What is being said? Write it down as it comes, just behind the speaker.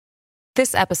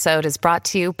This episode is brought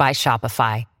to you by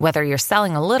Shopify. Whether you're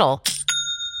selling a little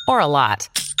or a lot,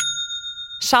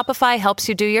 Shopify helps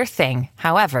you do your thing,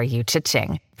 however you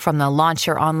cha-ching. From the launch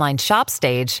your online shop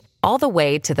stage, all the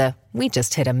way to the we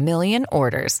just hit 1 million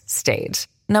orders stage.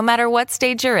 No matter what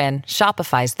stage you're in,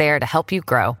 Shopify's there to help you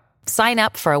grow. Sign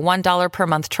up for a $1 per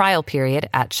month trial period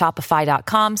at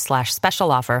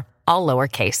shopify.com/special offer, all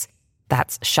lowercase.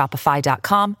 That's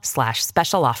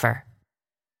shopify.com/special offer.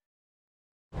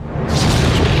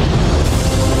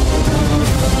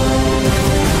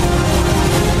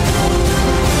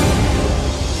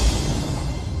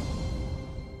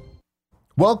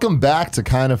 Welcome back to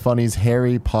Kind of Funny's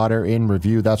Harry Potter in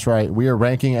Review. That's right, we are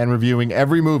ranking and reviewing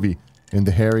every movie in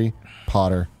the Harry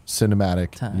Potter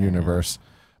cinematic universe.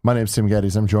 My name's Tim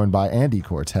Geddes. I'm joined by Andy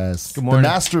Cortez, Good morning. the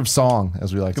master of song,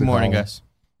 as we like to call him. Good morning, guys.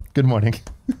 Good morning.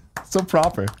 So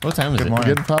proper. What time is it?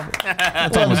 Good proper.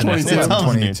 What time is it? 22. It's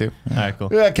almost 22. noon. All right, cool.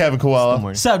 We got Kevin Coelho,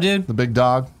 What's up, dude? the big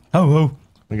dog. Oh.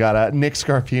 We got Nick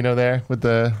Scarpino there with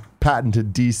the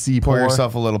patented DC Pour pour.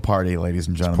 yourself a little party, ladies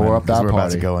and gentlemen. pour up that because we're about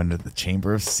party. to go into the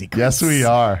Chamber of Secrets. Yes, we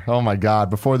are. Oh my God!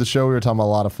 Before the show, we were talking about a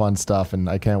lot of fun stuff, and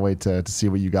I can't wait to see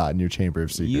what you got in your Chamber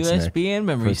of Secrets. USB Nick, and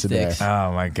memory for today. sticks.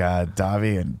 Oh my God,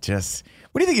 Davi, and just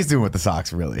what do you think he's doing with the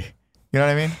socks? Really, you know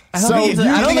what I mean? I don't think do it's-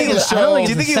 I you don't think think he- it's- I don't think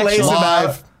do you it's think he a lays him sexual-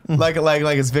 out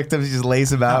like his victims? He just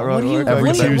lays him out. What, real quick? every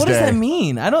what does Tuesday. that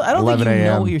mean? I don't 11 think you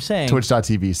know a.m. what you're saying.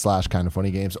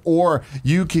 Twitch.tv/kindoffunnygames. Or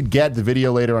you could get the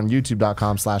video later on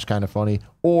youtube.com/kindoffunny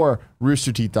or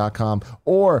roosterteeth.com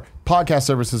or podcast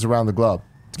services around the globe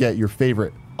to get your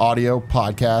favorite audio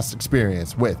podcast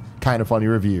experience with Kind of Funny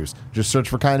Reviews. Just search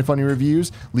for Kind of Funny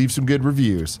Reviews, leave some good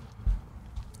reviews.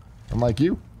 Unlike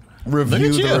you. Review Look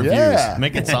at the you. reviews. Yeah.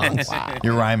 Making songs.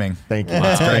 You're rhyming. Thank you.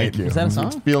 Thank you. Is that a song?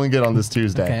 Feeling good on this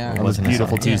Tuesday. Okay, all right. On this Wasn't a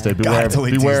beautiful song. Tuesday. Yeah. Beware,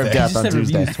 Godly beware of Tuesday. You death just on said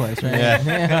Tuesday. reviews twice, right?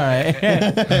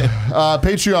 Yeah. All right.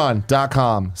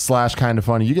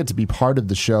 Patreon.com/kindoffunny. You get to be part of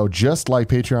the show, just like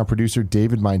Patreon producer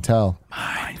David Mintel.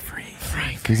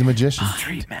 He's a magician.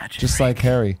 Just like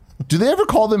Harry. Do they ever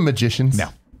call them magicians? No,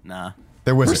 Nah.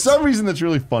 they're For wizards. some reason, that's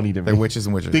really funny to me. They're witches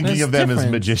and witches. Thinking That's of them as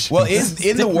different. magicians. Well,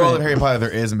 in the world of different. Harry Potter, there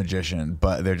is a magician,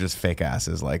 but they're just fake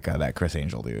asses like that Chris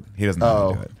Angel dude. He doesn't know how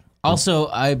to do it. Also,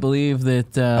 I believe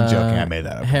that I'm joking. I made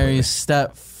that up Harry's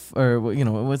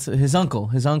what's his uncle?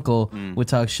 His uncle would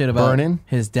talk shit about Vernon?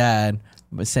 his dad,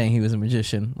 but saying he was a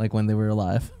magician, like when they were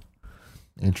alive.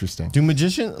 Interesting. Do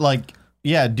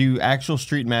do actual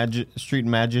street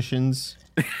magicians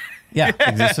Yeah.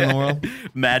 exist in the world?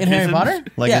 In Harry Potter?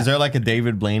 Like, Yeah. is there like a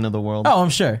David Blaine of the world? Oh, I'm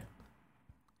sure.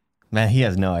 Man, he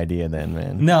has no idea then,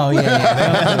 man. No,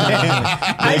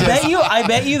 yeah. I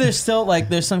bet you there's still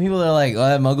there's some people that are like, oh,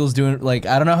 that Muggle's doing I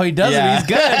don't know how he does it. He's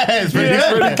good. It's pretty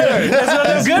good. That's one of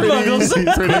those good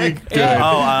Muggles. Pretty good.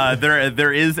 Yeah.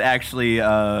 There is actually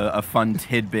a fun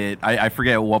tidbit. I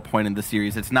forget at what point in the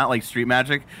series. It's not like street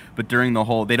magic, but during the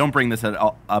whole, they don't bring this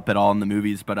up at all in the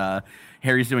movies, but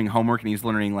Harry's doing homework and he's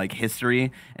learning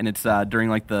history, and it's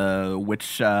during the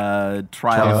witch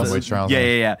trials. Witch trials,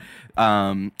 Yeah.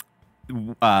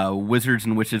 Wizards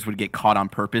and witches would get caught on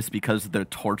purpose because the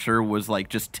torture was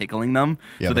just tickling them.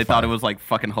 Yeah, so the they thought it fire. was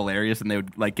fucking hilarious, and they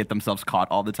would get themselves caught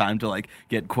all the time to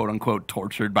get quote unquote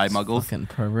tortured by muggles. Fucking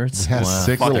perverts. Yeah,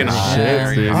 sick Fucking little shit,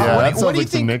 hilarious. dude. Yeah, What that do sounds you like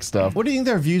some think- Nick stuff. What do you think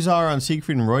their views are on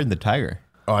Siegfried and Roy and the Tiger?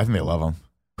 Oh, I think they love him.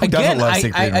 Who doesn't love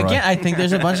Siegfried and Roy? I think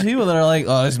there's a bunch of people that are like,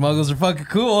 oh, these Muggles are fucking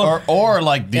cool. Or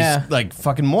these Yeah.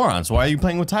 fucking morons. Why are you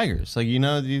playing with tigers? Do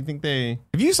you think they?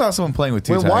 If you saw someone playing with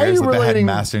two Wait, tigers, why are you that had relating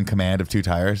master in command of two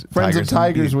tigers, Friends of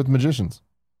Tigers in with magicians.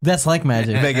 That's like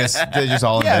magic. Vegas, they're just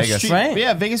all in Vegas. Right?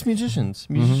 Yeah, Vegas musicians.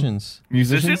 Musicians.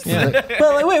 Musicians? Yeah.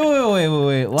 But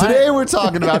wait. Why? Today we're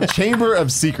talking about Chamber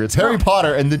of Secrets, Harry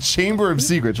Potter and the Chamber of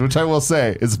Secrets, which I will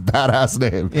say is a badass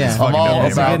name. Yeah. I'm all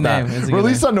It's a about good that. name. It's a good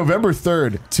Released name. on November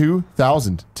 3rd,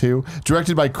 2002,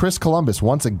 directed by Chris Columbus,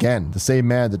 once again, the same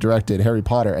man that directed Harry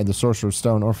Potter and the Sorcerer's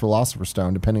Stone or Philosopher's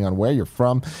Stone, depending on where you're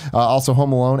from. Also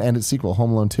Home Alone and its sequel,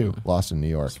 Home Alone 2, Lost in New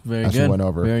York, very as we good. went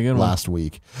over Very good one. last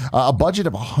week. A budget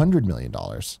of $100 million.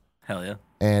 Hell yeah.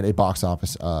 And a box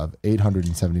office of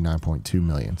 $879.2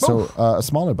 million. So a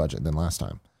smaller budget than last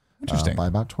time. Interesting. By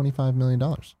about $25 million.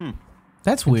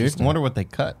 That's weird. I wonder what they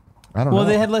cut. I don't know. Well,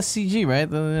 they had less CG, right?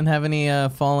 They didn't have any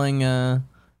falling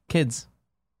kids.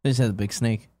 They just had a big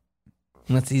snake.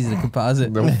 And that's easy to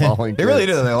composite. No falling They really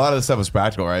kids. do. A lot of the stuff was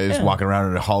practical, right? They're just Yeah. walking around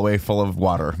in a hallway full of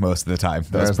water most of the time. That's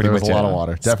There was pretty much a lot it. of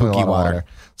water. Definitely Spooky a lot of water.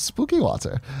 Spooky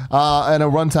water. And a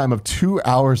runtime of 2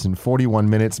 hours and 41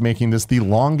 minutes, making this the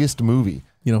longest movie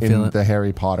You don't in feel it? the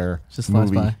Harry Potter Just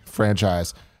flies movie by.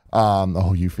 franchise.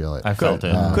 You feel it. I felt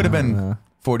it. Could have been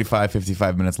 45,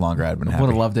 55 minutes longer. I'd been happy. Would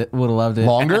have loved it. Would have loved it.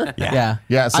 Longer? Yeah.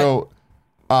 Yeah, so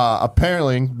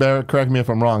apparently, Barrett, correct me if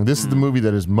I'm wrong, this is the movie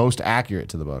that is most accurate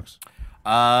to the books.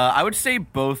 I would say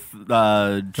both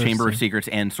Chamber of Secrets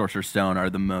and Sorcerer's Stone are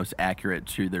the most accurate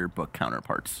to their book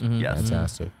counterparts. Yes.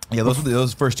 Fantastic. Yeah,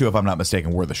 those first two, if I'm not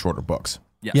mistaken, were the shorter books.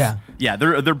 Yes. Yeah. Yeah,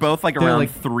 they're both like around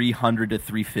like- 300 to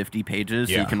 350 pages,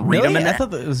 so Yeah. you can read them Really? in I thought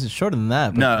that it was shorter than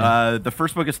that. But No, the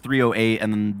first book is 308,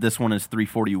 and then this one is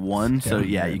 341. So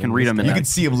yeah, you can read them in You that. can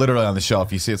see them literally on the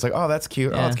shelf. You see, it's like, oh, that's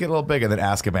cute. Oh, Yeah. let's get a little big. And then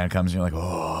Azkaban comes, and you're like,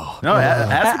 oh. No,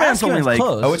 Azkaban's only like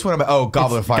close. Oh, which one am I? Oh,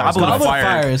 Goblet of Fire. Goblet of Goblet of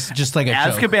Fire. Fire is just like a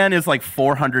joke. Azkaban is like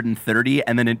 430,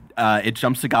 and then it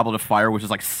jumps to Goblet of Fire, which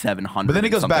is like 700. But then it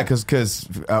goes something. back because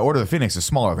Order of the Phoenix is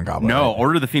smaller than Goblet. No, right?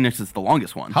 Order of the Phoenix is the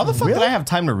longest one. How the fuck did I have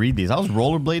time to read these? I was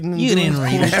rollerblading. And You doing didn't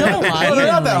read cool it. shit. Don't lie. No, they're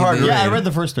You not didn't that read hard it. to Yeah, I read. read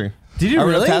the first 3. Did you I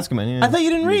read really? Tascament, yeah. I thought you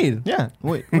didn't read. Yeah.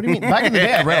 Wait, what do you mean? Back in the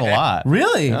day, I read a lot.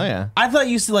 Really? Oh, yeah. I thought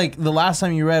you said like the last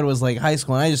time you read was like high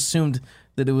school, and I just assumed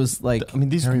that it was like. I mean,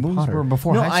 these movies Potter. were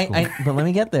before no, high school. but let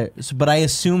me get there. So, but I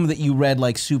assumed that you read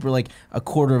like super like a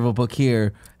quarter of a book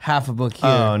here, half a book here.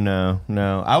 Oh no.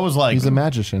 I was like, He's a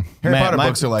magician. Harry Man, Potter my-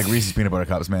 books are like Reese's peanut butter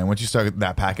cups, man. Once you start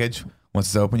that package, once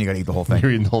it's open, you gotta eat the whole thing. You're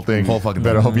reading the whole thing. Whole fucking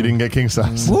Better thing. hope you didn't get king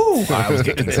size. Woo! I always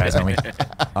get king size, homie.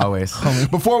 Always.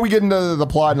 Before we get into the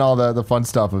plot and all the fun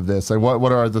stuff of this, like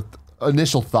what are the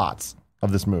initial thoughts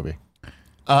of this movie?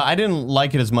 I didn't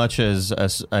like it as much as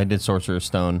I did Sorcerer's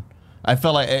Stone. I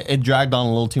felt like it dragged on a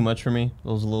little too much for me. It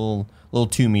was a little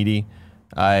too meaty.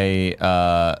 There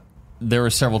were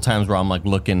several times where I'm like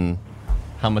looking,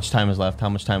 how much time is left?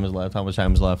 And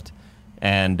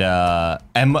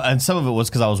some of it was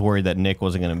because I was worried that Nick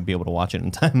wasn't going to be able to watch it in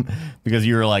time because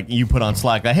you were like, you put on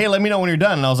Slack, like, hey, let me know when you're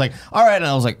done. And I was like, all right. And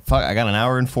I was like, fuck, I got an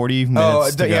hour and 40 minutes. Oh,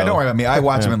 to yeah, go. don't worry about me. I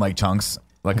watch them in like chunks.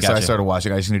 Like, so I Gotcha. started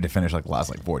watching. I just need to finish like the last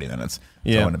like 40 minutes.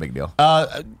 So it wasn't a big deal.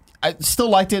 I still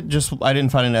liked it. Just I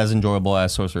didn't find it as enjoyable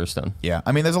as Sorcerer's Stone. Yeah,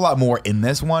 I mean, there's a lot more in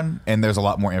this one, and there's a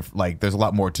lot more there's a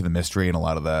lot more to the mystery and a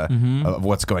lot of the of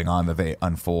what's going on that they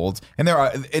unfold. And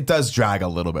it does drag a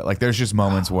little bit. Like there's just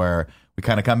moments where we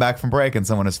kind of come back from break and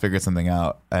someone has figured something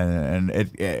out, and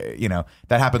it you know,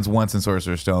 that happens once in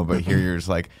Sorcerer's Stone, but here you're just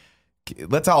like,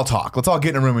 let's all talk. Let's all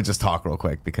get in a room and just talk real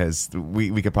quick because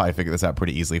we could probably figure this out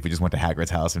pretty easily if we just went to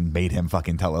Hagrid's house and made him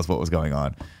fucking tell us what was going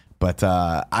on. But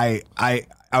I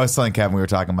was telling Kevin, we were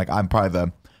talking, like, I'm probably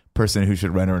the person who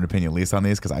should render an opinion least on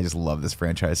these because I just love this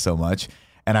franchise so much.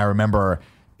 And I remember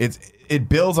it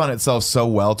builds on itself so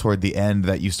well toward the end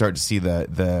that you start to see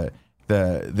the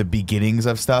beginnings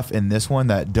of stuff in this one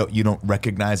that you don't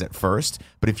recognize at first.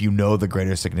 But if you know the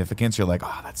greater significance, you're like,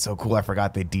 oh, that's so cool. I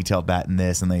forgot they detailed that in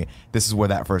this, and this is where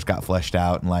that first got fleshed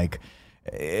out. And like,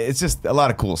 it's just a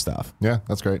lot of cool stuff. Yeah,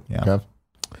 that's great. Yeah. Kev?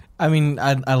 I mean,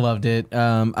 I loved it.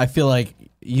 I feel like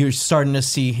you're starting to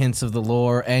see hints of the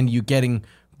lore, and you getting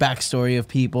backstory of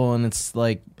people, and it's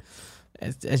like,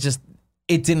 it's just,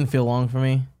 it didn't feel long for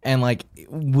me. And like,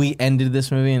 we ended this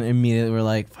movie, and immediately we're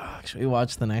like, fuck, should we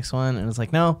watch the next one? And it's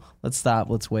like, no, let's stop,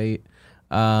 let's wait.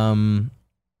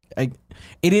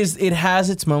 It has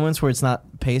its moments where it's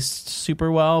not paced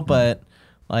super well, but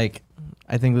like,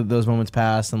 I think that those moments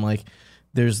pass, and like,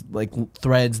 there's like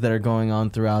threads that are going on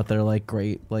throughout that are like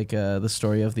great, like the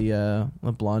story of the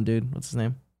blonde dude. What's his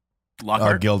name?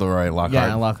 Lockhart. Gilderoy Lockhart.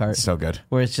 Yeah, Lockhart. So good.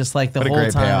 Where it's just like the What a whole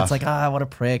great time payoff. it's like, what a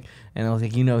prick, and I was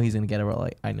like, he's gonna get it. We're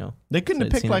like, I know. They couldn't So have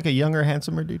it's picked seen like a younger,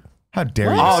 handsomer dude. How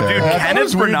dare you, Oh, sir? dude, I thought it Kenneth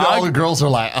was weird that all the Branagh. girls are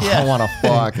like, I want to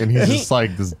fuck, and he's just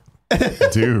like this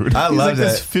dude. I He's love like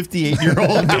this that.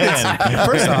 58-year-old man.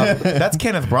 First off, that's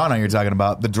Kenneth Branagh you're talking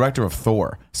about, the director of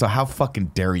Thor. So how fucking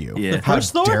dare you? Yeah. The How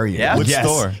first Thor? dare you? Yeah. Which Yes,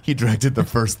 Thor? He directed the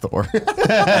first Thor.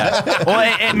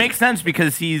 Well, it makes sense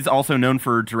because he's also known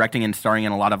for directing and starring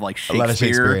in a lot of like A lot of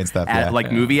Shakespearean stuff, yeah. like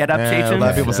movie Yeah, adaptations. A lot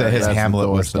of people say his That's the Hamlet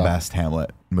Thor was the stuff. best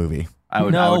Hamlet movie. I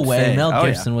would No way, say. Mel Oh,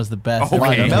 yeah. Gibson was the best. Okay.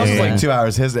 Like, Yeah. That was yeah. like 2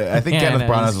 hours. I think Yeah, Kenneth no,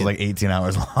 Branagh's he's was like 18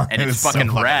 hours long. And It it's was so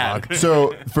fucking rad. long.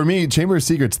 So for me, Chamber of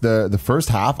Secrets, the first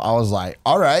half, I was like,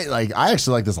 all right, like I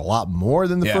actually like this a lot more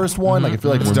than the Yeah. first one. Like I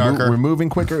feel like It's we're, darker. we're moving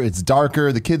quicker. It's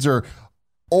darker. The kids are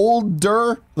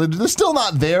older. They're still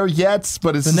not there yet,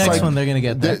 but it's The just next like, one they're gonna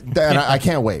get there. and I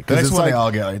can't wait The next it's one like, they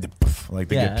all get like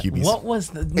they get pubes. What was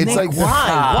the Nick, like-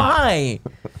 why?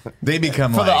 They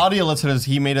become For like, the audio listeners,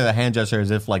 he made a hand gesture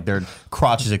as if like their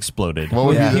crotches exploded. what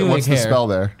would Yeah. be, what's the Hair. spell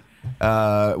there?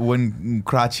 when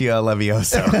Crachia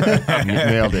Levioso. You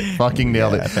nailed it. Fucking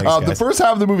nailed it. thanks, The guys. first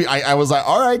half of the movie, I was like,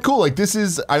 all right, cool. Like this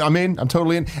is, I'm in. I'm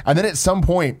totally in. And then at some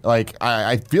point, like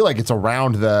I feel like it's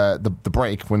around the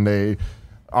break when they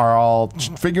are all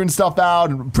figuring stuff out.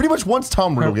 And pretty much once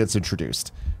Tom Riddle gets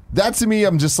introduced, that to me,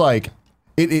 I'm just like,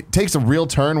 it takes a real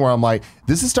turn where I'm like,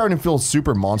 this is starting to feel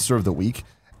super Monster of the Week.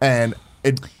 And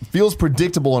it feels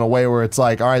predictable in a way where it's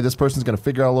like, all right, this person's going to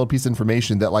figure out a little piece of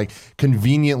information that like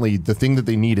conveniently the thing that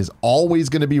they need is always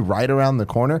going to be right around the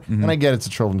corner. And I get it's a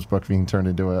children's book being turned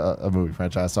into a movie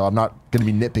franchise, so I'm not going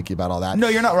to be nitpicky about all that. No,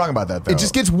 you're not wrong about that, though. It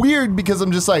just gets weird because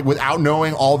I'm just like, without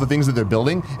knowing all the things that they're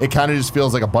building, it kind of just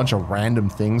feels like a bunch of random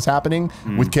things happening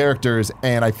with characters.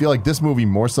 And I feel like this movie,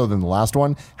 more so than the last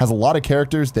one, has a lot of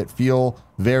characters that feel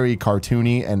very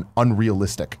cartoony and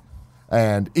unrealistic.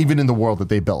 And even in the world that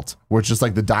they built, where it's just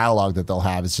like the dialogue that they'll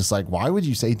have, it's just like, why would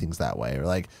you say things that way? Or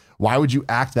like, why would you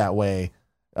act that way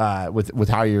with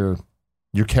how your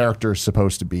character is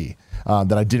supposed to be?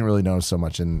 That I didn't really notice so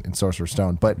much in Sorcerer's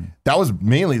Stone. But that was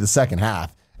mainly the second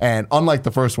half. And unlike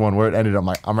the first one, where it ended up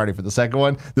like, I'm ready for the second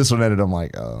one, this one ended up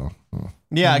like, oh.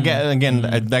 Yeah, again,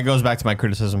 that goes back to my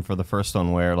criticism for the first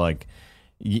one, where like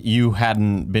you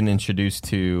hadn't been introduced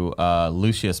to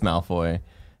Lucius Malfoy.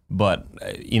 But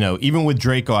even with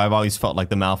Draco, I've always felt like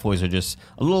the Malfoys are just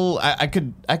a little. I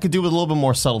could do with a little bit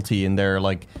more subtlety in their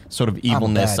like sort of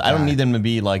evilness. I don't need them to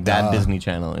be like that Disney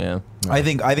Channel. Yeah, I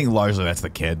think largely that's the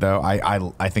kid though.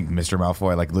 I think Mr.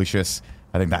 Malfoy, like Lucius,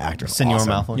 I think that actor, Senor awesome.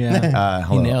 Malfoy. Yeah,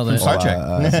 he nailed it. Star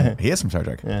Trek. He is from Star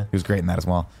Trek. Yeah. He was great in that as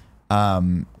well.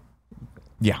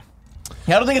 Yeah.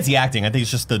 Yeah, I don't think it's the acting. I think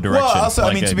it's just the direction. Well, also,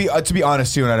 like to be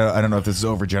honest too, and I don't know if this is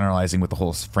overgeneralizing with the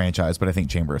whole franchise, but I think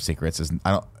Chamber of Secrets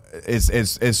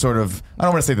is sort of, I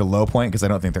don't want to say the low point because I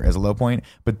don't think there is a low point,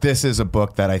 but this is a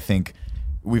book that I think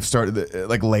we've started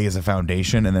like lays a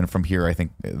foundation, and then from here I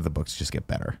think the books just get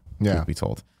better. Yeah. Truth be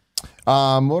told.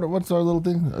 What's our little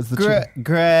thing?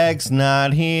 Greg's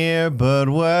not here, but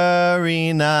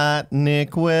worry not.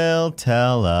 Nick will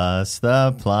tell us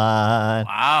the plot.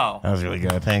 Wow. That was really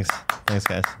good. Thanks,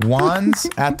 guys. Wands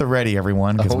at the ready,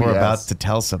 everyone, because Oh, we're yes. about to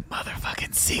tell some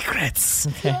motherfucking secrets.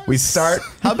 We start.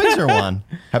 How big's your wand?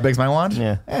 How big's my wand?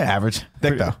 Yeah. Average.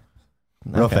 Thick though.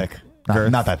 Real Okay. thick.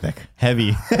 Not that thick.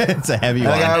 Heavy. It's a heavy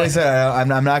Like I wand. always say, I'm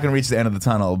not going to reach the end of the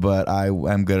tunnel, but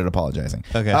I'm good at apologizing.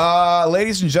 Okay.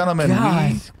 Ladies and gentlemen,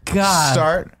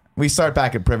 we start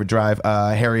back at Privet Drive.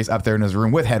 Harry's up there in his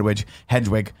room with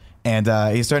Hedwig,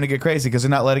 and he's starting to get crazy because they're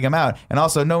not letting him out. And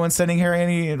also, no one's sending Harry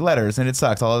any letters, and it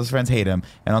sucks. All his friends hate him,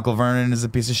 and Uncle Vernon is a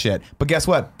piece of shit. But guess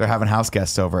what? They're having house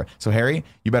guests over. So Harry,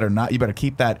 you better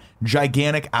keep that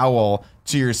gigantic owl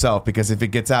to yourself, because if it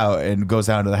gets out and goes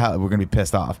down to the house, we're gonna be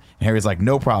pissed off. And Harry's like,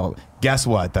 no problem. Guess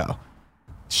what though?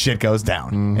 Shit goes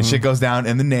down, and shit goes down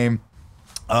in the name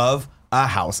of a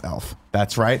house elf.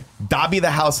 That's right. Dobby the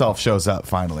house elf shows up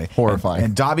finally. Horrifying.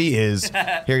 And Dobby is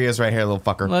here. He is right here, little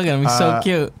fucker. Look at him. He's so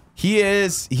cute. He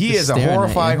is a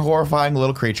staring at horrifying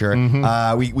little creature.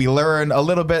 We learn a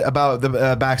little bit about the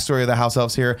backstory of the house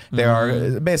elves here. They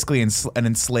are basically an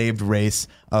enslaved race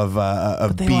of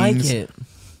They beings. like it.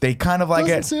 They kind of like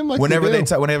Doesn't it. seem like whenever they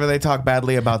do. whenever they talk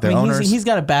badly about their owners, He's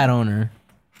got a bad owner.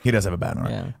 he does have a bad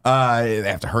owner. They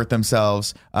have to hurt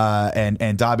themselves,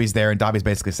 and Dobby's there, and Dobby's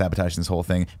basically sabotaging this whole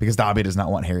thing because Dobby does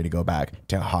not want Harry to go back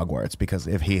to Hogwarts, because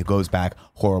if he goes back,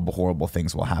 horrible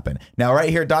things will happen. Now,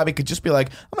 right here, Dobby could just be like,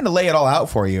 "I'm going to lay it all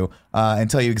out for you and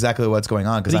tell you exactly what's going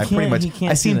on," because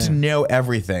I seem to know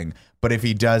everything. But if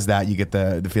he does that, you get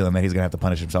the feeling that he's going to have to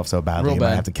punish himself so badly, he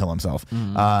might have to kill himself.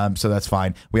 So that's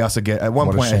fine. We also get, at one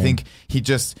What a point, I shame. think he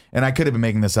just, and I could have been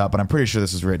making this up, but I'm pretty sure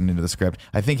this was written into the script.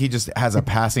 I think he just has a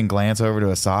passing glance over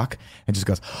to a sock and just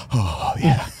goes, "Oh,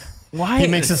 yeah." Why? He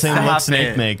makes the same look Stop Snape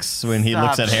it. makes when he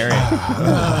looks at Harry.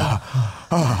 I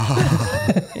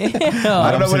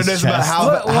don't know what it is about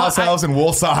house elves and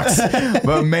wool socks,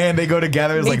 but man, they go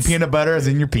together. It's like peanut butter is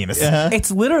in your penis.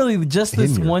 It's literally just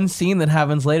this one scene that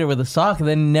happens later with a sock, and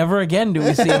then never again do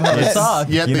we see him have a sock.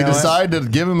 Yet You they know what? decide to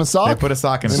give him a sock. They put a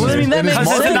sock in his Well, I mean, that And it's makes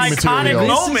This is an sense. marketing iconic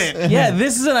material. moment. Yeah,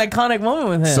 this is an iconic moment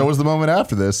with him. So was the moment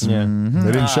after this. They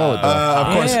didn't show it though.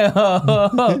 Of course,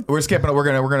 Yeah. we're skipping it. We're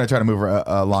gonna try to move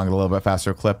along a little bit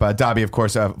faster clip. Dobby, of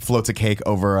course, floats a cake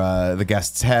over the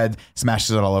guest's head,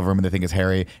 smashes it all over him, and they think it's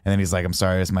Harry. And then he's like, "I'm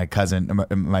sorry, it's my cousin.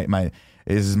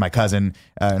 This is my cousin,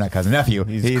 not cousin, nephew.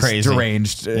 He's crazy.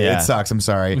 deranged. Yeah. It sucks. I'm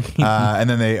sorry." And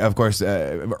then they, of course,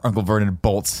 Uncle Vernon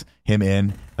bolts him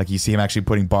in. Like you see him actually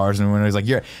putting bars in the window. He's like,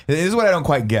 "This is what I don't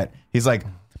quite get." He's like,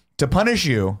 "To punish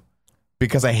you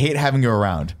because I hate having you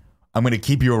around, I'm going to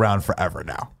keep you around forever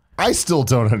now." I still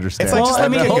don't understand. It's like, just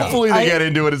let me go. hopefully they get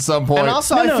into it at some point. And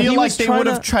also, No, I feel he like was they trying would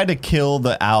have to- tried to kill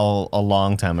the owl a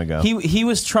long time ago. He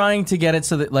was trying to get it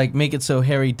so that, like, make it so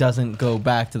Harry doesn't go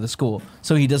back to the school,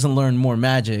 so he doesn't learn more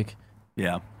magic.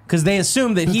 Yeah. Because they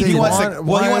assume that He He wants want- to,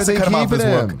 why he wants are to they cut him off his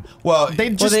keeping work. him? Well, they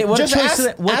just, what just choice ask,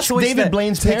 that- what ask choice David that-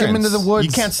 Blaine's Take him parents. into the woods.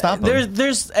 You can't stop them.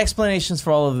 There's explanations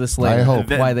for all of this later. I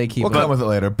hope. why they keep we'll it. come with it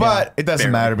later. But it doesn't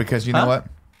Barely. matter because you know what?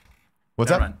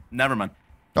 What's Never up? mind. Never mind.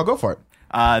 Oh, go for it.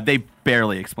 They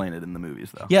barely explain it in the movies,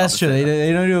 though. Yeah, that's true.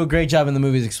 They don't do a great job in the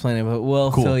movies explaining, but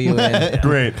we'll fill you in.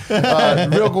 Great.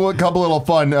 Real cool, couple little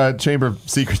fun Chamber of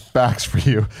Secret facts for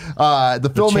you.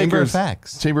 The filmmakers. Chamber of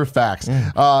Facts. Chamber of Facts.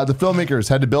 The filmmakers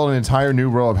had to build an entire new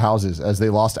row of houses as they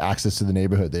lost access to the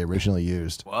neighborhood they originally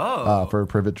used for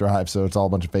Privet Drive. So it's all a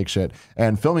bunch of fake shit.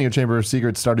 And filming of Chamber of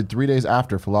Secrets started 3 days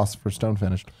after Philosopher's Stone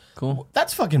finished. Cool.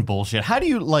 That's fucking bullshit. How do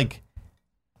you like?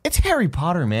 It's Harry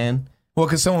Potter, man. Well,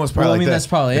 because someone was probably that's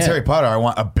probably it's it. Harry Potter. I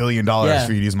want $1 billion Yeah.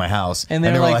 for you to use my house. And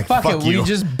they were like, fuck it, you. we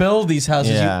just build these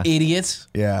houses, Yeah. you idiots.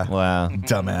 Yeah. Wow,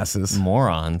 Dumbasses.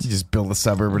 morons. You just build a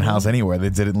suburban house anywhere. They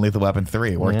did it in Lethal Weapon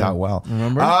 3. It worked out well.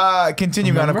 Remember?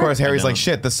 Continuing on, of Remember? course, Harry's like,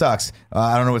 shit, this sucks.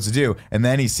 I don't know what to do. And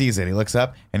then he sees it. He looks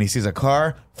up and he sees a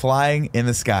car flying in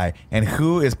the sky. And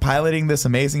who is piloting this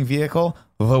amazing vehicle?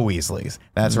 The Weasleys.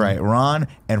 That's right. Ron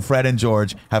and Fred and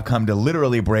George have come to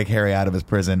literally break Harry out of his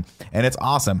prison. And it's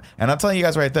awesome. And I'm telling you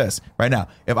guys right now,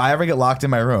 if I ever get locked in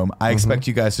my room, I expect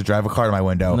you guys to drive a car to my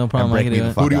window No problem, and I break can me do the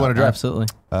it. fuck Who do you out. want to drive? Absolutely.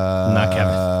 Not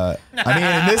Kevin. I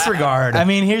mean, in this regard, I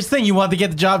mean, here's the thing. You want to get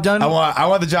the job done? I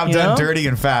want the job You done know? dirty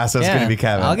and fast. That's Yeah. going to be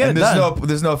Kevin. I'll get and it there's done.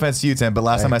 there's no offense to you, Tim, but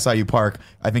last time I saw you park,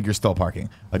 I think you're still parking.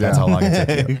 Like that's how long it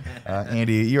took you.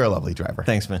 Andy, you're a lovely driver.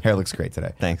 Thanks, man. Hair looks great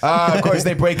today. Thanks. Of course,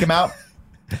 they break him out.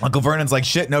 Uncle Vernon's like,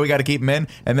 shit, no, we got to keep him in.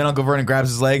 And then Uncle Vernon grabs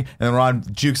his leg, and then Ron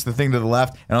jukes the thing to the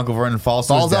left, and Uncle Vernon falls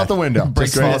to his Falls out death. the window.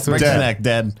 Breaks Straight- falls to his dead. neck.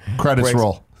 Dead. Credits Breaks.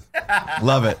 roll.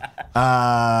 Love it.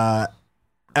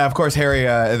 Of course, Harry.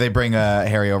 They bring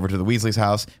Harry over to the Weasley's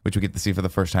house, which we get to see for the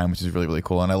first time, which is really, really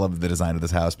cool. And I love the design of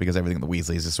this house because everything in the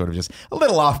Weasleys is sort of just a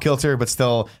little off kilter, but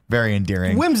still very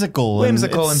endearing, Whimsical and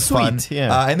it's fun. sweet,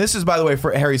 yeah. And this is, by the way,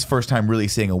 for Harry's first time really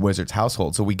seeing a wizard's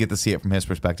household, so we get to see it from his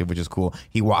perspective, which is cool.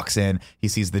 He walks in, he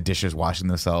sees the dishes washing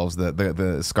themselves,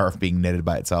 the scarf being knitted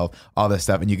by itself, all this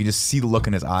stuff, and you can just see the look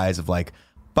in his eyes of like,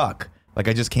 fuck. Like,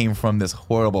 I just came from this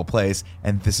horrible place,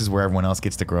 and this is where everyone else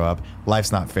gets to grow up. Life's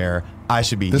not fair. I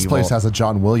should be This evil. place has a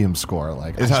John Williams score.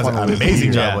 Like It has an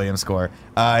amazing John Yeah. Williams score.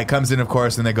 It comes in, of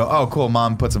course, and they go, "Oh, cool!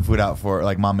 Mom put some food out for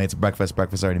Mom made some breakfast.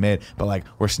 Breakfast already made, but like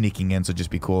we're sneaking in, so just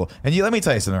be cool." And let me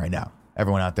tell you something right now,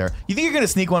 everyone out there. You think you're gonna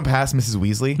sneak one past Mrs.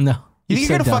 Weasley? No. You think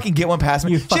you're gonna so dumb. fucking get one past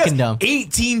me? You're She fucking has dumb.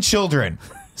 18 children,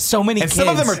 So many and kids. some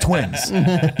of them are twins.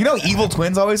 You know, how evil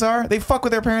twins always are. They fuck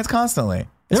with their parents constantly.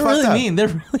 It's They're fucked really up. mean. They're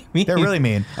really mean. They're really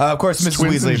mean. Of course, Mrs.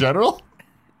 Twins Weasley. in general?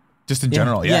 Just in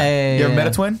general, yeah. Yeah, You ever met a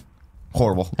yeah. twin?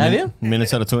 Horrible. Have you?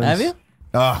 Minnesota Twins. Have you?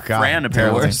 Oh god, Fran,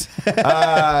 terrible apparently.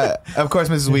 thing. Of course,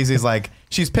 Mrs. Weasley's like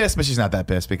she's pissed, but she's not that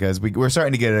pissed because we're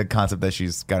starting to get a concept that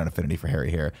she's got an affinity for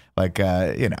Harry here. Like,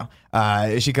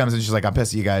 she comes and she's like, "I'm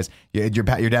pissed at you guys. Your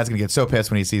dad's gonna get so pissed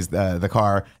when he sees the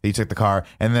car that you took the car."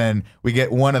 And then we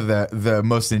get one of the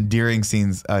most endearing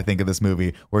scenes I think of this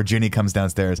movie, where Ginny comes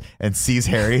downstairs and sees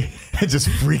Harry and just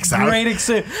freaks out, Great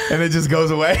and it just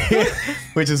goes away,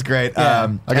 which is great. Yeah.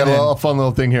 I got and then- a fun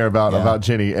little thing here about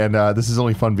Ginny, and this is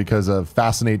only fun because of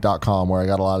Fascinate.com, where I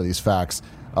got a lot of these facts.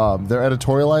 Their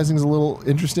editorializing is a little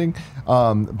interesting.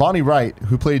 Bonnie Wright,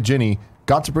 who played Ginny,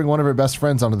 got to bring one of her best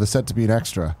friends onto the set to be an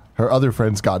extra. Her other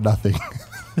friends got nothing.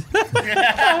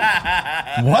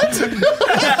 What?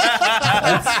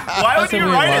 Why would That's a you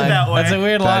weird write line. it that way? That's a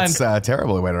weird line. That's a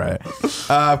terrible way to write it.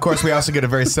 Of course, we also get a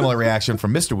very similar reaction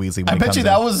from Mr. Weasley. When I he bet comes you in.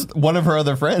 that was one of her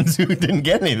other friends who didn't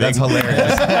get anything. That's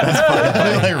hilarious.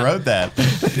 I wrote that.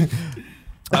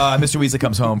 Mr. Weasley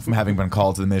comes home from having been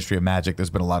called to the Ministry of Magic. There's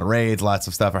been a lot of raids, lots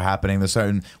of stuff are happening. We're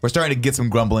starting to get some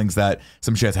grumblings that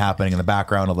some shit's happening in the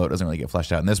background, although it doesn't really get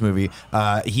fleshed out in this movie.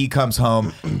 He comes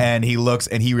home and he looks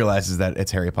and he realizes that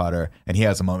it's Harry Potter, and he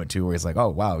has a moment too where he's like, "Oh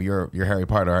wow, you're Harry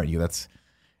Potter, aren't you?"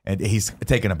 And he's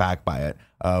taken aback by it,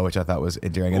 which I thought was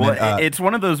endearing. And Well, then, it's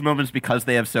one of those moments because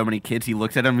they have so many kids. He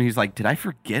looks at him and he's like, "Did I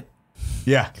forget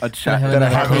yeah, a child? That I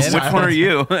have Which a one are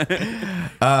you?"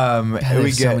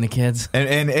 we so many kids.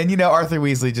 And you know, Arthur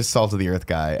Weasley, just salt of the earth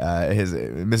guy.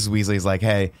 Mrs. Weasley's like,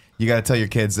 "Hey, you got to tell your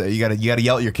kids. You got to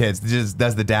yell at your kids." Just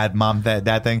does the dad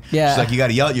thing. Yeah. She's like, "You got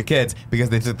to yell at your kids because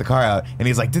they took the car out." And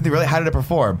he's like, "Did they really? How did it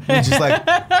perform?" And she's like,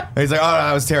 "He's like, oh, no,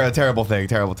 that was terrible thing.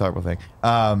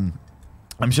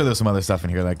 I'm sure there's some other stuff in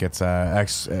here that gets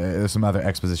there's some other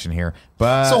exposition here.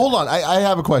 But So hold on, I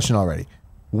have a question already.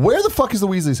 Where the fuck is the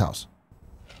Weasley's house?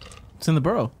 It's in the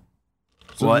burrow.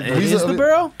 What Weasley- Is the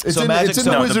burrow? It's So in, magic- it's in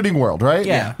so the the- Wizarding world, right?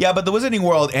 Yeah. yeah, but the Wizarding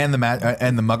World and the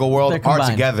Muggle world They're are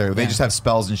combined. together. They Yeah. just have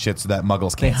spells and shit so that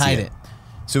Muggles They can't hide see it.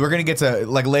 So we're gonna get to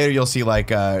like later. You'll see like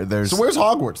there's So where's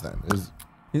Hogwarts then?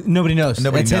 Nobody knows.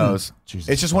 nobody It's hidden. knows. Jesus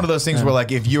It's just one of those things where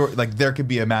like if you're like there could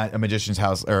be a magician's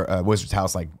house or a wizard's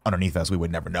house like underneath us, we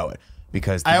would never know it.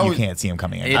 because I you always- can't see him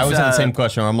coming in. I always had the It's, same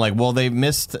question. I'm like, well, they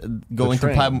missed going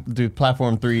to, train. to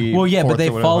platform 3. Well, yeah, but 4th they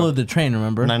or whatever. followed the train.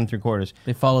 Remember? 9 3/4.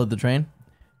 They followed the train.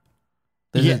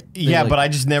 Yeah, but I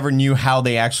just never knew how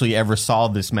they actually ever saw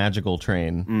this magical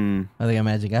train. Are they got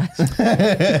magic eyes?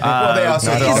 well, they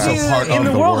also not are also a part in of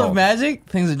the world world. of magic,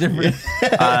 things are different.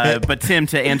 But Tim,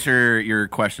 to answer your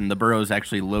question, the borough is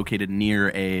actually located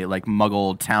near a like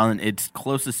Muggle town. It's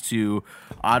closest to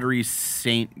Ottery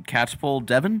St. Catchpole,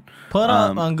 Devon. Put it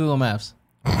up on Google Maps.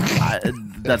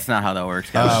 That's not how that works.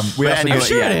 We But also anyway, go-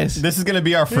 Sure yeah. it is. This is going to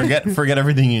be our forget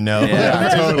everything you know. Yeah,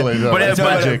 totally. No, But it's it-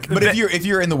 but- magic. But if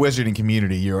you're in the wizarding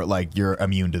community, you're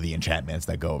immune to the enchantments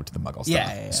that go to the Muggle stuff.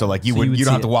 Yeah. So like you So you would don't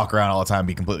see have to it. walk around all the time and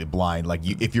be completely blind. Like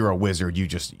if you're a wizard,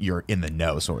 you're in the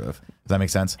know, sort of. Does that make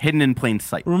sense? Hidden in plain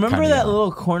sight. Remember Kinda, that yeah.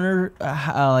 little corner,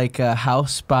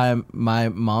 house by my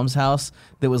mom's house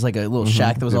that was like a little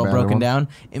shack that was The all abandoned broken one? down?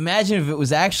 Imagine if it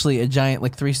was actually a giant,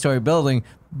 like 3-story building,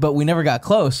 but we never got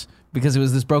close because it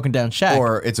was this broken down shack.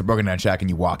 Or it's a broken down shack and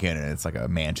you walk in and it's like a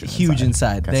mansion. Huge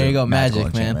inside. Kinda There you go, magical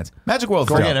magic, man. enchantments. Magic World.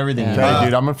 Forget everything you Hey, know.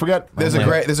 dude, I'm gonna forget. There's I'm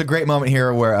gonna- a great moment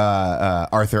here where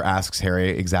Arthur asks Harry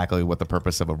exactly what the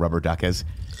purpose of a rubber duck is,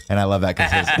 and I love that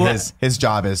because his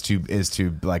job is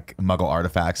to like Muggle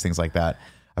artifacts, things like that.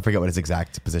 I forget what his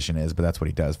exact position is, but that's what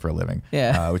he does for a living.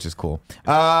 Yeah. Which is cool.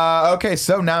 Okay,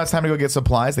 so now it's time to go get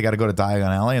supplies. They got to go to Diagon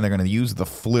Alley, and they're going to use the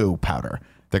flu powder.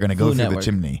 They're going to go Flu through network. the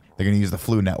chimney. They're going to use the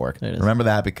flu network. There it is. Remember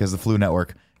that because the flu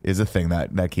network is a thing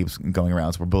that keeps going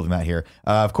around. So we're building that here.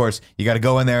 Of course, you got to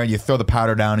go in there and you throw the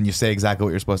powder down and you say exactly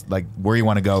what you're supposed to, like where you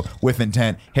want to go with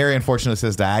intent. Harry unfortunately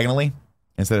says diagonally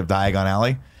instead of Diagon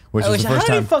Alley, which is the How first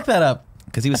did he time fuck that up?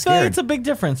 because he was I feel like scared. it's a big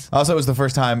difference. Also, it was the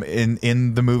first time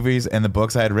in the movies and the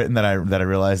books I had written that I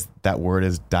realized that word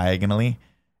is diagonally,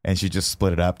 and she just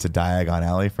split it up to Diagon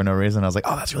Alley for no reason. I was like,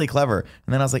 oh, that's really clever.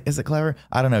 And then I was like, is it clever?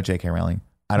 I don't know, J.K. Rowling.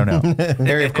 I don't know.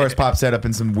 Harry, of course, pops set up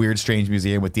in some weird, strange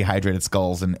museum with dehydrated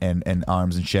skulls and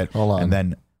arms and shit. Hold on. And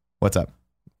then, what's up?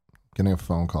 Getting a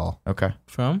phone call. Okay.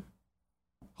 From?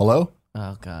 Hello?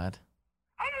 Oh, God.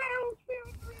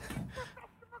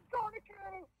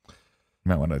 You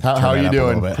might want to. How are you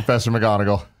doing, Professor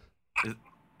McGonagall? I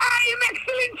am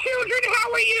excellent, children.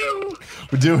 How are you?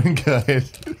 We're doing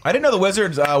good. I didn't know the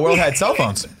Wizards world had cell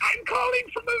phones. I'm calling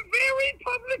from a very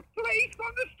public place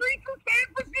on the streets of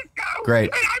San Francisco.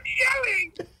 Great. And I'm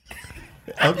yelling.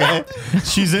 Okay.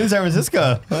 She's in San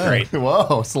Francisco. Great.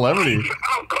 Whoa, celebrity. Of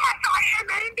course I am,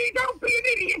 Andy. Don't be an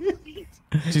idiot.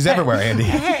 She's everywhere, Andy.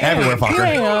 Everywhere,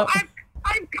 fucker.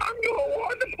 I've come to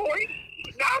award the points.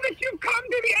 Now that you've come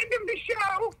to the end of the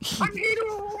show, I'm here to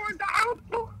award the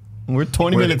house. We're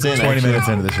 20 minutes in. 20 actually. minutes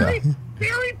into the show. Very,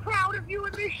 very proud of you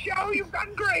in this show. You've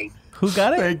done great. Who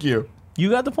got it? Thank you. You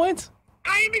got the points?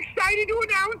 I am excited to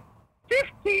announce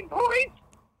 15 points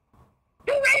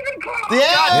to Ravenclaw. We're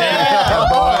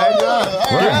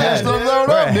ahead. Throw it up,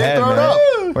 We're Nick, ahead, throw it man.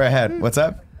 up. We're ahead. What's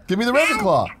up? Give me the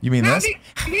Ravenclaw. You mean Now, this?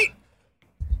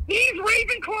 these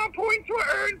Ravenclaw points were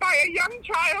earned by a young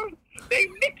child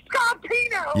named Nick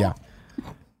Scarpino. Yeah.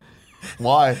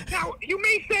 Why? Now, you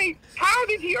may say, how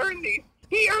did he earn these?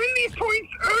 He earned these points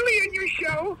early in your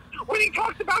show when he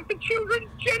talked about the children's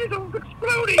genitals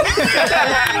exploding.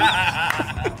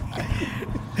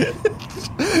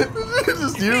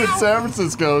 Just you in San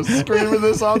Francisco screaming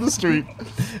this on the street.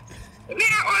 Now,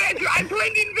 I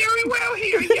blend in very well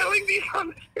here, yelling these on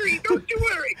the street. Don't you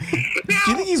worry. Now,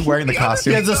 Do you think he's wearing the other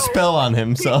costume? He has a thing, spell on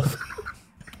himself.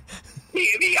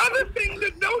 The other thing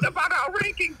to note about our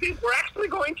rankings is we're actually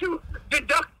going to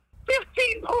deduct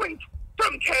 15 points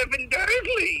from Kevin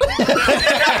Dursley.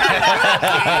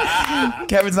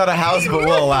 Kevin's not a house, but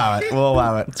we'll allow it. We'll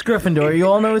allow it. It's Gryffindor. You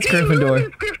all know it's He Gryffindor.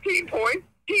 loses 15 points.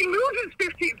 He loses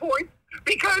 15 points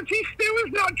because he still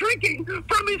is not drinking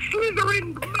from his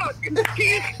Slytherin blood. He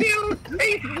is still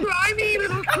a slimy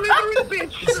little Slytherin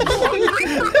bitch who won't drink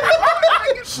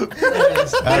from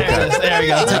There we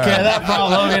go. Took care of that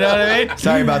problem. You know what I mean?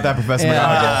 Sorry about that, Professor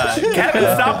McGonagall. Kevin,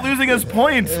 stop losing us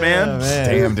points, man.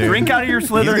 Damn, dude. Drink out of your He's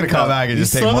Slytherin gonna come cup. back and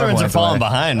These just take more Slytherins are points falling away.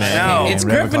 behind, man. No. It's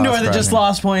Ravenclaw's Gryffindor that just crying.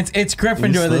 lost points. It's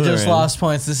Gryffindor that just Slytherin. lost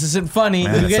points. This isn't funny.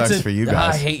 Man, Who it gets sucks it? for you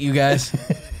guys. I hate you guys.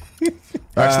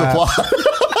 Back to the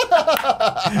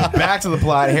plot. Back to the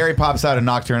plot. Harry pops out of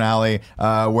Nocturne Alley,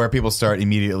 where people start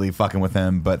immediately fucking with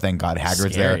him. But thank God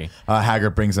Hagrid's Scary. there.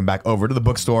 Hagrid brings him back over to the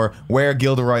bookstore, where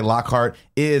Gilderoy Lockhart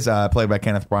is played by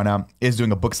Kenneth Branagh, is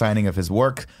doing a book signing of his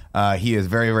work. He is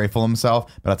very, very full of himself.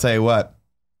 But I'll tell you what,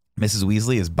 Mrs.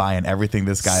 Weasley is buying everything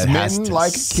this guy has Smitten to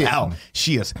like a sell. kitten.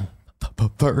 She is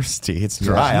thirsty. It's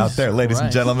dry out there, ladies and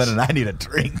Christ. gentlemen, and I need a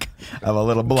drink of a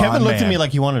little blonde Kevin looked man. at me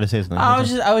like he wanted to say something.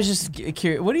 I was just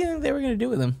curious. What do you think they were gonna do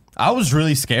with him? I was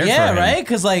really scared for Yeah, him. right?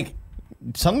 Because like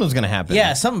something was gonna happen.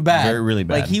 Yeah, something bad. Very, really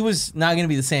bad. Like he was not going to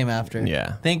be the same after.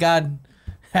 Yeah. Thank God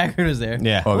Hagrid was there.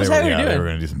 Yeah. Oh, What was they were Hagrid doing?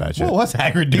 going to do some bad shit. Well, what's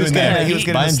Hagrid He was doing getting- there? he was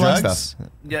getting buying the slug drugs. stuff.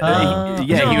 Yeah, No,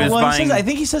 he was well, buying. I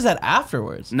think he says that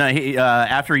afterwards. No,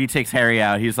 after he takes Harry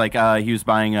out, he's like he was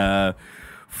buying a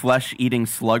flesh-eating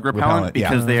slug repellent Repellent, yeah.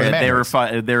 because For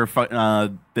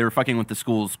the they were fucking with the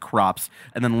school's crops,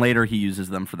 and then later he uses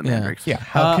them for the Yeah. mandrakes. Yeah.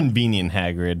 How convenient,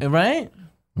 Hagrid. Right?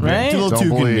 Right? It's a little Don't too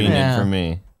believe it. convenient Yeah. for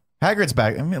me. Hagrid's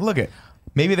back. I mean, look at.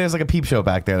 Maybe there's like a peep show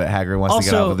back there that Hagrid wants to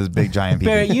get Also, off with his big giant peep.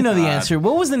 Barrett, you know the answer.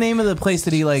 What was the name of the place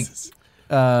that he went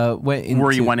into?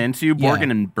 Where he went into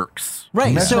Borgin and Burke's.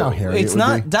 Right, Imagine so how hairy it's it would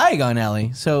not be. Diagon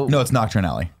Alley. So No, it's Nocturne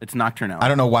Alley. It's Nocturnal. I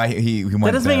don't know why he went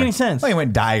That doesn't make there. any sense. Well, he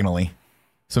went diagonally.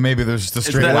 So maybe there's just a It's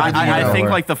straight that line. I think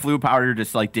like the flu powder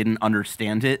just like didn't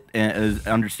understand it,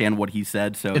 understand what he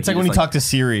said. So It's he like when just, you talk to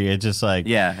Siri, it's just like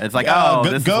Yeah, it's like go,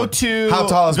 this is go what- to How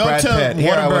tall is go Brad to Pitt?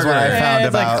 Here was what I Whataburger. found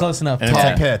it's like about close enough. And tall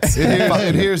Yeah. pits.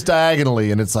 And here's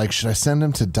diagonally, and it's like, should I send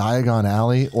him to Diagon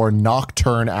Alley or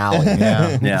Nocturne Alley?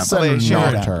 Yeah. Yeah. Send him to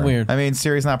Sure. Nocturne. Weird. I mean,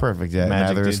 Siri's not perfect yet.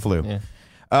 Magic, Neither is dude. Flu. Yeah.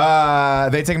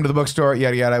 They take him to the bookstore,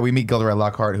 yada yada. We meet Gilderoy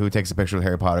Lockhart, who takes a picture with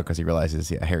Harry Potter because he realizes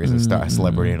Harry's a star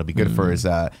celebrity, and it'll be good for his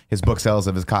book sales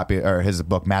of his copy or his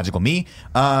book Magical Me.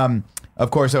 Of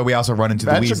course, we also run into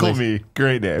the Magical Weasley. Me.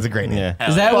 Great name. It's a great name. Yeah.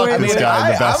 Is that Fuck where this it guy in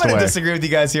the I'm best going to way. disagree with you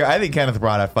guys here. I think Kenneth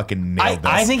Branagh fucking nailed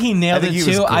this. I think he nailed think it he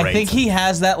was too. I great. think he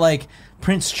has that like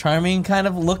Prince Charming kind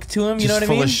of look to him. You Just know what I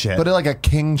full mean? of shit. But like a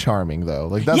King Charming, though.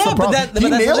 Like that's Yeah, the but problem. that- but he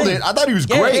that's the nailed thing. it. I thought he was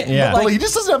Yeah, great. yeah. But like, he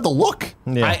just doesn't have the look.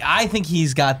 Yeah. I think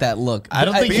he's got that look. I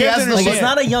don't But think he has the like, look. He's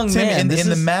not a young Tim, man. in This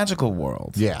the is- magical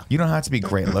world, Yeah. you don't have to be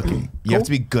great looking. You have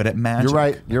to be good at magic. You're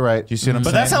right. You're right. You see what I'm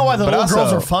But saying? that's not why the But little girls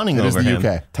also, are fawning it is over the him.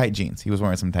 UK. Tight jeans. He was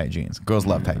wearing some tight jeans. Girls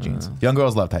love tight jeans. Young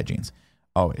girls love tight jeans.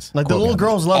 Always. Like the Quote me little on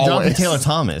girls this. love Jonathan Always. Taylor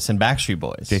Thomas and Backstreet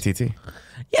Boys. JTT.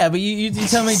 Yeah, but you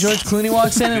tell me George Clooney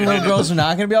walks in and little girls are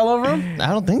not going to be all over him? I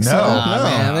don't think so. No. Nah,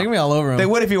 man, they're going to be all over him. They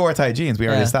would if you wore tight jeans. We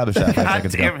already Yeah. established that 5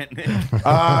 God seconds ago. damn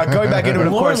it! Going back into it, When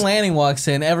of Lauren course. Lanning walks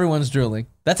in, everyone's drooling.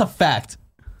 That's a fact.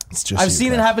 It's just I've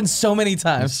seen it happen so many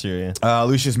times. Serious.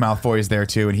 Lucius Malfoy is there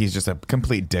too, and he's just a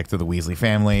complete dick to the Weasley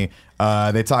family.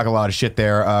 They talk a lot of shit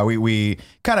there. We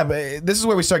kind of this is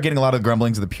where we start getting a lot of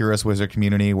grumblings of the purist wizard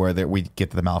community, where we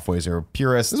get to the Malfoys are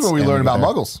purists. This is where we and learn about get-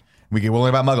 Muggles. We learn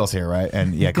about Muggles here, right?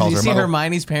 And yeah, Because calls you her see Muggle.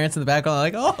 Hermione's parents in the background,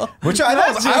 like, oh. Which I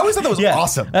always thought that was Yeah.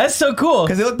 awesome. That's so cool.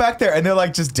 Because they look back there and they're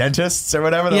like just dentists or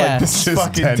whatever. They're Yeah. like, this is Just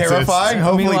fucking dentists. terrifying.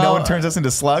 Hopefully no Meanwhile- one turns us into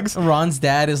slugs. Ron's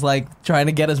dad is like trying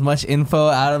to get as much info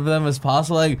out of them as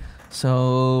possible. Like,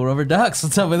 so rubber ducks,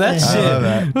 what's up with that shit? I love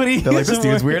that. What do you They're like, this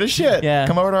dude's weird as shit. Yeah.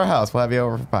 Come over to our house. We'll have you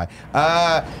over for pie.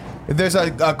 There's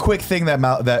a quick thing that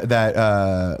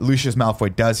Lucius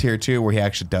Malfoy does here too, where he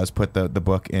actually does put the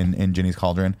book in Ginny's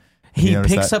cauldron. He You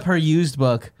notice picks that? up her used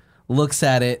book, looks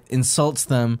at it, insults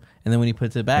them, and then when he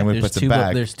puts it back, And when he there's puts it two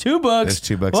back, there's two books. There's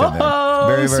 2 books in there. Whoa,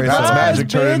 Very, very surprise, subtle. magic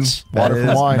turn. bitch. Water That from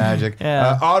is wine. magic.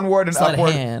 Yeah. Onward and Sleight of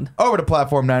upward hand. over to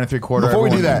platform 9 3/4. Before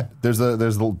we do Everyone- that, there's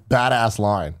the badass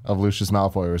line of Lucius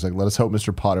Malfoy where it's like, let us hope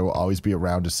Mr. Potter will always be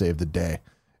around to save the day.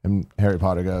 And Harry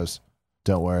Potter goes,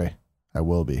 don't worry, I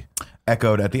will be.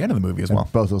 echoed at the end of the movie as well.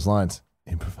 Both those lines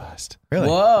improvised. Really?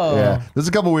 Whoa. Yeah, there's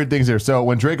a couple weird things here. So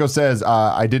when Draco says,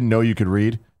 I didn't know you could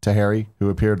read to Harry, who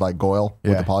appeared like Goyle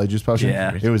with Yeah. the Polyjuice potion,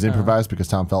 Yeah. it was improvised because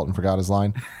Tom Felton forgot his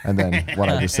line. And then what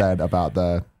I just said about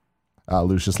the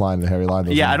Lucius line and the Harry line.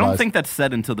 those Yeah, I don't improvised. think that's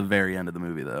said until the very end of the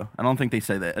movie, though. I don't think they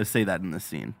say that in this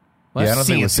scene. Yeah, I don't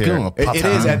See think it, it's here. school, It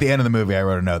is at the end of the movie. I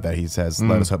wrote a note that he says,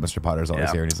 "Let us hope Mr. Potter's always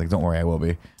Yeah. here," and he's like, "Don't worry, I will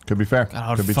be." Could be fair. I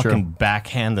would Could be fucking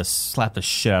true. slap the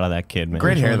shit out of that kid, man.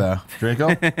 Great hair though. Draco?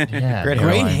 Yeah. Great Great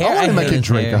hairline. hair. I want to I make hate it his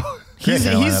hair. Draco. He's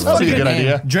hairline, he's that That'd be a fucking good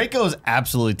idea. Draco's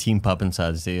absolutely team pup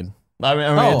insides, dude. I mean,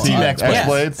 Oh, team yeah.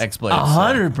 X-Blades. Yes. X-Blades.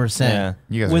 100%.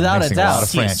 You guys are Without a mixing a lot doubt. of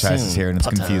franchises Soon. here, and it's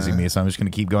confusing me. So I'm just going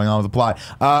to keep going on with the plot.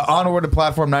 Onward to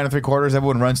platform 9 3/4.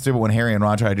 Everyone runs through, but when Harry and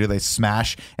Ron try to do, they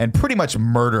smash and pretty much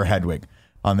murder Hedwig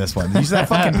on this one. You see that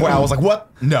fucking point? I was like,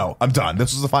 "What? No, I'm done.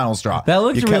 This was the final straw." That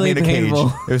looked You kept me really in a cage.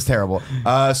 painful. It was terrible.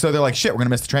 So they're like, "Shit, we're going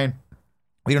to miss the train."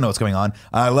 We don't know what's going on.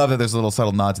 I love that there's a little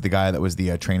subtle nod to the guy that was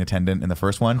the train attendant in the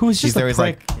first one. Who was just He's there. a He's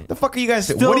like, prick. "The fuck are you guys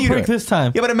doing? Still What are a you prick doing this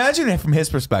time. Yeah, but imagine it from his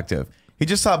perspective. He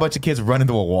just saw a bunch of kids run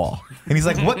into a wall, and he's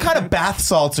like, "What kind of bath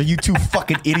salts are you two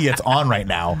fucking idiots on right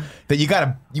now? That you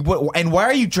gotta? And why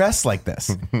are you dressed like this?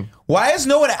 Why is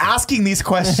no one asking these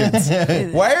questions?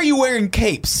 Why are you wearing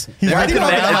capes? Why do you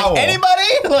have an owl? Anybody?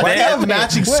 Why do you have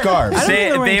matching scarves? I don't think They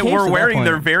they're wearing capes were at that wearing point.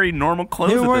 their very normal clothes.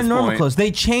 They were at wearing this normal point. clothes.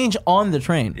 They change on the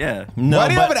train. Yeah. No, Why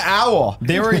do you have but an owl?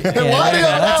 they were Why do you have an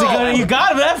That's a owl? good. You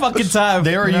got him that fucking time.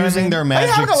 they were You know what I using mean? their Are you having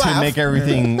magic a to laugh? make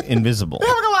everything invisible.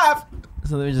 Having a laugh.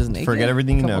 So they're just naked. Forget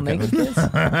everything you know, Couple naked Kevin.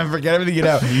 kids? Forget everything you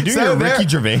know. You do So your there- Ricky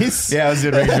Gervais. Yeah, I was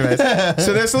doing Ricky Gervais.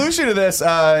 So their solution to this,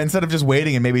 instead of just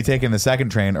waiting and maybe taking the second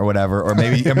train or whatever, or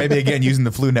maybe again using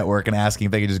the Flu Network and asking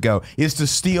if they could just go, is to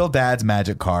steal Dad's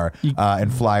magic car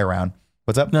and fly around.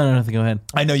 What's up? No, nothing. Go ahead.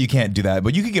 I know you can't do that,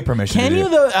 but you could get permission. Can to do you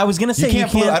it. though? I was gonna say You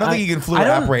can't. you can't. I don't think you can fluid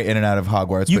operate in and out of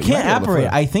Hogwarts. You but might can't be able to operate.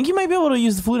 fluid. I think you might be able to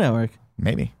use the Flu Network.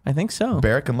 Maybe I think so.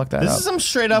 Barrett can look that This up. is some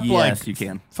straight up Yes, you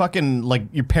can. fucking like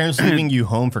your parents leaving you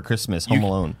home for Christmas, Home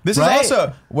Alone. This Right? is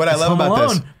also what I It's love Home about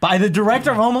Alone this. by the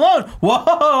director of Home Alone.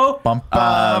 Whoa! Bum,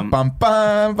 bum, bum,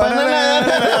 bum,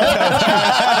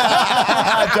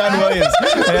 John Williams.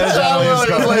 Yeah, John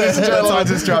Williams. ladies and gentlemen. That's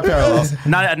just drop parallels.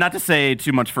 Not to say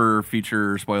too much for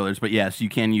future spoilers, but yes, you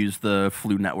can use the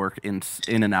Flu Network in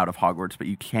and out of Hogwarts, but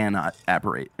you cannot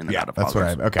operate in and out of That's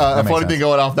Hogwarts. what I. Okay, A that makes funny sense. thing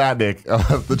going off that, Nick,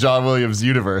 the John Williams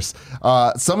universe.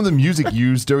 Some of the music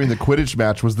used during the Quidditch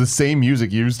match was the same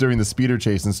music used during the speeder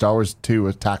chase in Star Wars 2: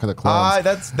 Attack of the Clones.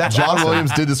 That's John awesome.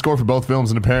 Williams did the score for both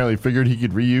films and apparently figured he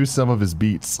could reuse some of his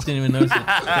beats. Didn't even notice it.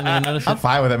 Didn't even notice I'm it.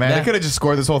 fine with it, man. Yeah. They could have just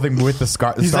scored this whole thing with the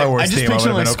Star He's Star like, Wars I just theme. I picture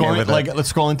him would've like been okay scrolling, with it. like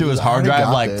scrolling through his I hard drive,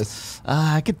 got like this.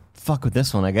 I could fuck with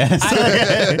this one, I guess.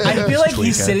 I feel like tweak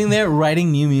he's it. sitting there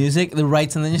writing new music, the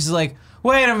rights, and then he's just like,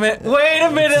 wait a minute,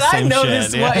 I same know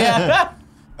shit, this. yeah.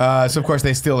 Yeah. So of course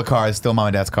they steal the car. It's still mom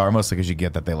and dad's car, mostly because you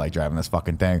get that they like driving this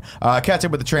fucking thing. Catch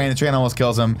up with the train. The train almost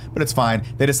kills them, but it's fine.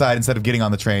 They decide instead of getting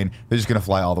on the train, they're just gonna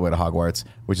fly all the way to Hogwarts,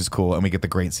 which is cool. And we get the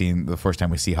great scene. The first time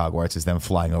we see Hogwarts is them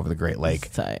flying over the Great Lake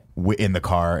That's tight. in the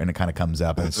car, and it kind of comes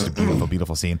up, and it's just a beautiful,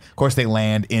 beautiful scene. Of course, they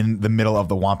land in the middle of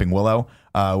the Whomping Willow,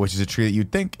 which is a tree that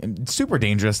you'd think super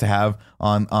dangerous to have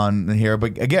on here.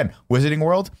 But again, Wizarding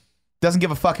World doesn't give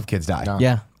a fuck if kids die.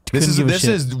 Yeah. This Couldn't give a shit.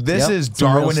 is Yep.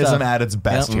 Some real Darwinism stuff. at its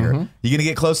best Yep. here. You're gonna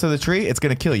get close to the tree, it's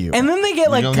gonna kill you. And then they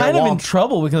get like gonna kind get of in whomped.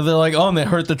 trouble because they're like, oh, and they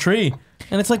hurt the tree.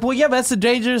 And it's like, well, yeah, but that's a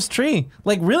dangerous tree.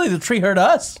 Like, really, the tree hurt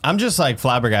us. I'm just like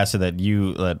flabbergasted that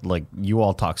you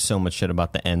all talk so much shit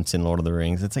about the Ents in Lord of the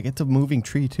Rings. It's like it's a moving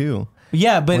tree too.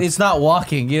 Yeah, but it's not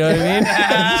walking. You know what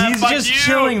I mean? He's just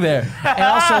chilling there. And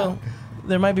also,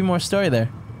 there might be more story there.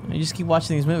 You just keep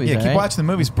watching these movies. yeah, all keep right? watching the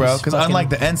movies, bro. Just Because fucking- unlike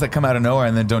the ends that come out of nowhere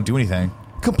and then don't do anything.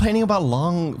 Complaining about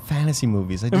long fantasy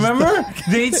movies. I just, Remember?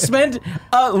 They spent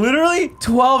literally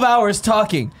 12 hours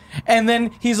talking. And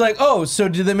then he's like, oh, so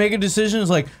did they make a decision? It's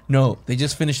like, no, they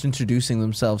just finished introducing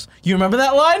themselves. You remember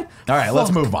that line? All right,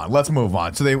 let's move on. Let's move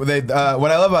on. So they what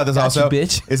I love about this also you,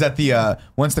 bitch. is that the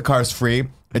once the car's free,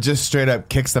 it just straight up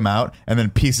kicks them out and then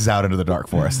pieces out into the dark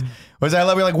forest. Which I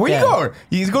love. You're like, where Yeah. you going?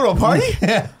 You go to a party?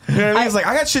 Yeah. You know what I mean? He's like,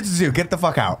 I got shit to do. Get the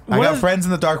fuck out. I What got is- friends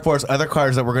in the dark forest, other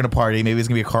cars that we're gonna party. Maybe it's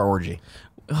gonna be a car orgy.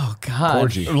 Oh, God.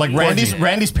 Orgy. like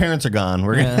Randy's parents are gone.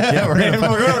 We're gonna We're going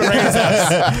to Ray's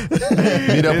house.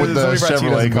 Meet up with the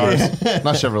Somebody brought Chevrolet Cheetos. cars.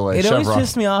 Not Chevrolet, It always Chevron.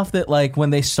 pissed me off that, like, when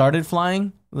they started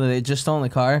flying, they just stole in the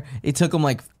car, it took them,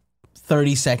 like,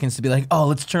 30 seconds to be like, oh,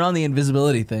 let's turn on the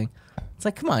invisibility thing. It's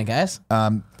like, come on, guys.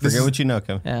 This forget is, what you know,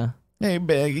 Kevin. Yeah. hey,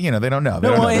 but, you know, they don't know. They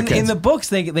No, don't well, know. in, They're in kids. the books,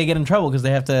 they get in trouble because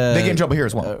they have to... They get in trouble here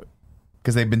as well.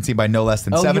 Because they've been seen by no less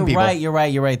than Oh, 7 you're people. right. You're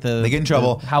right. They get in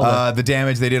trouble. Howler. The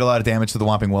damage, they did a lot of damage to the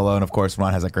Whomping Willow, and of course,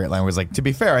 Ron has that great line where he's like, to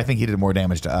be fair, I think he did more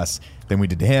damage to us than we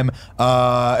did to him.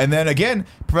 And then again,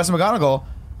 Professor McGonagall,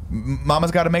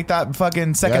 Mama's got to make that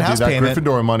fucking second Yeah, dude, house that payment.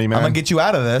 Gryffindor money, man. I'm going to get you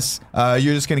out of this.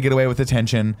 You're just going to get away with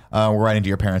detention. We're writing to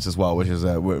your parents as well, which is,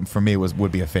 for me,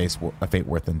 would be a fate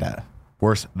worse than death.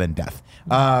 Worse than death.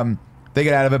 They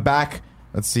get out of it back.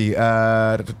 Let's see.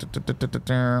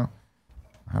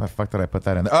 How the fuck did I put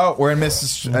that in there? Oh, we're in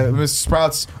Mrs.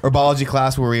 Sprout's herbology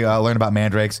class where we learn about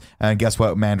mandrakes. And guess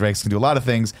what? Mandrakes can do a lot of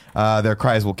things. Their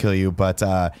cries will kill you, but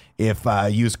if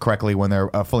used correctly when they're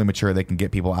fully mature, they can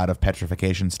get people out of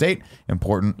petrification state.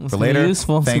 Important It's for gonna be later.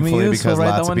 useful. It's gonna be Thankfully, useful. because Write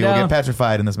that lots of one people down. get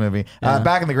petrified in this movie.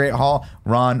 Back in the Great Hall,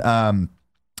 Ron...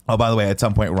 oh, by the way, at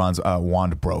some point, Ron's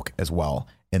wand broke as well.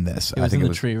 In this, was in the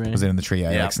tree, right? Was it in the tree?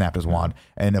 Yeah, he Yeah. like snapped his wand,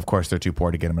 and of course they're too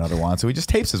poor to get him another wand, so he just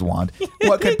tapes his wand.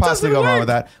 What could possibly go wrong with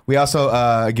that? We also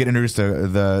get introduced to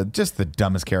the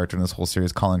dumbest character in this whole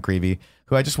series, Colin Creevy,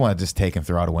 who I just want to just take and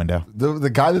throw out a window. The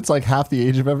guy that's like half the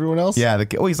age of everyone else? Yeah,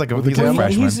 he's like a camera?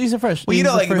 freshman. He's a freshman. Well, you He's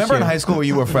know, the like first remember in year. high school where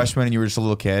you were a freshman and you were just a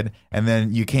little kid, and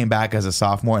then you came back as a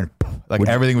sophomore, and like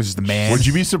everything was just a man. Would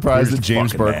you be surprised You're that just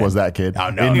James fucking Burke man. was that kid? Oh,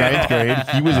 no. In ninth grade,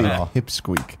 he was Not a at all.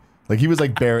 pipsqueak. Like he was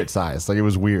like Barrett size. Like it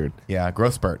was weird. Yeah,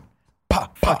 growth spurt.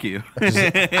 Fuck you.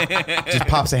 Just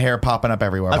pops of hair popping up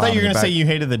everywhere. I thought you were Bottom gonna of say your you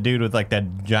hated the dude with like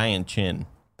that giant chin,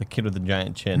 the kid with the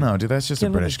giant chin. back. No, dude, that's just a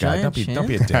Kid with British a guy. giant Don't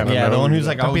be a chin? dick. Yeah, the one who's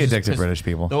like, Don't be a just dick to pissed- British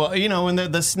people. Well, you know, when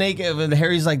the snake, when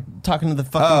Harry's like talking to the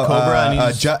fucking cobra,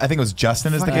 and he's I think it was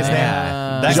Justin is the kid's name.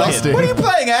 yeah, that Justin. kid. What are you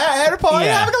playing at? Harry Potter?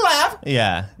 Yeah. You having a laugh?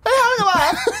 Yeah, Hey,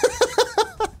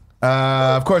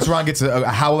 Of course, Ron gets a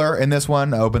howler in this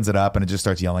one, opens it up, and it just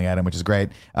starts yelling at him, which is great.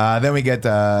 Then we get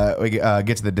to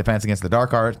the defense against the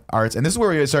dark arts, and this is where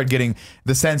we start getting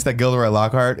the sense that Gilderoy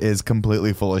Lockhart is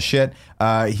completely full of shit.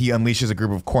 He unleashes a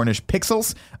group of Cornish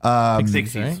pixels.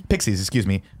 Pixies, excuse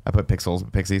me. I put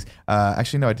pixies.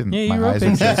 Actually, no, I didn't. Yeah, my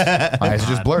eyes are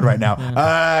just blurred right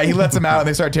now. He lets them out, and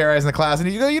they start terrorizing the class. And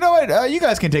he goes, "You know what? You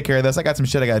guys can take care of this. I got some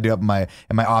shit I got to do up in my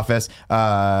office."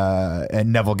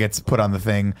 And Neville gets put on the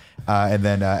thing, and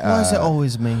then Why is it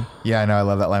always me? yeah, I know. I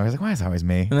love that line. He's like, "Why is it always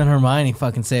me?" And then Hermione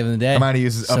fucking saving the day. Hermione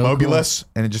uses So Immobulus,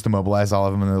 and it just immobilizes all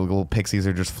of them, and the little pixies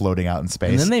are just floating out in space.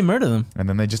 cool. And then they murder them. And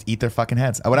then they just eat their fucking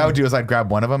heads. What I would do is I'd grab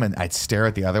one of them and I'd stare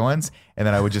at the other ones, and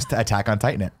then I would just attack on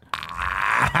Titan it.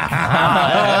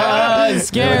 It's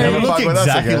scary. Never You look fuck with us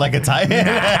exactly again. like a Titan.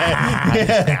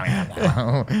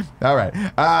 All right.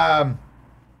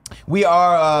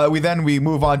 We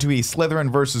move on to a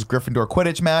Slytherin versus Gryffindor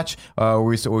Quidditch match. Where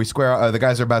we square. The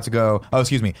guys are about to go. Oh,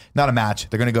 excuse me, not a match.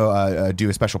 They're going to go do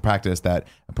a special practice that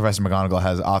Professor McGonagall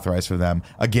has authorized for them.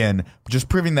 Again, just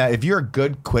proving that if you're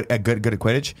good at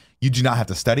Quidditch, you do not have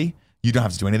to study. You don't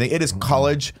have to do anything. It is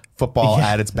college football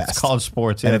at its best. It's college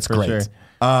sports, and yeah, it's for great. sure.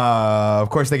 Of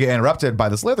course, they get interrupted by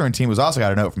the Slytherin team, who's also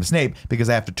got a note from Snape because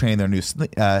they have to train their new.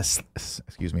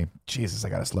 Excuse me, Jesus, I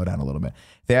got to slow down a little bit.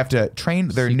 They have to train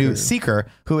their new Seeker,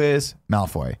 who is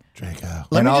Malfoy. Draco.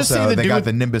 Let And me just also, say the they dude got with-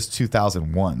 the Nimbus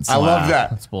 2001s. I love that.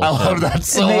 That's I bullshit. love that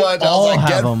so And they much. I all was like,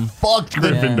 have get 'em. fucked,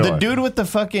 Gryffindor. The dude with the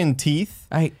fucking teeth.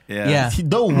 Yeah.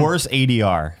 The worst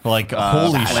ADR. Like,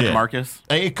 holy Flint shit. Marcus.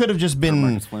 It could have just been.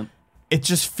 Marcus Flint. It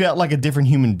just felt like a different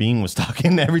human being was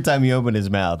talking every time he opened his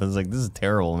mouth. I was like, this is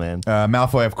terrible, man.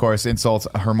 Malfoy, of course, insults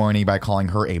Hermione by calling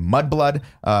her a mudblood,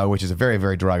 which is a very,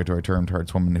 very derogatory term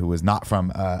towards a woman who is not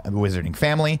from a wizarding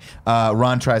family.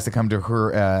 Ron tries to come to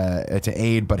her to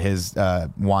aid, but his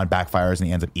wand backfires and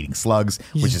he ends up eating slugs,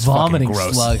 He's which is fucking vomiting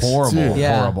gross. slugs. Horrible, Dude.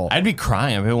 Yeah. horrible. I'd be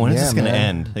crying. I mean, when is Yeah, this going to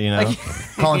man. end? You know?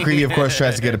 Colin Creevy, of course,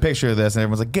 tries to get a picture of this, and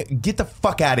everyone's like, "Get the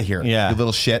fuck out of here, Yeah. you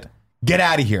little shit! Get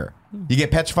out of here! You get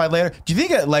petrified later." Do you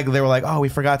think they were like, "Oh, we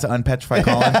forgot to unpetrify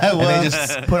Colin," and they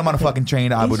just put him on a fucking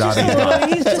train to Abu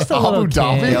Dhabi? He's just a little Abu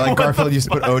Dhabi? kid. Yeah, like Garfield used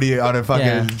to put Odie on a fucking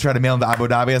Yeah. try to mail him to Abu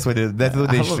Dhabi. That's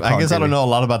what they should. I guess I don't know a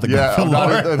lot about the Yeah, Garfield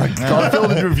lore.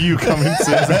 Garfield and review coming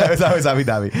soon. It's always Abu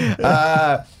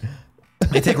Dhabi.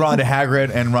 They take Ron to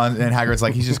Hagrid, and Hagrid's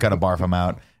like, he's just got to barf him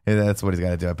out. Yeah, that's what he's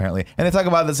got to do, apparently. And they talk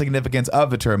about the significance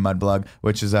of the term mudblood,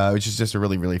 which is just a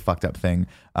really, really fucked up thing.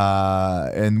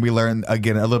 And we learn,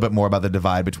 again, a little bit more about the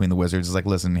divide between the wizards. It's like,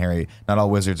 listen, Harry, not all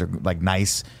wizards are, like,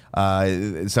 nice.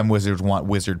 Some wizards want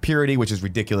wizard purity, which is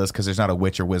ridiculous because there's not a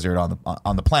witch or wizard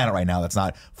on the planet right now that's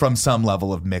not from some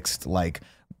level of mixed, like,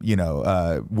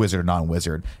 wizard or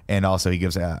non-wizard. And also he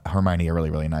gives Hermione a really,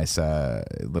 really nice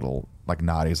little like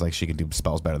nod. He's like, she can do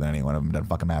spells better than any one of them. Doesn't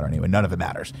fucking matter anyway. None of it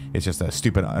matters. It's just a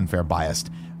stupid, unfair bias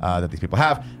that these people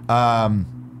have.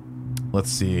 Let's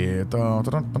see.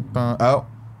 Oh.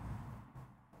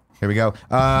 Here we go.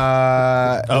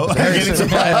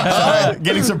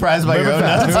 Getting surprised by your own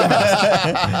nuts.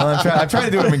 Well, I'm trying to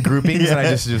do them in groupings, and I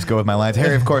just go with my lines.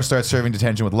 Harry, of course, starts serving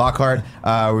detention with Lockhart,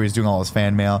 where he's doing all his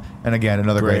fan mail. And again,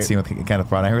 another great scene with Kenneth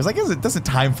Branagh. Harry's like, doesn't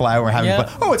time fly? We're having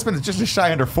fun. Oh, it's been just a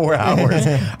shy under 4 hours.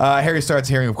 Harry starts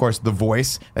hearing, of course, the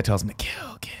voice that tells him to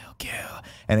kill, kill, kill.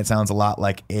 And it sounds a lot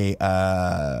like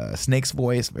a Snake's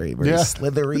voice, very, very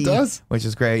slithery. It does. Which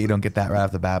is great. You don't get that right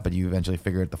off the bat, but you eventually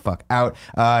figure it the fuck out.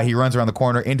 He runs around the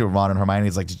corner into Ron and Hermione.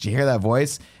 He's like, "Did you hear that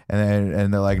voice?"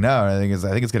 And they're like, "No." And I think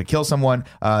it's going to kill someone.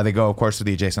 They go, of course, to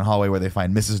the adjacent hallway where they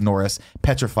find Mrs. Norris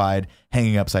petrified,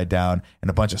 hanging upside down, and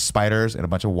a bunch of spiders and a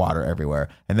bunch of water everywhere.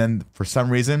 And then for some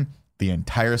reason, the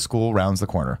entire school rounds the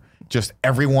corner. Just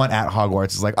everyone at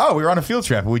Hogwarts is like, "Oh, we were on a field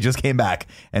trip. We just came back,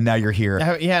 and now you're here."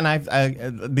 Yeah,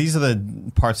 and these are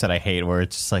the parts that I hate, where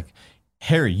it's just like,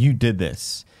 Harry, you did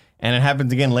this, and it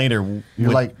happens again later.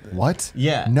 You're like, what?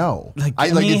 Yeah. No. Like,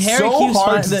 I I mean, it's Harry so keeps hard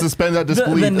finding to the- suspend that the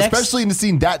disbelief, next- especially in the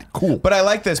scene that cool. But I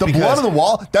like this the because blood on the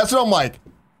wall, that's what I'm like,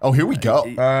 oh, here we go.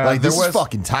 Like, this there is was-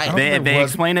 fucking tight. They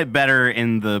explain it better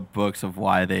in the books of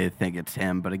why they think it's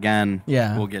him, but again,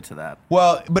 we'll get to that.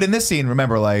 Well, but in this scene,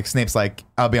 remember, like, Snape's like,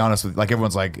 I'll be honest with you, like,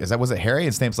 everyone's like, was it Harry?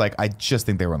 And Snape's like, I just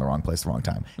think they were in the wrong place at the wrong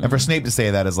time. And for Snape to say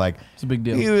that is like, It's a big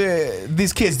deal.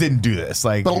 These kids didn't do this.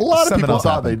 Like, But a lot of something people else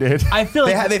thought happened. they did. I feel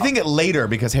like They think it later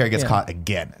because Harry gets caught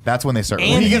again. That's when they start.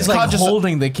 and he he's gets like caught just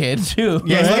holding the kid too.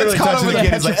 Yeah, he gets caught over the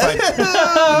kid. He's like,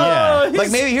 Yeah.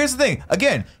 like, maybe here's the thing.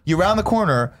 Again, you're around the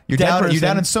corner. You're Dead down. You're person.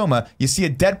 down in Soma. You see a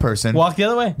dead person. Walk the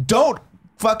other way. Don't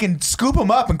fucking scoop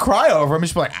him up and cry over him.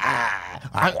 And just be like,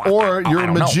 Or you're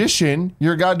a magician.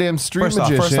 You're a goddamn street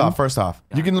magician. First off.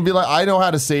 You can be like, I know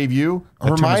how to save you.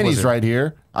 Hermione's wizard. right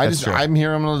here. That's true. I'm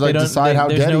here. I'm gonna like decide how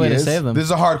there's dead no way he to is. save them. This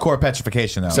is a hardcore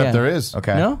petrification, though. Except there is.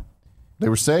 Okay. No, They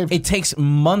were saved. it takes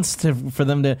months for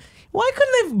them to. Why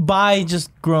couldn't they buy just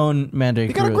grown mandrake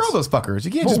You gotta roots? grow those fuckers.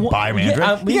 You can't just Well, buy mandrake.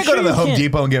 yeah, you can't go to the Home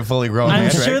Depot and get fully grown I'm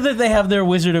mandrake. sure that they have their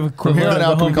wizard of From here equivalent on at out,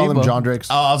 the can we Home call them Depot. John Drakes?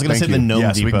 Oh, I was gonna Thank say you. the Gnome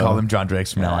Yes, Depot. we can call them John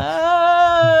Drakes from now on.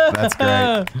 Ah. That's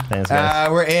great. Thanks, guys.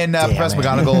 We're in Professor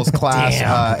McGonagall's class,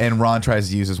 and Ron tries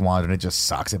to use his wand, and it just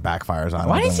sucks. It backfires on him.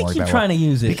 Why It does doesn't he work keep that trying well. to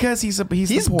use it? Because he's the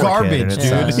He's poor kid, garbage, and it dude.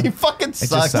 sucks. He fucking just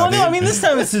sucks. sucks. Well, no, I mean this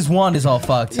time it's his wand is all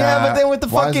fucked. Yeah, but then with the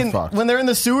Why is it fucking fucked? when they're in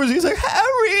the sewers, he's like,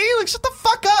 Harry, like shut the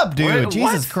fuck up, dude. What?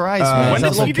 Jesus Christ, When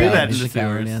man. did he do that in the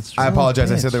sewers? I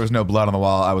apologize. I said there was no blood on the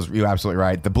wall. You're absolutely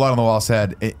right. The blood on the wall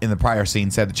said in the prior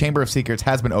scene said the Chamber of Secrets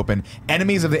has been opened.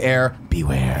 Enemies of the air,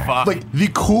 beware. Fuck. Like the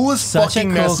coolest Such a fucking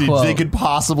cool message quote. they could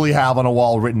possibly have on a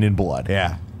wall written in blood.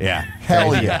 Yeah.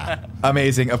 Hell yeah.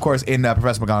 Amazing. Of course, in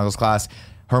Professor McGonagall's class,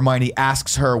 Hermione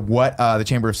asks her what the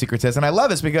Chamber of Secrets is. And I love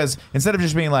this because instead of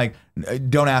just being like,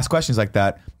 don't ask questions like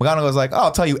that, McGonagall's like, oh,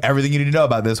 I'll tell you everything you need to know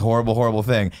about this horrible, horrible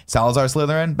thing. Salazar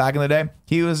Slytherin, back in the day,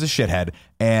 he was a shithead.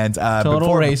 And Total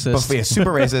racist. Yeah,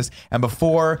 super racist. And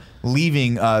before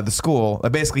leaving the school,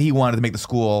 basically he wanted to make the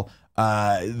school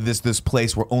this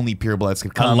place where only purebloods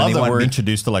could come. I and love he that wanted we're to be-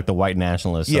 introduced to like the white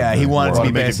nationalists. Yeah, of he the wanted to world.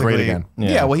 be Make it basically great again.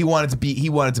 Yeah. Well, he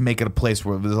wanted to make it a place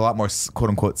where there's a lot more quote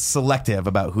unquote selective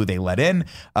about who they let in.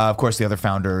 Of course, the other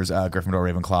founders,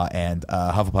 Gryffindor, Ravenclaw, and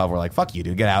Hufflepuff were like, "Fuck you,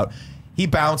 dude, get out." He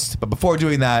bounced, but before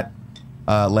doing that,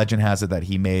 legend has it that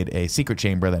he made a secret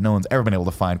chamber that no one's ever been able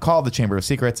to find, called the Chamber of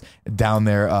Secrets. Down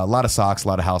there, a lot of socks, a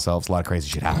lot of house elves, a lot of crazy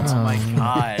shit happens. Oh my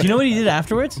god. Do you know what he did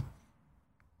afterwards?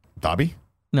 Dobby?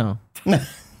 No.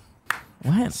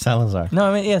 What? Salazar.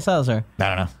 No, I mean Salazar. I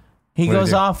don't know. He What did he goes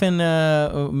do? off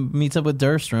and meets up with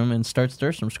Durstrom and starts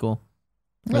Durstrom School.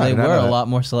 Where I they did not were know a that. lot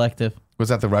more selective. Was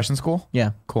that the Russian school?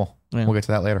 Yeah. Cool. Yeah. We'll get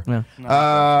to that later.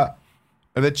 Yeah.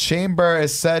 The chamber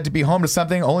is said to be home to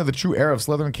something only the true heir of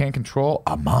Slytherin can control,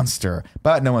 a monster.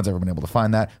 But no one's ever been able to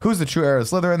find that. Who's the true heir of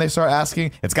Slytherin? They start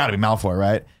asking. It's got to be Malfoy,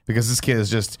 right? Because this kid is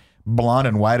just blonde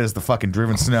and white as the fucking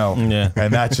driven snow. Yeah.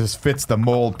 And that just fits the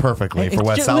mold perfectly for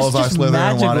what It was Salazar just Slytherin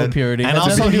magical wanted. purity. And That's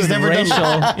also nothing to he's do with never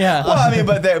done- racial. Yeah. Well, I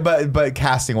mean, but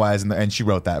casting wise, and she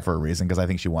wrote that for a reason because I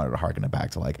think she wanted to harken it back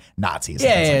to like Nazis. and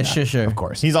Yeah, things yeah, like that. sure. Of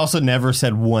course. He's also never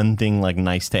said one thing like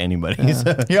nice to anybody.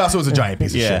 So- He also was a giant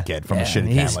piece of Yeah. shit kid from a Yeah, shitty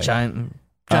he's family. giant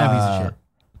piece of shit.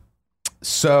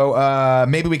 So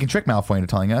maybe we can trick Malfoy into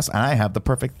telling us. I have the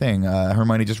perfect thing.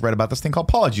 Hermione just read about this thing called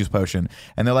Polyjuice Potion.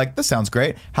 And they're like, this sounds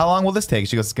great. How long will this take?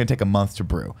 She goes, it's going to take a month to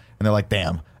brew. And they're like,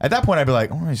 damn. At that point, I'd be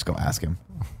like, oh, just go ask him.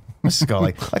 Let's just go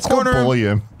like corner him. bully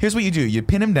him. Here's what you do. You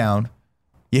pin him down.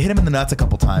 You hit him in the nuts a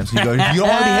couple times. You go, if you don't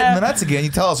want to be hitting the nuts again,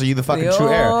 you tell us, are you the fucking The true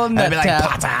heir? old And I'd be nut like,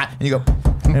 tap. Potter. And you go,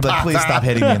 and I'd be like, please stop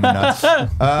hitting me in the nuts.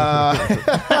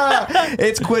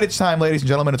 It's Quidditch time, ladies and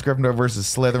gentlemen. It's Gryffindor versus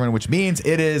Slytherin, which means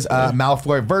it is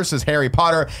Malfoy versus Harry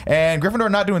Potter. And Gryffindor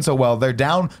not doing so well. They're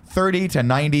down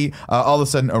 30-90. All of a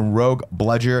sudden, a rogue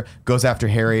bludger goes after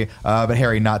Harry, but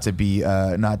Harry not to be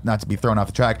thrown off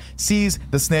the track. Sees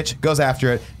the snitch, goes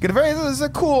after it. This is a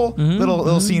cool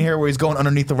little scene here where he's going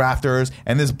underneath the rafters,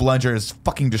 and this bludger is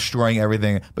fucking destroying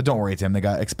everything. But don't worry, Tim. They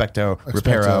got Expecto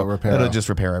Reparo. It'll just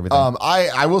repair everything.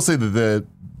 I will say that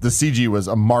the CG was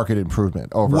a marked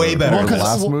improvement over Way better. over the Well,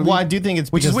 last movie. Well, I do think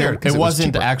it's Which is because weird, 'cause it it was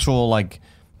wasn't cheaper. actual like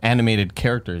animated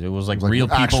characters. It was like real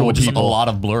people actual with just a people. lot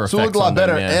of blur effects. So it looked a lot on them,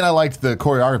 better, yeah. and I liked the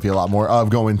choreography a lot more of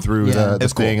going through the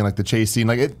It's thing cool. and like the chase scene.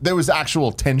 Like there was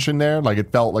actual tension there. Like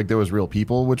it felt like there was real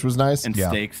people, which was nice. And Yeah.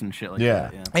 stakes and shit like Yeah.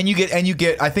 that. Yeah. And you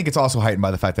get. I think it's also heightened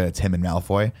by the fact that it's him and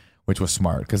Malfoy, which was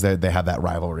smart because they have that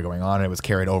rivalry going on, and it was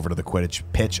carried over to the Quidditch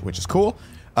pitch, which is cool.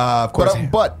 Of course,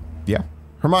 But yeah,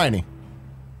 Hermione,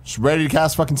 she's ready to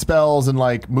cast fucking spells and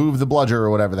like move the bludger or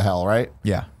whatever the hell, right?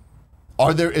 yeah.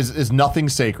 Is nothing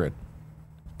sacred?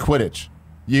 Quidditch.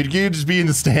 You just be in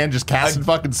the stand just casting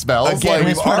fucking spells. Again, like,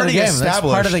 we've part of the already game. That's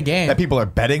established part of the game. that people are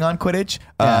betting on Quidditch.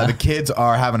 The kids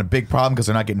are having a big problem because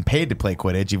they're not getting paid to play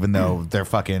Quidditch, even though they're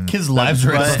fucking Kids' lives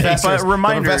are at stake. professors. But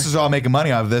reminder- the professors are all making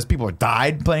money off of this. People have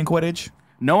died playing Quidditch.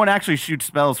 No one actually shoots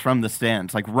spells from the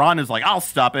stands. Like Ron is like, I'll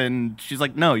stop it, and she's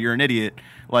like, no, you're an idiot.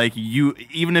 Like you,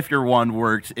 even if your wand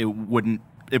worked, it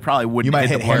probably wouldn't. You might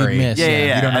hit the bludger. Harry. miss, Yeah, yeah. yeah,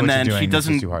 yeah. You don't know and what then you're she doing. This is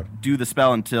doesn't too hard. do the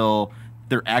spell until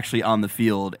they're actually on the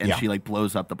field, and Yeah. she like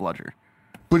blows up the bludger.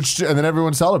 and then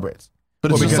everyone celebrates.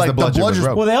 But it's Well, just because like the bludger was bludger's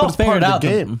rogue. Well, they all but it's part figured of out the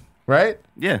game, right?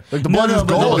 Yeah. Like the bludger's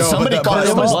gold. no, somebody but caught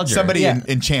the but bludger. somebody Yeah.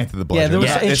 enchanted the bludger. Yeah, there was-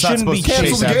 it it's not shouldn't be supposed to Cancel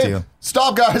chase the after game. you.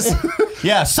 Stop, guys.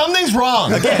 Yeah, something's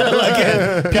wrong.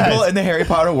 Again, people in the Harry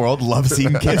Potter world love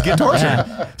seeing kids get tortured.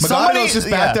 McGonagall's just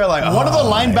back there like, one of the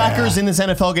 "Oh, linebackers in this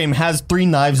NFL game has 3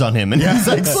 knives on him, and he's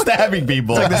like stabbing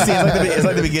people. It's like the scene. It's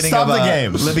like the beginning Stop of the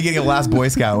game. The beginning of Last Boy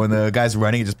Scout when the guy's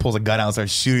running, he just pulls a gun out and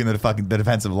starts shooting the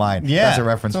defensive line. Yeah, That's a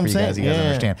reference for that's you what I'm guys. You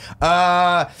saying. guys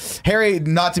Yeah. understand. Harry,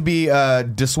 not to be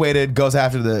dissuaded, goes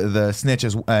after the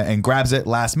snitches and grabs it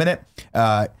last minute.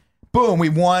 Boom, we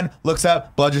won. Looks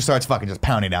up. Bludger starts fucking just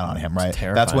pounding down on him, right?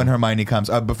 terrifying. That's when Hermione comes.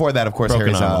 Before that, of course, Broken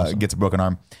Harry's arm also. gets a broken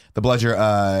arm. The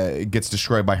Bludger gets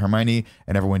destroyed by Hermione,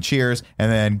 and everyone cheers.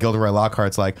 And then Gilderoy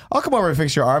Lockhart's like, I'll come over and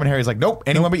fix your arm. And Harry's like, nope,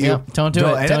 anyone but you. Yep, don't do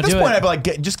it. And Don't at this do point, it. I'd be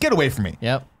like, just get away from me.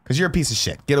 Yep. Because you're a piece of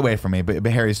shit. Get away from me. But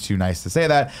Harry's too nice to say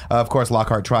that. Of course,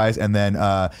 Lockhart tries and then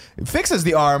fixes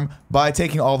the arm by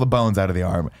taking all the bones out of the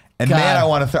arm. And God. man,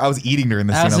 I was eating during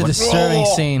this That scene. was a I was like, disturbing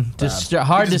 "Oh!" scene.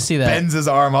 Hard to see that. Bends his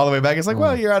arm all the way back. It's like,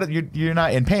 well, you're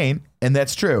not in pain, and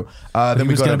that's true. Then He we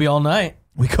was go going to to be all night.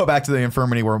 we go back to the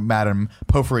infirmary where Madame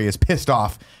Pomfrey is pissed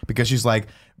off because she's like,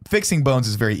 fixing bones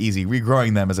is very easy.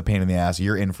 Regrowing them is a pain in the ass.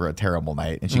 You're in for a terrible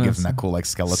night. And she gives him that cool like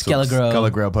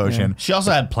Skelegrow potion. She also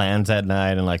had plans that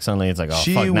night, and like suddenly it's like, oh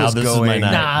She fuck, now was this is my going-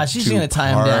 night. Nah, she's going to tie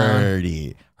him down.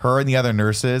 Party. Her and the other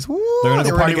nurses. Woo, They're gonna go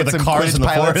they were party get with the some cars Quidditch in the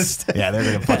pilots. forest. Yeah, they're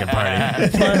gonna fucking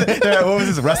party. What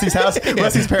was this? Rusty's house?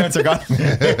 Rusty's parents are gone.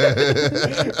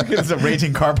 It's a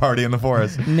raging car party in the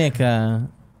forest. Nick,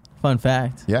 fun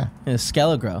fact. Yeah. Is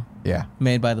Skelegrow Yeah.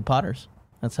 made by the Potters.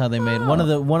 That's how they made one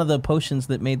of the potions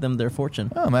that made them their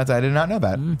fortune. Oh, I did not know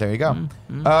that. There you go.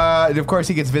 Of course,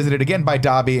 he gets visited again by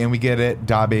Dobby, and we get it.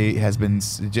 Dobby has been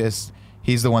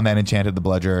he's the one that enchanted the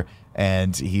bludger,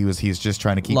 and he's just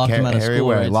trying to keep Locked him out of Harry school,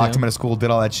 away. right, Locked too? him out of school, did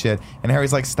all that shit, and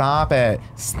Harry's like, "Stop it,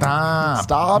 stop."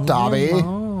 Stop, Dobby.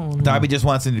 Dobby just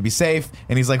wants him to be safe,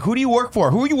 and he's like, "Who do you work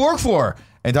for? Who do you work for?"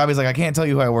 And Dobby's like, "I can't tell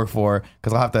you who I work for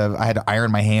because I had to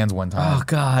iron my hands one time. Oh,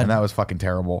 God. and that was fucking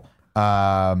terrible."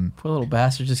 Poor little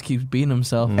bastard just keeps beating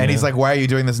himself. And he's like, "Why are you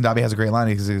doing this?" And Dobby has a great line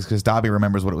because Dobby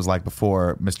remembers what it was like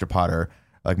before Mr. Potter,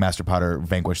 like Master Potter,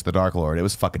 vanquished the Dark Lord. It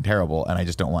was fucking terrible, and I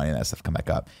just don't want any of that stuff to come back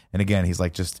up. And again, he's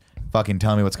like, "Just fucking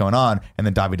tell me what's going on." And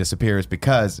then Dobby disappears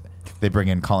because they bring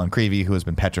in Colin Creevey, who has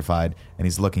been petrified, and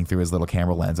he's looking through his little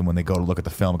camera lens. And when they go to look at the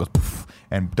film, it goes poof,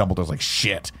 and Dumbledore's like,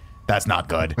 "Shit. That's not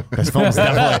good because film's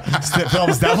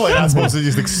definitely not supposed to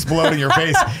just explode in your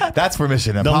face. That's for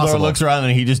Mission Impossible." Dumbledore looks around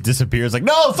and he just disappears. Like,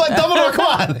 no, fuck Dumbledore, come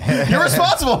on, you're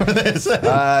responsible for this.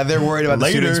 They're worried about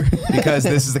Later. the students because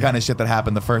this is the kind of shit that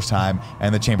happened the first time,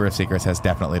 and the Chamber of Secrets has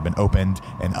definitely been opened.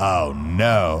 And oh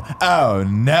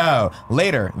no.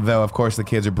 Later, though, of course, the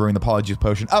kids are brewing the Polyjuice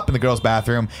potion up in the girls'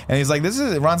 bathroom, and he's like,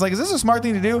 Ron's like, "Is this a smart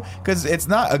thing to do? Because it's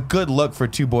not a good look for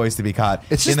 2 boys to be caught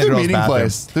It's in just the their girls' meeting bathroom."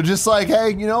 place. They're just like,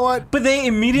 hey, you know what? But they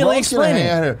immediately Ron's gonna explain hang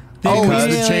out it. here. They Oh, it's the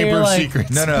immediately Chamber of like-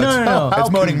 Secrets. No. No. It's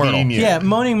Moaning Myrtle. convenient. Yeah,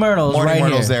 Moaning Myrtle's Moaning right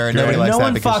Myrtle's here. there, and nobody likes no that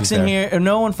one because fucks she's in there. here, or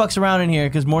no one fucks around in here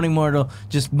because Moaning Myrtle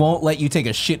just won't let you take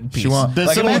a shit in peace. She won't. This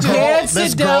Like, little imagine- girl, Can't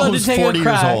this sit girl down to who's take a 40 years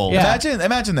crack. old. Yeah.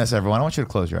 Imagine this, everyone. I want you to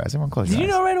close your eyes. Everyone, close your Did eyes.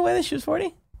 you know right away that she was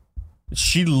 40?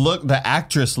 The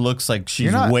actress looks like she's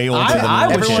You're not- way older than I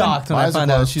was everyone- shocked when I eyes are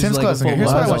found out closed. she's Tim's like a closing. full Here's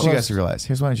what I blood. want you guys to realize.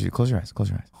 Here's what I want you to close your eyes. Close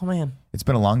your eyes. Oh man, It's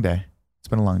been a long day. It's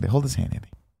been a long day. Hold his hand, Andy.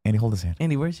 Andy, hold his hand.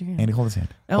 Andy, where's your hand? Andy, hold his hand.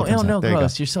 Oh, Hold his hand. no, There you go.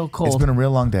 gross. You're so cold. It's been a real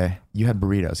long day. You had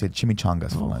burritos. You had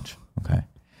chimichangas for lunch. Okay.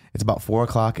 It's about 4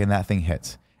 o'clock and that thing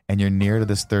hits. And you're near to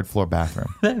this 3rd floor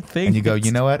bathroom. that thing. And you go,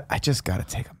 you know what? I just got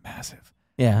to take a massive.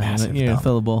 yeah, you're dump.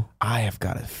 fillable. I have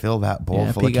got to fill that bowl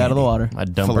Yeah, full of peek candy. out of the water. My Full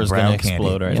of dumper's brown gonna candy,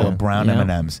 explode right full now. of brown Yep.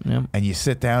 M&Ms. Yep. And you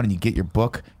sit down and you get your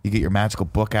book, you get your magical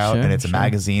book out, Sure, and it's a sure.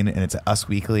 magazine, and it's Us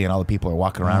Weekly, and all the people are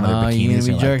walking around in their Oh, bikinis. you're gonna be and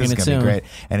you're like, jerking this it is gonna be soon. great.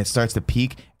 And it starts to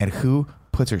peak, and who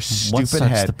puts her stupid starts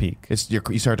head? to peak?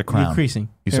 You start to crown. creasing.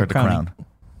 You You're start to crowning. crown.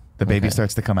 The baby Okay.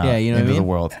 starts to come out Yeah, you know what I into the mean?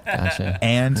 world. Gotcha.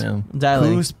 And Yeah.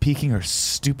 Dilating. who's peeking her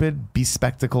stupid,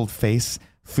 bespectacled face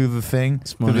through the thing,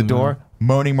 through the Moaning door?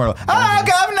 Moaning Myrtle. Hello,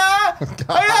 Governor!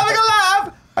 Are you having a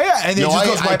laugh? Oh, yeah. And it just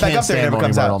goes right back up there and never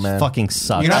comes out. man. Fucking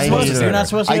sucks. You're not I supposed hate to. it. You're not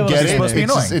supposed to. I be able get to- it. It's supposed to be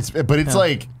annoying. It's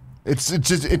like it's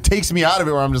just it takes me out of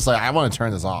it where I'm just like I want to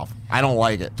turn this off. I don't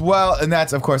like it. Well, and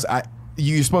that's, of course,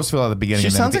 you're supposed to feel at the beginning. She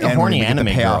and then sounds at the like a end when horny we get the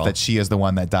anime payoff girl. that she is the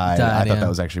one that died. Died, I thought yeah. that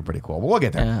was actually pretty cool. But we'll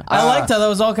get there. Yeah. I liked how that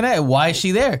was all connected. Why is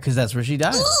she there? Because that's where she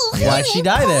died. Why did she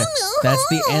die there? That's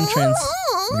the entrance.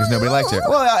 Because nobody liked her.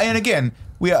 Well, and again,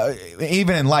 we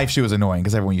even in life she was annoying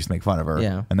because everyone used to make fun of her.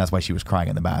 Yeah. And that's why she was crying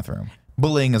in the bathroom.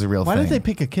 Bullying is a real Why thing. did they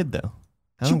pick a kid though?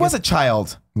 She was a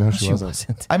child. No, she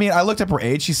wasn't. I mean, I looked up her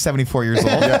age. She's 74 years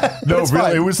old. No, It's really,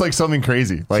 fine. it was like something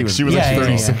crazy. Like was- she was Yeah, like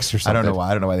yeah, 36 or I something. don't know why.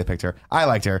 I don't know why they picked her. I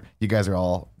liked her. You guys are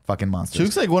all fucking monsters. She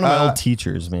looks like one of my old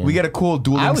teachers, man. We get a cool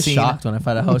dueling I was scene. shocked when I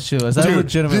found out how she was. That Dude,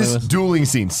 legitimately this was. dueling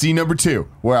scene number 2,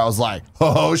 where I was like,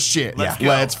 oh shit,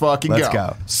 let's fucking Let's go.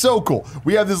 go. So cool.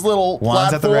 We have this little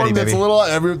Wands at the platform ready, that's baby. a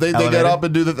little, they get Elevated. up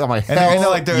and do the, I'm like, And hell they're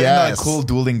like, they're in yes. like cool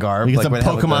dueling garb. We get like some with the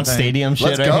Pokemon thing. Stadium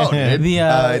shit. Let's go, right?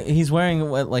 dude. He's wearing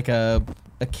like a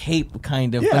cape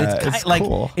kind of, Yeah, but it's, it's like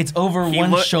it it's over He one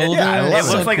look- shoulder. yeah, I It love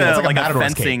looks it. like It's a like a like a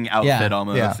Matador's cape. fencing outfit Yeah.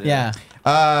 almost. Yeah.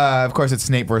 Of course, it's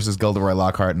Snape versus Gilderoy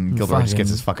Lockhart, and Gilderoy just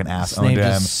gets his fucking ass Snape owned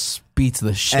him. just beats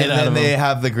the shit And out then of they him.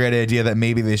 have the great idea that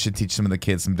maybe they should teach some of the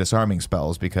kids some disarming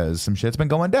spells because some shit's been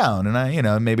going down,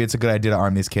 and maybe it's a good idea to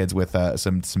arm these kids with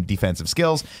some defensive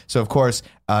skills. So of course,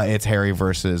 it's Harry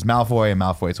versus Malfoy, and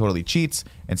Malfoy totally cheats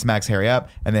and smacks Harry up,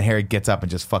 and then Harry gets up and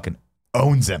just fucking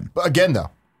owns him. But again, though,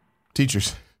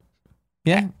 teachers,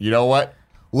 Yeah. you know what?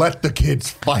 Let the kids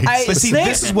fight. But see, Snape-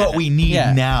 this is what we need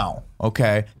Yeah. now.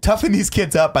 Okay, toughen these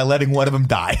kids up by letting one of them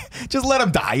die. Just let them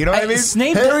die. You know what I mean?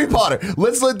 Snape. Harry Potter.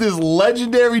 Let's let this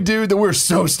legendary dude that we're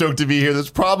so stoked to be here.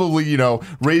 That's probably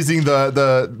raising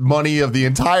the money of the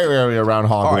entire area around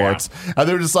Hogwarts. And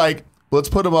they're just like, let's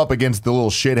put him up against the little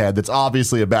shithead that's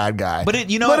obviously a bad guy. But let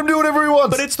him do whatever he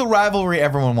wants. But it's the rivalry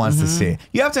everyone wants to see.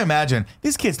 You have to imagine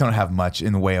these kids don't have much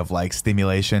in the way of like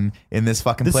stimulation in this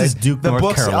fucking This place. is Duke, the North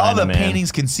books, all Carolina, the man.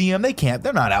 paintings can see them. They can't.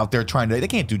 They're not out there they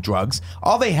can't do drugs.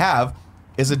 All they have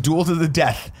is a duel to the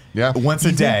death. Yeah. Once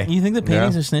a day. You think the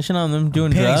paintings Yeah. are snitching on them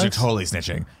doing Paintings drugs? are totally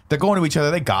snitching. They're going to each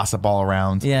other. They gossip all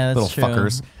around. Yeah, that's little true.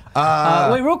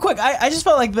 fuckers. Wait, real quick. I just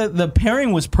felt like the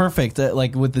pairing was perfect.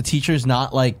 Like with the teachers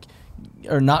not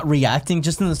not reacting,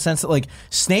 just in the sense that like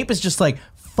Snape is just like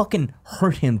fucking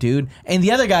hurt him, dude, and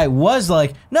the other guy was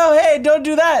like, no, hey, don't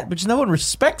do that, but just no one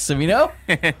respects him,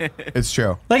 It's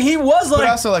true. Like he was like,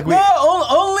 also, like,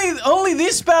 no, only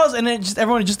these spells, and then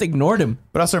everyone just ignored him.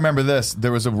 But also remember this: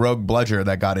 there was a rogue bludger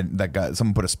that got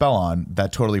someone put a spell on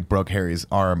that totally broke Harry's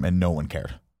arm, and no one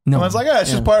cared. No one's like,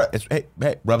 it's just part. Hey,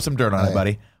 rub some dirt on it,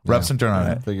 buddy. Rub some dirt on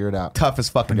it. Figure it out. Tough as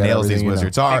fucking Forget nails these everything you know.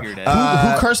 wizards are. Figured it.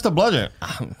 Who cursed the bludger?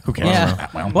 Who cares?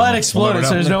 Yeah, well, it exploded,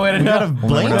 so there's no way to know.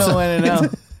 blame No way to know.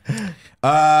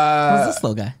 Who's this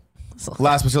little guy?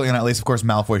 Last but certainly not least, of course,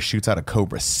 Malfoy shoots out a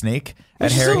cobra snake at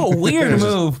It's Harry. a weird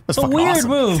move. It's a fucking weird awesome.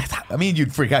 move. I mean,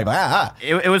 you'd freak out. Like,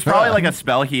 It was probably like a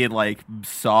spell he had like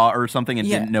saw or something and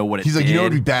Yeah. didn't know what it He's like, did. you know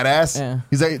what would be badass? Yeah.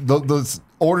 He's like, the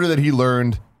order that he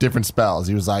learned different spells.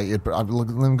 He was like,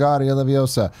 Limgadia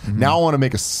Leviosa. Now I want to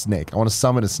make a snake. I want to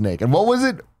summon a snake. And what was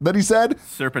it that he said?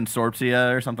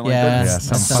 Serpensorptia or something Yeah. like that. Yeah,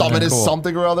 some Summon fucking is cool.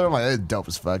 something or other. I'm like, it's dope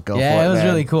as fuck. Go for it, Yeah, it was man.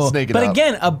 really cool. Snake it But up.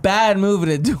 again, a bad move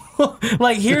to do.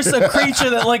 Like, here's a creature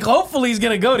that, like, hopefully is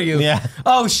gonna go to you. Yeah.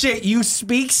 Oh shit, you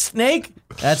speak snake?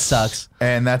 That sucks.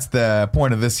 And that's the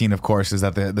point of this scene, of course, is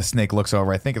that the snake looks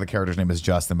over. I think the character's name is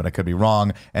Justin, but I could be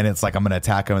wrong. And it's like, I'm going to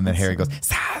attack him. And then Harry goes,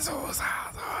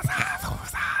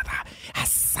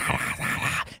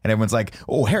 and everyone's like,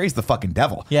 oh, Harry's the fucking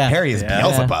devil. Yeah. Harry is Yeah.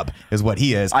 Beelzebub, is what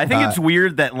he is. I think it's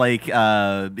weird that like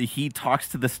he talks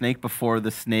to the snake before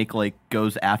the snake like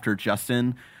goes after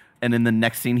Justin, and in the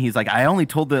next scene he's like, I only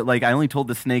told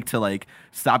the snake to like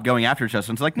stop going after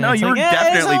Justin. It's like, no, it's you like, were yeah, that's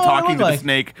definitely not what it talking to looked the like.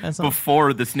 snake That's not-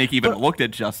 before the snake even looked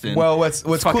at Justin. Well, what's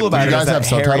fucking cool about Did it you is guys have that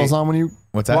Harry, subtitles on when you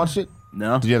What's that? watched it?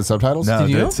 no. Did you have subtitles? No, Did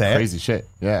did you? it say it? Crazy shit.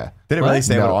 Yeah. Did it really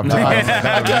say No, what? I'm I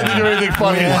can't think of anything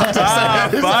funny.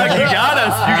 Fuck, you got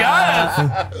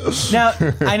us. Now,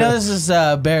 I know this is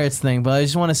Barrett's thing, but I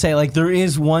just want to say, like, there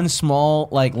is one small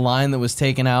like line that was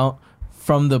taken out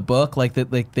from the book, like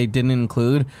that, like they didn't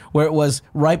include, where it was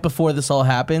right before this all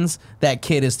happens. That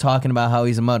kid is talking about how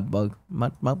he's a mudbug.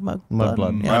 Mudblood.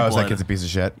 Mudblood. Yeah. Oh, it's like Blood. it's a piece of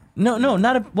shit. No,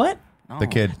 not a what? The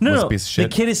kid No, was no. a piece of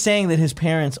shit. The kid is saying that his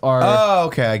parents are. Oh,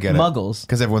 okay, I get it. Muggles.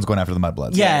 Because everyone's going after the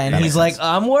Mudbloods. Yeah, and That he's makes like, sense.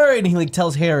 I'm worried. And he like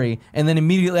tells Harry, and then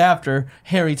immediately after,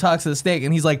 Harry talks to the snake,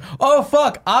 and he's like, oh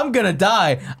fuck, I'm gonna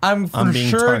die. I'm for I'm being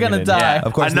sure gonna targeted. die. Yeah.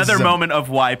 Of course, this Another is a- moment of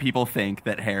why people think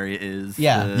that Harry is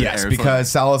Yeah. the Yes, heir because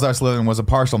Salazar Slytherin was a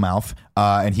parcel mouth,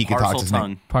 and he could talk Parcel to tongue.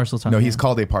 snake. Partial tongue. No, yeah. he's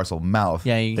called a parcel mouth.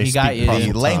 Yeah, They he got speak you. The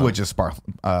dude. language is partial.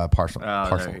 Oh, Parcel.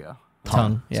 there you go.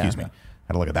 Tongue. Yeah. Excuse me.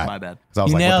 Had to look at that. My bad. 'Cause I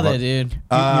was You like, nailed what it, the dude.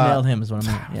 You nailed him, is what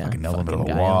I meant. Yeah. Fucking nailed him into Fucking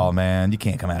the guy. wall, man. You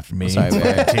can't come after me. Sorry,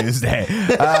 It's Tuesday.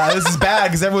 This is bad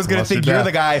because everyone's going to think Mustard you're death.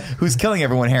 the guy who's killing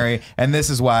everyone, Harry. And this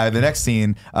is why the next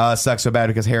scene sucks so bad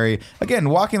because Harry, again,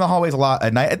 walking the hallways a lot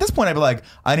at night. At this point, I'd be like,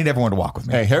 I need everyone to walk with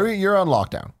me. Hey, Harry, you're on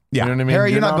lockdown. Yeah. You know what I mean?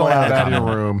 Harry, you're not going allowed out of out of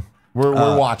your room. We're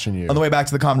watching you. On the way back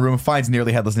to the common room, finds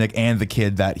nearly headless Nick and the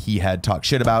kid that he had talked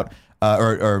shit about.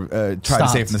 Or tried to Stopped.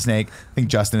 save from the snake. I think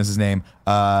Justin is his name.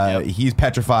 He's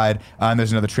petrified. And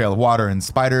there's another trail of water and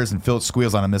spiders. And Phil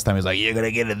squeals on him this time. He's like, "You're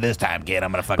gonna get it this time, kid. I'm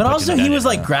gonna fucking." But put also, you in he the was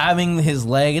like dungeon." grabbing his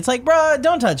leg. It's like, bro,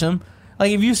 don't touch him.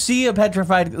 Like if you see a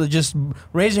petrified, just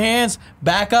raise your hands,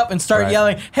 back up, and start Right.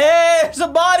 yelling, "Hey, there's a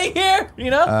body here!" You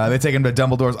know. They take him to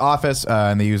Dumbledore's office,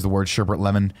 and they use the word sherbet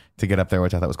lemon to get up there,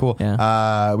 which I thought was cool.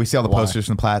 Yeah. We see all the posters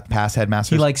from the past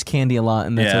headmasters. He likes candy a lot,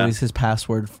 and that's Yeah. always his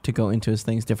password to go into his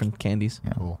things. Different candies.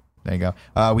 Yeah. Cool. There you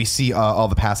go. We see all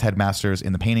the past headmasters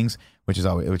in the paintings, which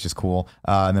is cool.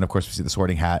 And then of course we see the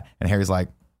Sorting Hat, and Harry's like,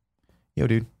 "Yo,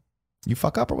 dude, you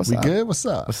fuck up or what's We up? good? What's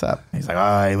up? What's up?" He's like,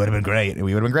 "Oh, it would have been great.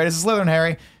 We would have been great as a Slytherin,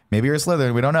 Harry. Maybe you're a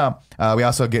Slytherin. We don't know." We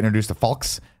also get introduced to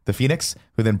Fawkes, the Phoenix,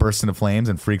 who then bursts into flames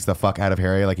and freaks the fuck out of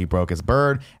Harry like he broke his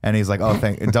bird. And he's like, "Oh,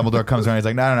 thank." And Dumbledore comes around. He's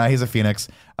like, "No, he's a Phoenix.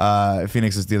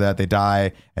 Phoenixes do that. They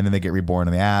die and then they get reborn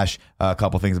in the ash." A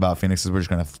couple things about Phoenixes. We're just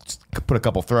gonna put a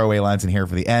couple throwaway lines in here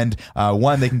for the end.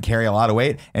 One, they can carry a lot of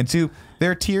weight, and two,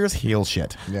 their tears heal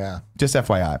shit. Yeah. Just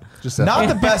FYI. Just not FYI.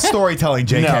 the best storytelling,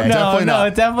 JK. definitely no,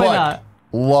 not. definitely But not.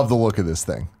 Love the look of this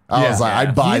thing. I was like,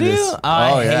 I'd buy You do? this.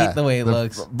 I hate the way it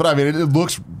looks. But I mean, it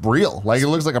looks real. Like it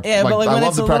looks like a. Yeah, but like I when love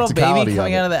it's the a little practicality baby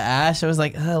coming of out it. of the ash, I was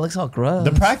like, it looks all gross.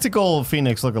 The practical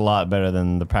Phoenix look a lot better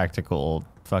than the practical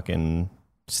fucking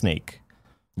snake.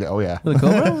 Yeah, oh yeah. The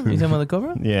cobra? You talking about the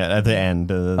cobra? Yeah, at the end.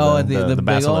 The big old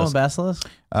basilisk. basilisk?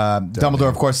 Dumbledore,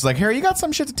 of course, is like, "Harry, you got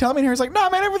some shit to tell me?" And Harry's like, "Nah,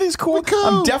 man, everything's cool. We cool.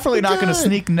 I'm definitely We not going to good."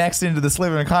 sneak next into the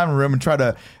Slytherin common room and try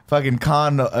to fucking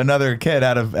con another kid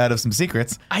out of some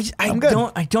secrets." I I'm good.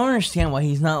 don't understand why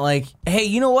he's not like, hey,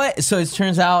 you know what? So it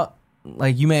turns out,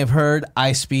 like you may have heard,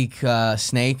 I speak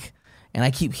snake, and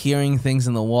I keep hearing things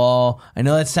in the wall. I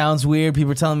know that sounds weird.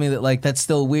 People are telling me that like that's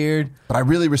still weird. But I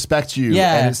really respect you.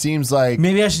 Yeah. And it seems like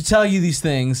Maybe I should tell you these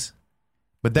things.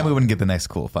 But then we wouldn't get the next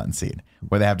cool, fun scene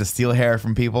where they have to steal hair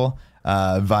from people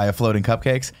via floating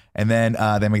cupcakes, and then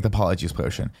they make the Polyjuice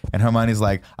potion. And Hermione's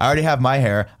like, "I already have my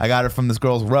hair. I got it from this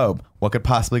girl's robe. What could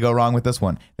possibly go wrong with this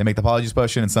one?" They make the Polyjuice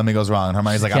potion, and something goes wrong. And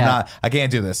Hermione's like, I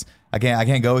can't do this. I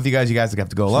can't go with you guys. You guys have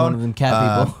to go alone." one of them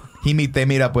cat people. They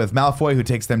meet up with Malfoy, who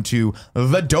takes them to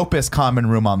the dopest common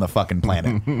room on the fucking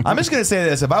planet. I'm just gonna say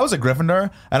this: if I was a Gryffindor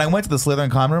and I went to the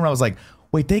Slytherin common room, I was like,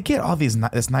 "Wait, they get all this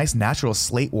nice natural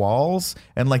slate walls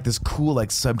and like this cool like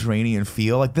subterranean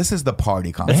feel. Like this is the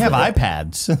party common." They have room."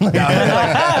 iPads. What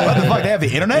the fuck? They have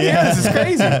the internet here? This is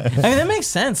crazy. I mean, that makes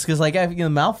sense because like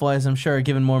Malfoys, I'm sure, are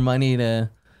giving more money to.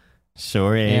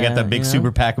 Sure, yeah, you got that big you know?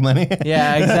 super PAC money.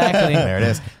 Yeah, exactly. There it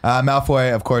is.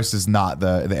 Malfoy, of course, is not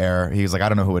the heir. He's like, "I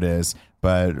don't know who it is,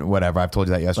 but whatever. I've told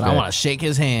you that yesterday." But I want to shake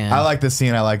his hand. I like this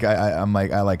scene. I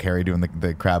like Harry doing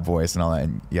the crab voice and all that,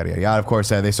 and yada yada yada. Of course,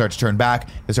 they start to turn back.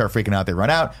 They start freaking out. They run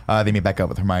out. They meet back up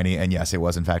with Hermione, and yes, it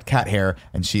was in fact cat hair,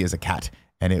 and she is a cat.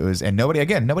 And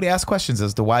nobody asked questions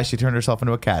as to why she turned herself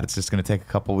into a cat. It's just going to take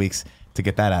a couple weeks to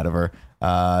get that out of her.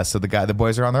 So the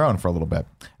boys are on their own for a little bit.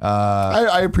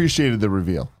 I appreciated the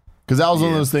reveal. Because that was one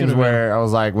of those things where I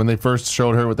was like, when they first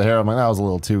showed her with the hair, I'm like, that was a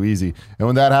little too easy. And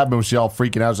when that happened, when she all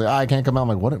freaking out, she's like, I can't come out. I'm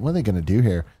like, what are they going to do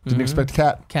here? Didn't expect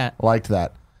cat. Cat. Liked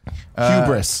that.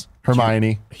 Hubris,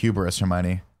 Hermione. Hubris,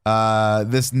 Hermione.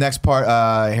 This next part,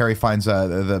 Harry finds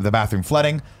the bathroom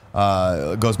flooding.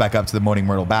 Goes back up to the Moaning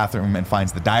Myrtle bathroom and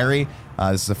finds the diary.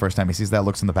 This is the first time he sees that.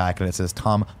 Looks in the back and it says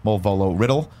Tom Mulvolo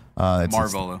Riddle.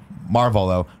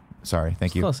 Marvolo. Sorry,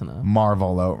 thank you. Close enough.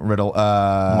 Marvolo Riddle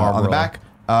on the back.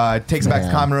 Takes it back to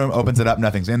the common room, opens it up,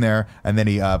 nothing's in there, and then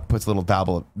he puts a little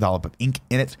dollop of ink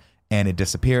in it, and it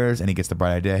disappears, and he gets the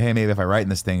bright idea, hey, maybe if I write in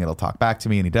this thing, it'll talk back to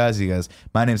me, and he does. He goes,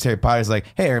 my name's Harry Potter. He's like,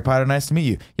 hey, Harry Potter, nice to meet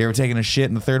you. You ever taken a shit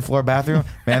in the third floor bathroom?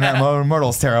 Man, that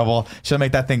Myrtle's terrible. She'll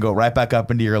make that thing go right back up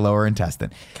into your lower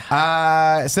intestine.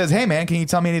 It says, hey, man, can you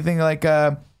tell me anything like...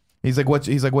 He's like, what's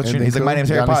your name? He's like, my name's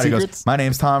Harry Potter. He goes, my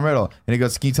name's Tom Riddle. And he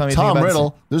goes, can you tell me anything Tom about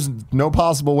Riddle? There's no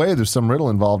possible way there's some riddle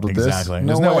involved with this. Exactly.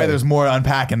 There's no way there's more to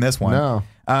unpack in this one. No.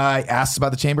 He asks about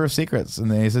the Chamber of Secrets,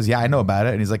 and then he says, yeah, I know about it.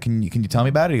 And he's like, can you tell me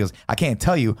about it? He goes, I can't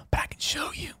tell you, but I can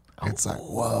show you. It's like,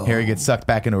 whoa. Harry gets sucked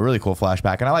back into a really cool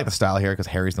flashback, and I like the style here because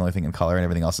Harry's the only thing in color and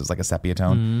everything else is like a sepia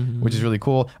tone, which is really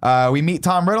cool. We meet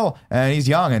Tom Riddle, and he's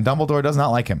young, and Dumbledore does not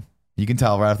like him. You can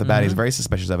tell right off the bat he's very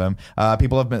suspicious of him.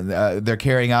 People have been they're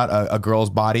carrying out a girl's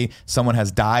body. Someone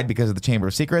has died because of the Chamber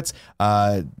of Secrets.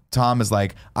 Tom is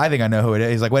like, I think I know who it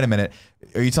is. He's like, wait a minute.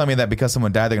 Are you telling me that because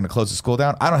someone died, they're going to close the school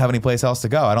down? I don't have any place else to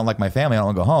go. I don't like my family. I don't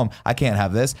want to go home. I can't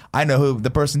have this. I know who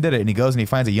the person did it. And he goes and he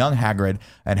finds a young Hagrid,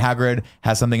 and Hagrid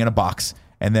has something in a box.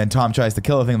 And then Tom tries to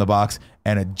kill the thing in the box,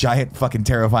 and a giant fucking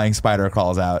terrifying spider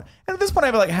crawls out. And at this point,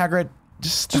 I'd be like, Hagrid,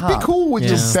 just be cool with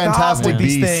Just your fantastic stop with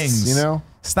these beasts, things. you know?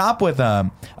 Stop with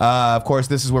them. Of course,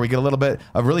 this is where we get a little bit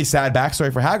of really sad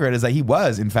backstory for Hagrid, is that he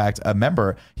was, in fact, a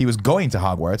member. He was going to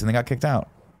Hogwarts, and they got kicked out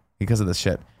because of this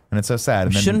shit. And it's so sad.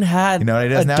 And then, shouldn't have you know what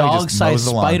it is a now? He just dog-sized mows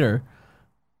the lawn. spider.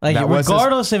 Like, That was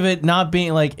regardless of it not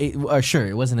being like, sure,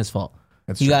 it wasn't his fault.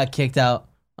 You got kicked out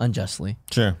unjustly.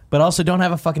 Sure. But also don't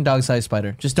have a fucking dog-sized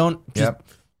spider. Just no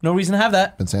reason to have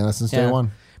that. Been saying that since day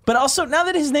one. But also, now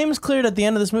that his name is cleared at the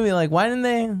end of this movie, like, why didn't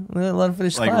they let him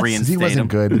finish Like, class? reinstate He wasn't him.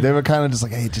 good. They were kind of just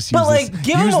like, hey, just use But this. like,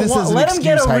 give him use a this wand. as an Let him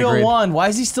get excuse, a real Hagrid. wand. Why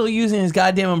is he still using his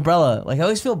goddamn umbrella? Like, I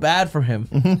always feel bad for him.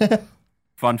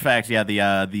 Fun fact,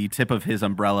 the tip of his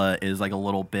umbrella is like a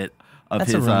little bit of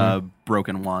That's a his rumor.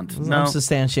 broken wand. I'm No,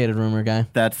 unsubstantiated rumor guy.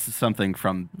 that's something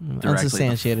from directly.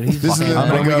 Unsubstantiated. He's This is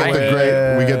fucking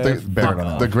when we get Better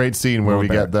than the great scene where we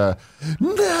get the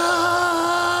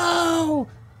no.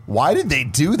 Why did they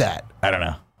do that? I don't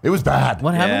know. It was bad.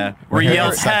 What Yeah, happened? where he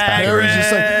yells, Harry's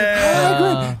just like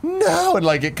Hagrid! Hagrid, no, and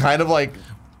like it kind of like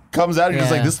comes out and you're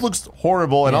just like, Yeah. this looks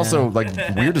horrible and Yeah. also like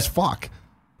weird as fuck.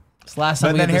 It's last time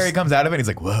But we then had this- Harry comes out of it and he's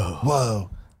like, whoa. Whoa.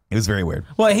 It was very weird.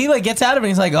 Well, he like gets out of it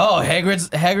and he's like, oh,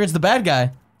 Hagrid's the bad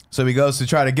guy. So he goes to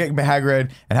try to get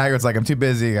Hagrid, and Hagrid's like, I'm too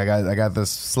busy. I got this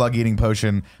slug-eating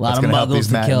potion Lot that's of going to help muggles these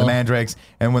to kill. the mandrakes.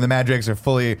 And when the mandrakes are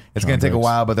fully, it's going to take a Mandrakes.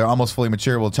 while, but they're almost fully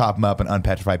mature. We'll chop them up and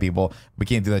unpetrify people. We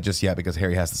can't do that just yet because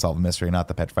Harry has to solve the mystery, not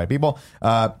the petrified people.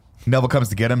 Neville comes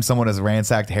to get him. Someone has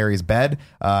ransacked Harry's bed,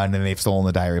 and then they've stolen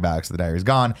the diary back, so the diary's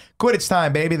gone. Quidditch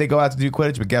time, baby. They go out to do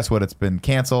Quidditch, but guess what? It's been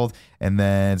canceled. And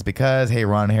then it's because, hey,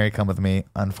 Ron and Harry, come with me.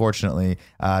 Unfortunately,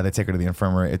 they take her to the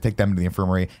infirmary. Take them to the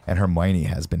infirmary, and Hermione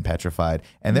has been petrified.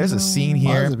 And there's a scene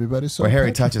Why here is everybody so where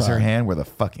Harry touches her petrified? hand where the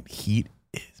fucking heat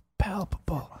is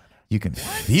palpable. You can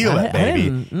feel I it, baby.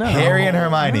 didn't know. Harry and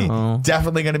Hermione, No.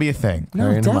 definitely going to be a thing.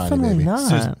 Harry and Hermione, definitely baby.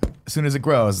 not. As soon as it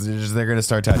grows, they're going to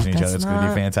start touching each other. It's going to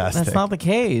be fantastic. That's not the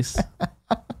case.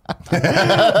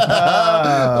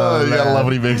 Oh, you gotta love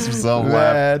when he makes himself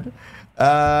laugh.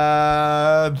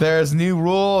 There's new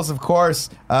rules, of course.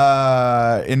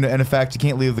 In effect, you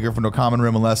can't leave the Gryffindor common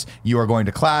room unless you are going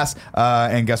to class.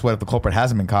 And guess what? If the culprit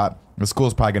hasn't been caught, the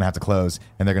school's probably gonna have to close,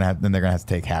 and they're gonna have to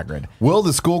take Hagrid. Will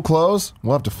the school close?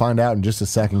 We'll have to find out in just a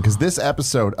second because this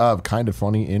episode of Kind of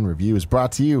Funny in Review is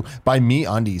brought to you by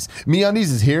MeUndies.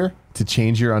 MeUndies is here to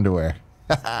change your underwear.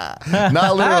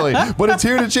 Not literally, but it's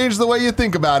here to change the way you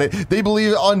think about it. They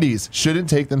believe undies shouldn't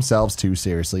take themselves too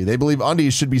seriously. They believe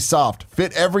undies should be soft,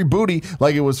 fit every booty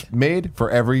like it was made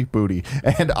for every booty,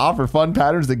 and offer fun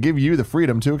patterns that give you the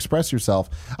freedom to express yourself.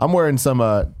 I'm wearing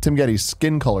some Tim Geddes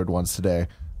skin-colored ones today.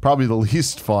 Probably the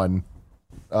least fun.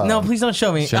 No, please don't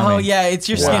show me. Show me. Yeah, it's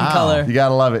your skin Wow. color. You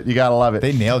gotta love it. You gotta love it.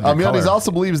 They nailed your MeUndies color.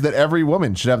 also believes that every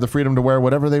woman should have the freedom to wear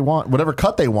whatever they want, whatever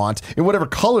cut they want, in whatever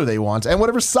color they want, and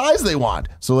whatever size they want.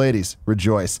 So, ladies,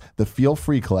 rejoice. The Feel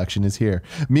Free collection is here.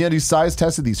 MeUndies size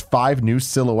tested these 5 new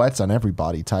silhouettes on every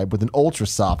body type with an ultra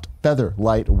soft, feather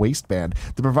light waistband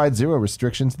that provides 0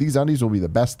 restrictions. These undies will be the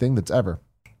best thing that's ever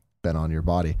been on your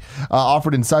body.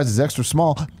 Offered in sizes extra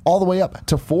small all the way up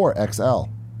to 4XL.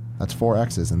 That's 4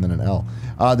 X's and then an L.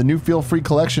 The new Feel Free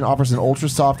collection offers an ultra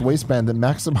soft waistband that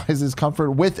maximizes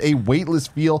comfort with a weightless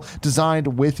feel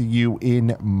designed with you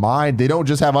in mind. They don't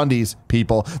just have undies,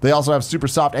 people. They also have super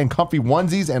soft and comfy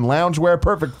onesies and loungewear,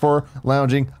 perfect for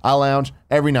lounging. I lounge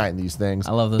every night in these things.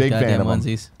 I love those Big fan goddamn of them.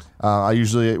 onesies. I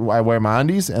wear my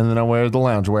undies and then I wear the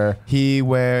loungewear. He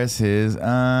wears his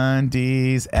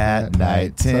undies at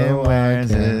night. Tim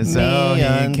wears his so he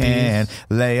can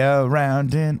lay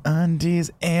around in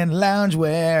undies and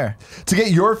loungewear. To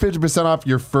get your 50% off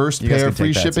your first You guys pair, can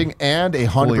free take that, shipping, too. and a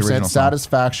Fully 100% original song.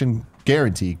 satisfaction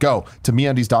guarantee, go to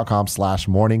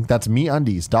MeUndies.com/morning. That's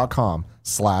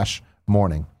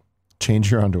MeUndies.com/morning.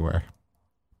 Change your underwear.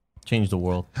 Change the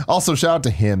world. Also, shout out to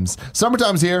Hims.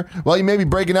 Summertime's here. Well, you may be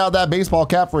breaking out that baseball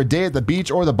cap for a day at the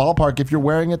beach or the ballpark. If you're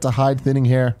wearing it to hide thinning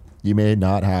hair, you may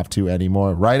not have to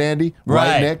anymore. Right, Andy?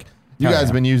 Right. Nick? You guys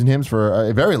have been using Hims for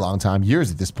a very long time,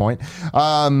 years at this point.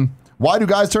 Why do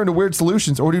guys turn to weird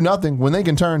solutions or do nothing when they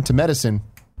can turn to medicine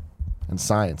and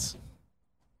science?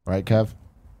 Right, Kev?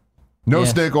 No Yes.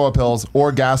 snake oil pills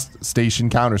or gas station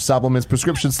counter supplements.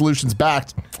 Prescription solutions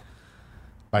backed.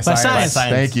 By science.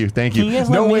 Thank you. Can you guys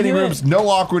No let me waiting do it? rooms, no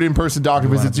awkward in-person doctor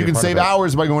wanna visits. be You a can part save of it.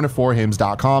 hours by going to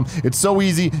forhims.com. It's so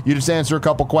easy. You just answer a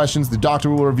couple questions. The doctor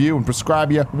will review and prescribe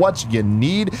you what you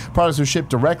need. Products are shipped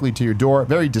directly to your door.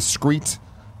 Very discreet,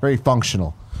 very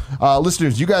functional.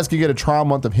 Listeners, you guys can get a trial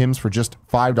month of Hims for just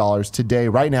 $5 today,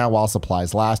 right now, while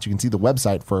supplies last. You can see the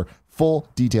website for full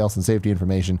details and safety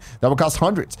information. That would cost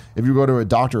hundreds if you go to a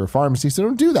doctor or pharmacy, so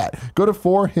don't do that. Go to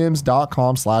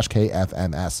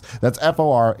forhims.com/KFMS. That's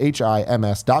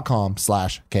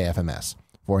FORHIMS.com/KFMS.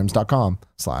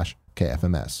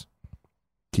 Forhims.com/KFMS.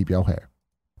 Keep your hair.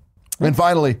 And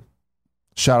finally,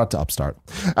 shout out to Upstart.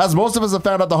 As most of us have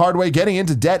found out the hard way, getting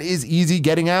into debt is easy.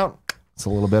 Getting out, It's a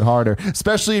little bit harder,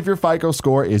 especially if your FICO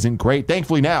score isn't great.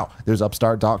 Thankfully now, there's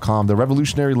Upstart.com, the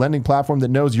revolutionary lending platform that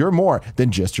knows you're more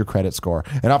than just your credit score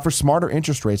and offers smarter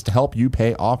interest rates to help you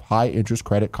pay off high-interest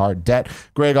credit card debt.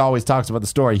 Greg always talks about the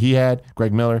story he had,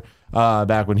 Greg Miller,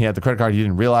 back when he had the credit card he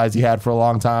didn't realize he had for a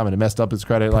long time, and it messed up his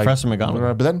credit. Professor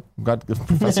McGonagall. But then got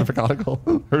Professor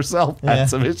McGonagall herself had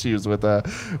some issues with her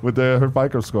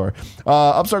FICO score.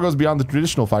 Upstart goes beyond the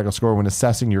traditional FICO score when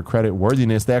assessing your credit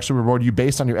worthiness. They actually reward you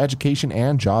based on your education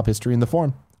and job history in the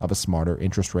form of a smarter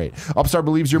interest rate. Upstart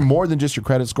believes you're more than just your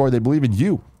credit score. They believe in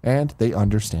you, and they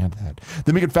understand that.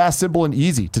 They make it fast, simple, and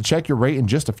easy to check your rate in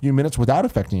just a few minutes without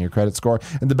affecting your credit score.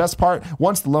 And the best part,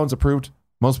 once the loan's approved,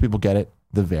 most people get it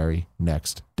the very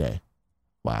next day.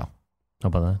 Wow. How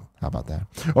about that? How about that?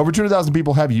 Over 200,000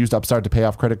 people have used Upstart to pay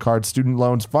off credit cards, student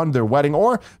loans, fund their wedding,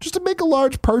 or just to make a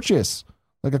large purchase,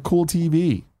 like a cool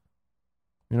TV.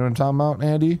 You know what I'm talking about,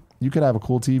 Andy? You could have a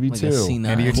cool TV Like too. a C9.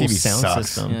 Andy, your Cool TV sound sucks.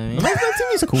 system. Yeah, That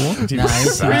TV's cool. Nah,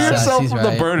 he's Free yourself he's from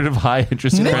right. the burden of high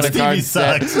interest Nick's credit TV card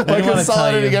sucks. debt by I wanna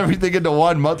consolidating tell you. everything into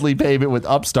one monthly payment with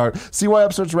Upstart. See why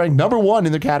Upstart's ranked number one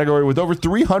in the category with over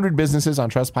 300 businesses on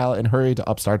Trustpilot, and hurry to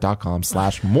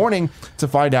upstart.com/morning to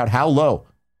find out how low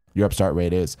your Upstart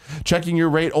rate is. Checking your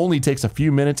rate only takes a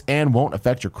few minutes and won't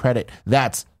affect your credit.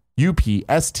 That's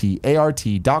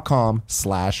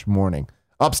upstart.com/morning.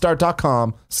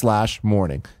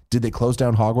 Upstart.com/morning. Did they close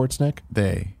down Hogwarts, Nick?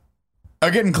 They are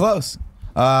getting close.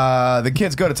 The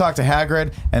kids go to talk to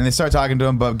Hagrid, and they start talking to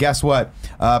him, but guess what?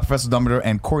 Professor Dumbledore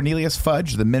and Cornelius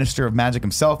Fudge, the Minister of Magic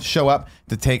himself, show up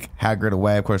to take Hagrid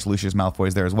away. Of course, Lucius Malfoy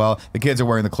is there as well. The kids are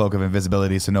wearing the cloak of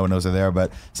invisibility, so no one knows they're there,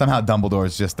 but somehow Dumbledore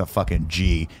is just a fucking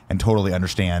G and totally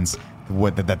understands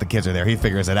that the kids are there. He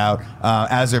figures it out.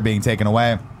 As they're being taken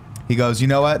away, he goes, you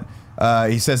know what?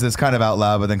 He says this kind of out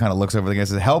loud, but then kind of looks over the guy and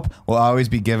says, help will always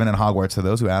be given in Hogwarts to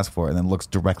those who ask for it, and then looks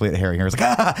directly at Harry. Harry's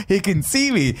like, he can see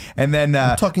me. And then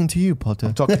I'm talking to you, Potter.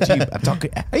 I'm talking to you. Are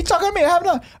you talking to me? I have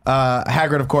not.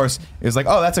 Hagrid, of course, is like,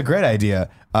 oh, that's a great idea.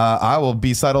 I will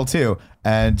be subtle too.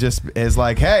 And just is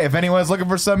like, hey, if anyone's looking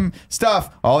for some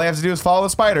stuff, all they have to do is follow the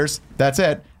spiders. That's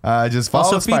it. Just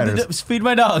follow the spiders. Feed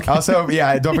my dog. Also,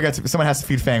 yeah, don't forget, someone has to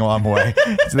feed Fang while I'm away.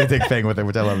 So they take Fang with it,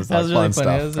 which I love. It's That was fun really funny.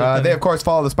 That stuff. was really funny. They, of course,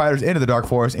 follow the spiders into the Dark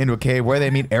Forest, into a cave where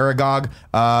they meet Aragog,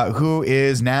 who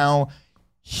is now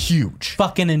huge.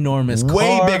 Fucking enormous.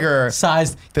 Way Car bigger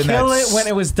sized. than Kill that it when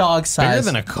it was dog Bigger sized.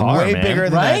 than a car, Way man. bigger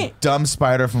than Right? that dumb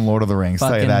spider from Lord of the Rings. Tell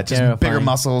you Fucking that. Just terrifying. bigger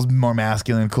muscles, more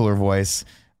masculine, cooler voice.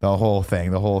 The whole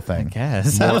thing.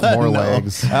 Yes. More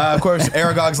legs. Of course,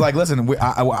 Aragog's like, listen,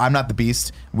 I'm not the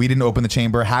beast. We didn't open the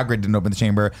chamber. Hagrid didn't open the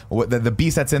chamber. The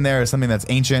beast that's in there is something that's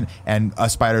ancient, and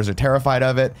us spiders are terrified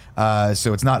of it.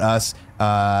 So it's not us.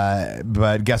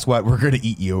 But guess what? We're going to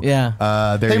eat you. Yeah.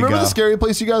 There Hey, you remember go. the scary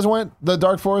place you guys went? The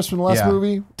Dark Forest from the last Yeah.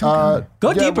 movie? Go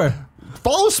deeper.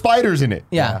 Follow spiders in it.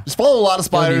 Yeah. Just follow a lot of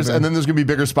spiders, deeper. and then there's going to be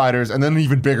bigger spiders, and then an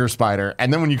even bigger spider.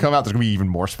 And then when you come out, there's going to be even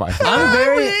more spiders. I'm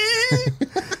very.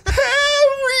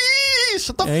 Harry!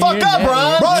 Shut the Yeah, fuck you're- up, yeah,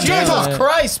 Ron! yeah, Ron, yeah. Jesus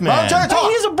Christ, man! Ron, turn it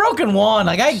off. He's a broken wand.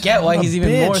 Like I get why he's even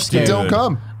bitch, more dude. scared. Don't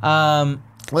come.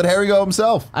 Let Harry go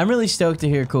himself. I'm really stoked to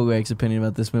hear Cool Greg's opinion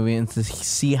about this movie and to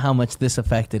see how much this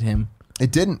affected him.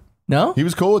 It didn't. No? He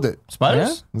was cool with it.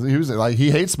 Spiders? He was like,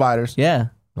 he hates spiders. Yeah.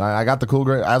 I got the cool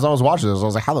grade. As I was watching this, I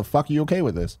was like, how the fuck are you okay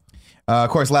with this? Of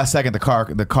course, last second, the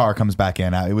car comes back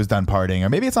in. It was done partying, or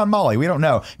maybe it's on Molly. We don't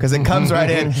know, because it comes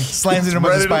right in, slams into a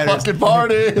bunch of Ready to spiders. fucking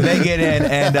party. They get in,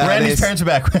 and Randy's parents are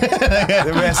back.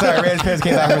 Sorry, Randy's parents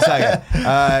came back for a second.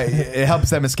 It helps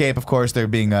them escape. Of course, they're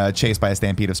being chased by a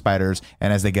stampede of spiders,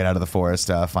 and as they get out of the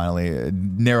forest, finally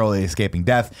narrowly escaping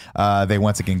death, they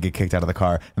once again get kicked out of the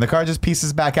car, and the car just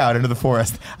pieces back out into the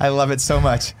forest. I love it so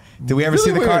much. Do we ever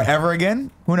see the car weird. ever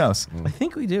again? Who knows? I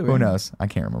think we do. Who right? knows? I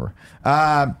can't remember.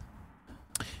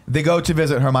 They go to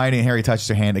visit Hermione, and Harry touches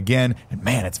her hand again, and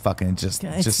man, it's fucking just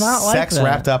It's not like sex that.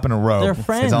 wrapped up in a robe. They're That's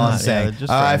friends. all I'm Yeah, saying. they're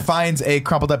just friends. Finds a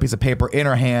crumpled up piece of paper in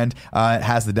her hand. It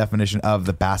has the definition of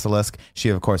the basilisk. She,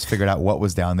 of course, figured out what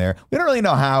was down there. We don't really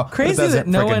know how. but Crazy it doesn't that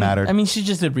no frickin' one. matter. I mean, she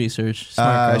just did research.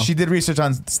 Smart girl. She did research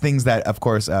on things that, of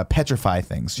course, petrify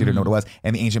things. She didn't know what it was.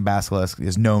 And the ancient basilisk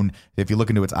is known, if you look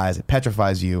into its eyes, it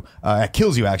petrifies you. It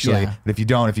kills you, actually. Yeah. But if you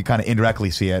don't, if you kind of indirectly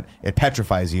see it, it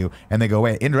petrifies you. And they go,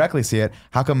 wait, indirectly see it?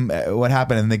 How come, what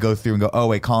happened? And they go through and go, oh,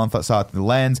 wait, Colin saw it through the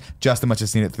lens. Justin must have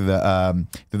seen it through the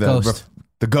Ghost.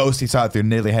 The ghost. He saw it through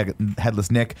nearly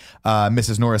headless Nick.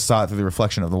 Mrs. Norris saw it through the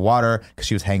reflection of the water because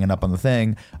she was hanging up on the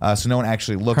thing. So no one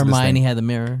actually looked at this Hermione thing. had the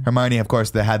mirror Hermione, of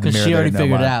course, that had the because mirror. she that already didn't know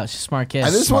figured it why. out. She's a smart kid.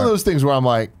 And this is one of Smart. those things where I'm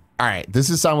like, all right, this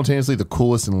is simultaneously the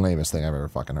coolest and lamest thing I've ever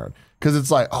fucking heard. Because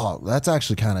it's like, oh, that's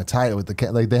actually kind of tight with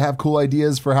the like they have cool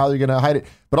ideas for how they're gonna hide it,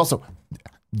 but also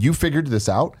you figured this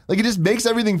out? Like, it just makes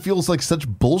everything feels like such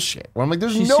bullshit. Where I'm like,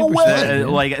 there's She's no super way.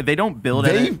 Like they don't build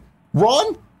it.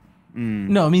 Ron?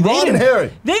 No, I mean Ron and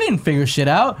Harry. They didn't figure shit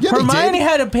out. Yeah, they Hermione did.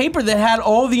 had a paper that had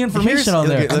all the information on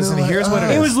there. Okay, listen, here's what it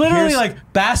is. It was literally Here's- like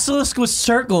Basilisk was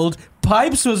circled,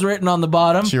 Pipes was written on the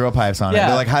bottom. She wrote pipes on it. Yeah.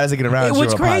 They're like, how does it get around? She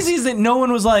What's wrote crazy pipes. is that no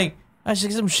one was like, I should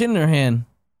get some shit in her hand.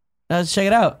 Let's check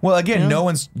it out. Well, again, You know? no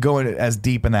one's going as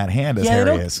deep in that hand as they Harry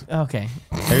don't- is. Okay.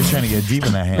 Harry's trying to get deep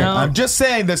in that hand. No. I'm just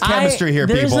saying there's chemistry here,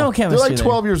 There's people. no They're chemistry like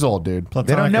 12 years old, dude.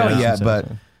 They don't know it yet, but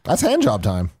That's hand job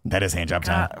time. that is hand job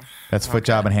time. That's foot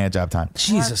job and hand job time.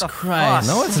 Jesus Christ.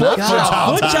 No, it's not.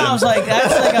 God, foot job's like,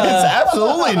 that's like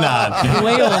Absolutely not. a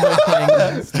way older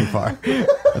thing. It's too far.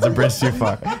 That's a bridge too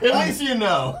far. At least you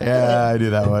know. Yeah, I do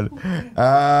that one.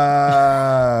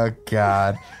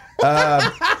 God.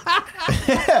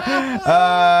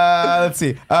 Let's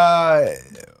see.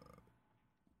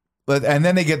 And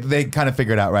then they kind of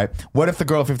figure it out, right? What if the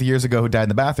girl 50 years ago who died in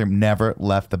the bathroom never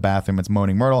left the bathroom? It's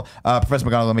Moaning Myrtle. Professor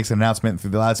McGonagall makes an announcement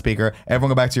through the loudspeaker. Everyone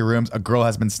go back to your rooms. A girl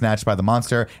has been snatched by the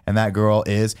monster, and that girl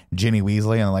is Ginny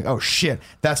Weasley. And they're like, oh shit,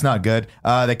 that's not good.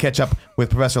 They catch up with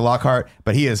Professor Lockhart,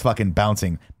 but he is fucking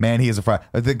bouncing. Man, he is a fraud.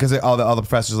 Because all the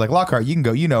professors are like, Lockhart, you can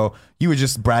go. You know, you were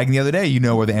just bragging the other day. You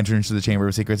know where the entrance to the Chamber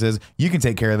of Secrets is. You can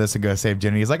take care of this and go save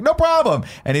Ginny. He's like, no problem.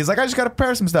 And he's like, I just got to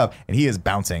prepare some stuff. And he is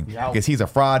bouncing because he's a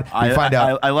fraud. We find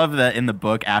out. I love that in the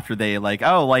book after they like,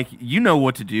 oh, like you know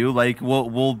what to do, like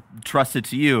we'll trust it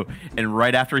to you. And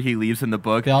right after he leaves in the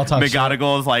book, They all talk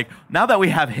McGonagall is like, now that we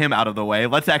have him out of the way,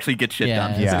 let's actually get shit Yeah,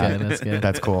 done. that's good. That's good.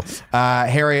 That's cool.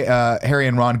 Harry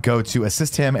and Ron go to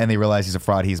assist him, and they realize he's a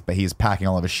fraud. He's packing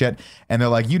all of his shit, and they're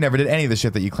like, "You never did any of the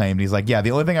shit that you claimed." And he's like, "Yeah,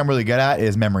 the only thing I'm really good at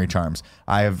is memory charms.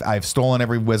 I've stolen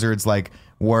every wizard's like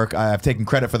work. I've taken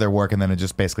credit for their work, and then it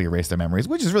just basically erased their memories,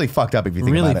 which is really fucked up if you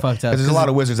think Really about it. fucked up, Because there's a 'cause lot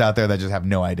of wizards out there that just have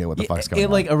no idea what the fuck's going It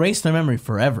on. like erased their memory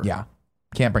forever. Yeah,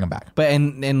 can't bring them back. But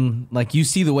and like you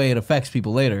see the way it affects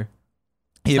people later.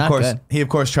 He not good. of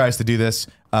course tries to do this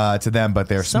to them, but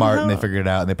they're smart and they Somehow- figured it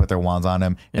out and they put their wands on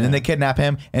him, and then they kidnap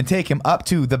him and take him up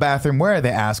to the bathroom where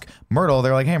they ask Myrtle.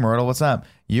 They're like, "Hey, Myrtle, what's up?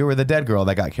 You were the dead girl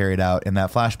that got carried out in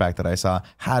that flashback that I saw.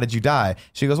 How did you die?"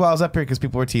 She goes, "Well, I was up here because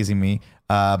people were teasing me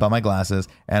about my glasses,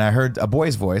 and I heard a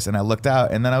boy's voice, and I looked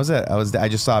out, and then I was it. I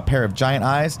just saw a pair of giant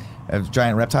eyes, of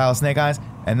giant reptile snake eyes,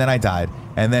 and then I died."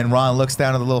 And then Ron looks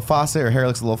down at the little faucet, or Harry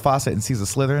looks at the little faucet and sees a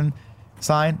Slytherin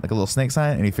sign, like a little snake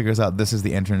sign, and he figures out this is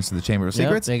the entrance to the Chamber of Yep,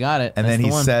 Secrets. they got it. And That's then he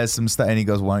the one. says some stuff, and he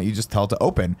goes, "Why don't you just tell it to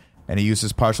open?" And he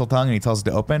uses partial tongue, and he tells it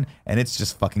to open, and it's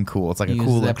just fucking cool. It's like He a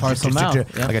uses cool, that like, partial mouth,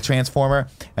 yeah. like a transformer.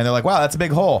 And they're like, "Wow, that's a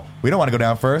big hole. We don't want to go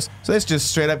down first." So let's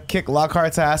just straight up kick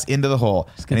Lockhart's ass into the hole.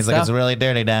 And good he's like, stuff. "It's really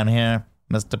dirty down here,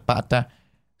 Mr. Potter."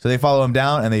 So they follow him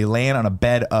down, and they land on a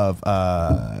bed of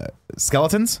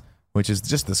skeletons, which is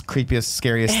just the creepiest,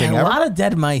 scariest thing And a ever. lot of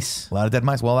dead mice. A lot of dead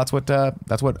mice. Well, that's what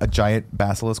a giant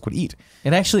basilisk would eat.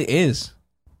 It actually is.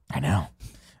 I know.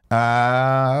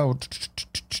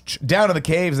 Down in the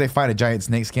caves, they find a giant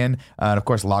snakeskin, and of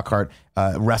course, Lockhart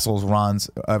wrestles Ron's,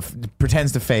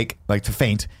 pretends to faint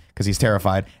because he's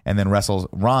terrified, and then wrestles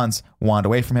Ron's wand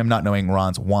away from him, not knowing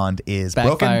Ron's wand is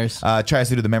Backfires. broken. Tries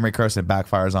to do the memory curse and it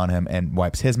backfires on him and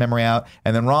wipes his memory out.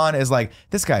 And then Ron is like,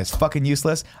 "This guy's fucking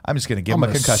useless. I'm just gonna give him a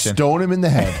concussion." Stone him in the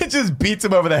head. It just beats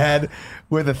him over the head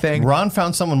with a thing. Ron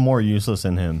found someone more useless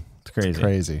than him. It's crazy.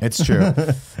 Crazy. It's true.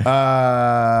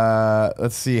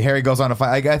 Let's see. Harry goes on to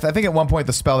fight. I think at one point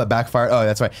the spell that backfired. Oh,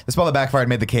 that's right. The spell that backfired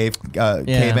made the cave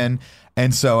in.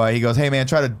 And so he goes, "Hey man,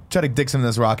 try to dig some of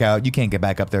this rock out. You can't get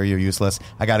back up there. You're useless.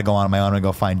 I got to go on my own and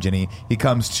go find Ginny." He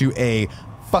comes to the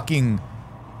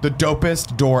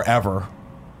dopest door ever,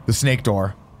 the snake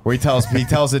door. Where he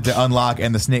tells it to unlock,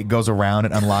 and the snake goes around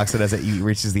and unlocks it as it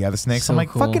reaches the other snakes. So I'm like,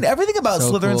 cool. fucking everything about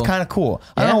So Slytherin's cool. kind of cool.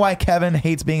 I don't Yeah. know why Kevin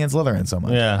hates being in Slytherin so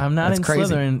much. Yeah. I'm not That's in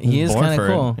crazy. Slytherin. He is Born kind of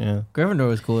for it, cool. yeah. Gryffindor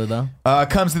was cooler though.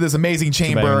 Comes to this amazing bad you're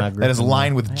chamber not that is Gryffindor.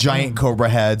 lined with giant cobra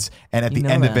heads, and at You the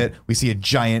know end of that. it, we see a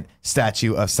giant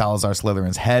statue of Salazar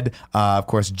Slytherin's head. Of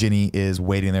course, Ginny is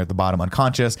waiting there at the bottom,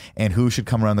 unconscious, and who should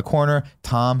come around the corner?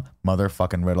 Tom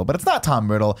motherfucking Riddle. But it's not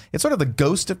Tom Riddle. It's sort of the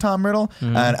ghost of Tom Riddle.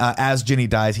 And as Ginny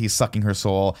dies, he's sucking her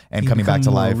soul and He's coming back to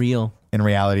becoming more life. real. In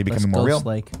reality, becoming more real.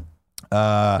 Like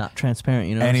not transparent.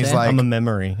 You know. and what I'm he's saying? like- I'm a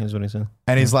memory, is what he said.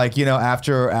 And he's like,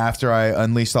 after I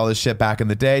unleashed all this shit back in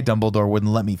the day, Dumbledore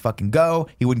wouldn't let me fucking go.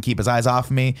 He wouldn't keep his eyes off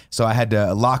of me. So I had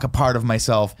to lock a part of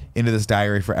myself into this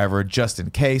diary forever, just in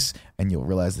case. And you'll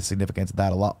realize the significance of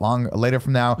that a lot later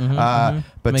from now.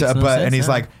 But Makes no and sense, he's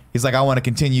yeah. like, he's like, I want to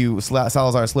continue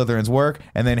Salazar Slytherin's work.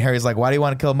 And then Harry's like, why do you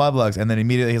want to kill Mudblugs? And then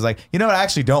immediately he's like, you know what? I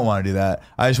actually don't want to do that.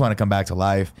 I just want to come back to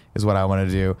life is what I want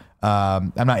to do.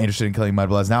 I'm not interested in killing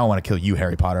Mudbloods. Now I want to kill you,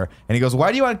 Harry Potter. And he goes,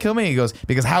 why do you want to kill me? He goes,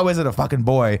 because how is it a fucking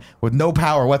boy with no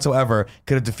power whatsoever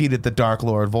could have defeated the Dark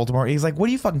Lord Voldemort? He's like, what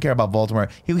do you fucking care about Voldemort?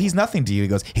 He's nothing to you. He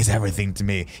goes, he's everything to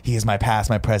me. He is my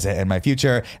past, my present, and my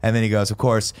future. And then he goes, of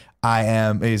course,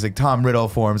 he's like, Tom Riddle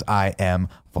forms I am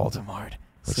Voldemort.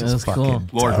 Which That's is fucking cool.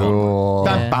 Lord Cool.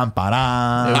 Bam, bam,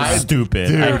 ba-dam. It was stupid.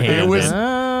 Dude, I hated it was it.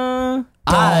 dumb.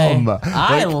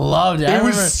 I loved it. I it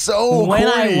was remember so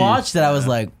when corny. I watched it, I was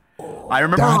like, I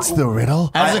remember That's the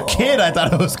riddle. As a kid, I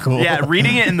thought it was cool. Yeah,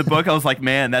 reading it in the book, I was like,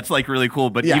 man, that's like really cool.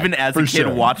 But Yeah, even as a for kid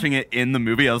sure. watching it in the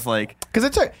movie, I was like, Because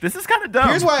it took. this is kind of dumb.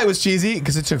 Here's why it was cheesy,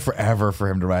 because it took forever for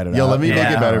him to write it Yo, out. let me make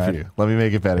Yeah. it better Alright. for you. Let me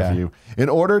make it better Yeah. for you. In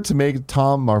order to make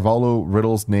Tom Marvolo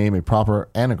Riddle's name a proper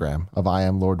anagram of I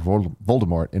am Lord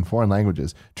Voldemort in foreign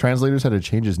languages, translators had to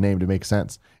change his name to make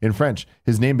sense. In French,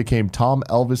 his name became Tom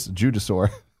Elvis Judasaur,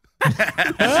 which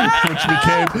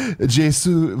became Jesus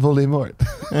Voldemort.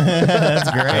 That's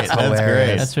great. That's hilarious.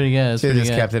 great. that's pretty good. That's They pretty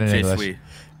just good. kept it in Jay English. Sweet.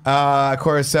 Of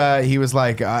course, he was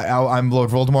like, "I'm Lord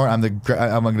Voldemort.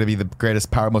 I'm going to be the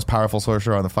greatest, most powerful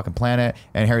sorcerer on the fucking planet."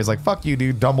 And Harry's like, "Fuck you,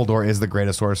 dude. Dumbledore is the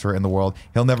greatest sorcerer in the world.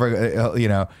 He'll never,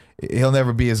 he'll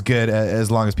never be as good as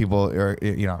long as people are,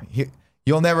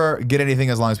 You'll never get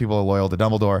anything as long as people are loyal to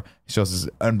Dumbledore." He shows his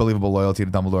unbelievable loyalty to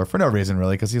Dumbledore for no reason,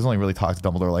 really, because he's only really talked to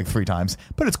Dumbledore like 3 times.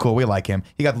 But it's cool. We like him.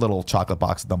 He got the little chocolate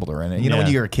box of Dumbledore in it. You know, when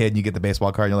Yeah. you're a kid and you get the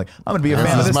baseball card, and you're like, I'm going to be a This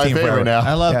fan of is this my team favorite forever. now.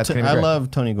 I love Yeah, it's gonna be great. love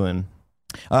Tony Gwynn.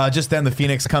 Just then the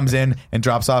Phoenix comes in and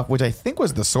drops off, which I think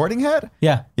was the Sorting Hat.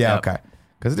 Yeah. Yeah, Yep. okay.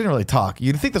 Because it didn't really talk.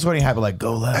 You'd think the Sorting Hat would like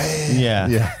go left. Yeah.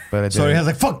 Yeah. But it So he didn't. has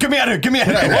like, fuck, get me out of here, get me out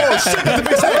of here. Oh shit, that's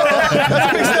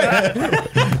a big mistake.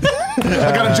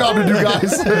 I got a job to do,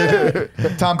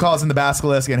 guys. Tom calls in the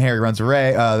basilisk and Harry runs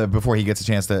away before he gets a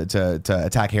chance to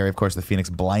attack Harry. Of course, the Phoenix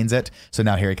blinds it, so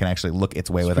now Harry can actually look its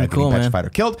way without pretty getting cool, man. petrified or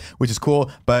killed, which is cool.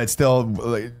 But it's still,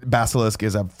 basilisk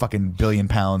is a fucking billion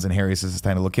pounds, and Harry's just this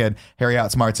tiny little kid. Harry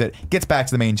outsmarts it, gets back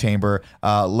to the main chamber,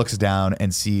 looks down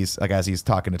and sees, like as he's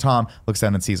talking to Tom, looks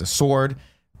down and sees a sword.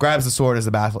 Grabs the sword as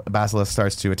the basilisk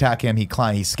starts to attack him.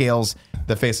 He scales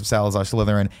the face of Salazar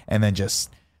Slytherin and then just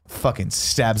fucking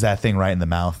stabs that thing right in the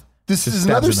mouth. This Just is stabs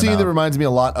another in the scene that mouth. reminds me a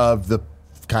lot of the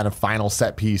kind of final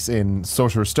set piece in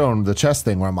Sorcerer's Stone, the chess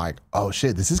thing, where I'm like, oh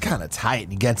shit, this is kind of tight.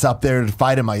 And he gets up there to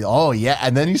fight him, like, oh yeah.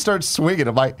 And then he starts swinging.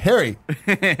 I'm like, Harry,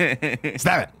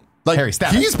 Stab it. like, Harry,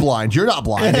 stab he's it. blind. You're not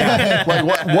blind. Like,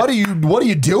 what are you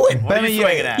doing? What are you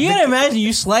swinging at? You gotta imagine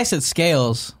you slice at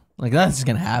scales. Like that's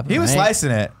gonna happen. He was right?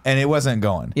 slicing it and it wasn't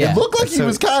going. Yeah. It looked like he So-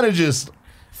 was kind of just.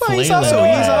 Well, he's Flailing.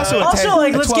 also a Also, 10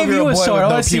 like, let's give 12-year-old you a boy sword. with I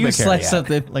no want to see you pubic hair slice yet.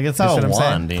 something. Like, it's You not see a what I'm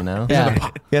saying? wand, you know? Yeah.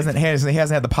 He hasn't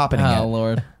had the popping Oh yet.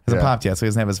 Lord. Hasn't Yeah. popped yet, so he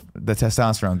doesn't have the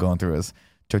testosterone going through his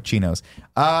Tochinos.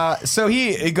 So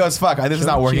he goes, fuck, this is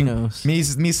not working.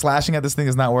 Tochinos. Me slashing at this thing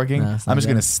is not working. No, it's I'm not just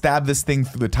going to good. stab this thing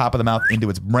through the top of the mouth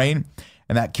into its brain.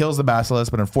 And that kills the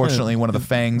basilisk, but unfortunately, one of the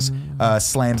fangs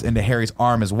slams into Harry's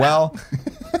arm as well.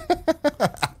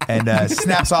 And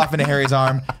snaps off into Harry's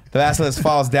arm. The basilisk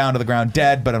falls down to the ground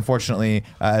dead, but unfortunately,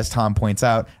 as Tom points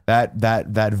out, that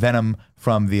venom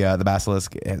from the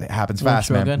basilisk, it happens fast,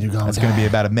 real man. good. You're gonna It's going to be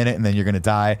about a minute, and then you're going to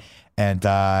die. And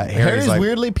Harry's like,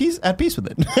 weirdly at peace with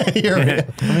it. You're-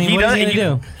 I mean, what is he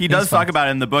gonna do? He does He's talk fucked. about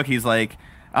it in the book. He's like,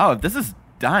 oh, if this is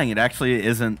dying, it actually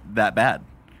isn't that bad.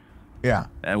 yeah.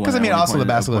 At one- Because I mean, at one also the point-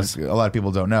 basilisk, a lot of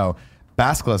people don't know,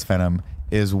 basilisk venom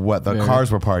is what the cars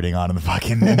were partying on in the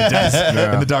fucking in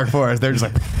the dark forest. They're just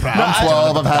like, I'm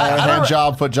 12. I've had hand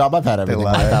job, foot job. I've had everything.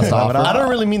 love I it. passed They love off. it all. I don't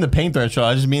really mean the paint threshold.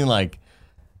 I just mean like,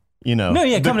 you know, No,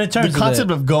 yeah, coming to terms the with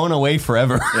concept it. of going away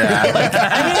forever. I mean,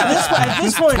 at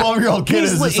this point, 12-year-old kid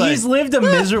he's, is just like, he's lived a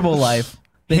miserable life.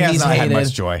 That He has he's not had hated.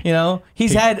 much joy. You know,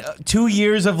 he's had 2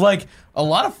 years of like a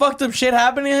lot of fucked up shit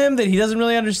happening to him that he doesn't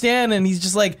really understand, and he's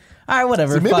just like, all right,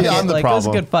 whatever. So maybe fuck it. I'm the Like, it was a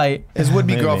problem. good fight. his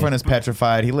would-be Maybe. girlfriend is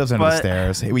petrified. He lives under the But-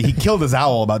 stairs. He killed his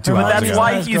owl about 2 But hours that's ago.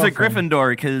 why His he's a girlfriend.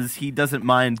 Gryffindor, because he doesn't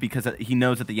mind, because he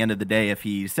knows at the end of the day, if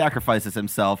he sacrifices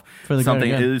himself, For the something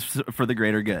greater is for the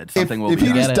greater good. If, Something will if be he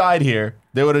done. just Get it. died here,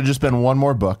 there would have just been one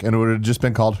more book, and it would have just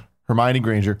been called Hermione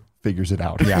Granger Figures It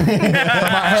Out. Yeah.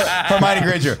 Hermione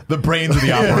Granger, the brains of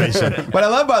the operation. What I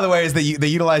love, by the way, is that they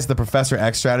utilize the Professor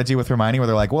X strategy with Hermione, where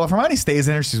they're like, well, if Hermione stays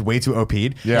in her, she's way too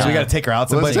OP'd. Yeah. So we got to take her out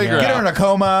someplace. take her Get her out. in a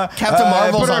coma. Captain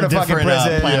Marvel's put her in on a fucking different,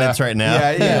 prison. planets right now.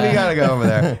 Yeah, we got to go over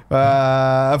there.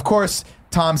 Of course,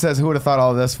 Tom says, who would have thought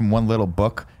all of this from one little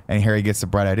book? And Harry gets the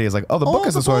bright idea. He's like, oh, the book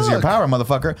is the source of your book. power,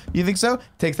 motherfucker. You think so?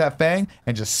 Takes that fang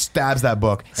and just stabs that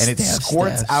book, and it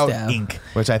squirts out ink,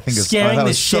 which I think is scaring that the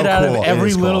was shit so out cool. of It every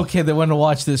is little cool. kid that went to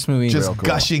watch this movie. Just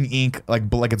gushing ink like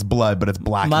it's blood, but it's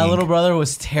black. My ink. little brother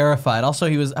was terrified. Also,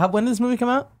 he was. When did this movie come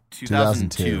out?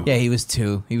 2002. Yeah, he was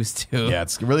 2. He was 2. Yeah,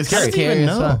 it's really scary. Scary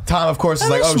as fuck. Tom, of course, is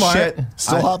like, that's oh smart. shit.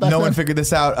 Still hot back no then? one figured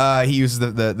this out. He uses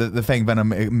the fang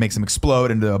venom. It makes him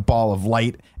explode into a ball of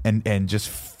light and just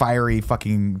fiery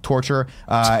fucking torture.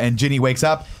 And Ginny wakes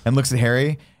up and looks at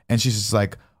Harry, and she's just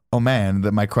like, oh man,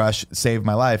 that my crush saved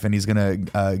my life, and he's gonna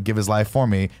give his life for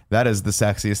me. That is the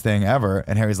sexiest thing ever.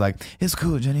 And Harry's like, it's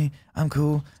cool, Ginny. I'm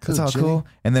cool. That's all Ginny. cool.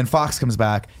 And then Fox comes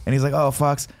back, and he's like, oh,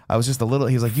 Fox, I was just a little.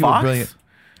 He's like, you were Fox? brilliant.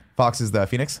 Fox is the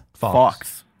Phoenix?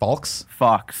 Fox. Falks?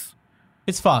 Fox.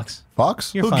 It's Fox.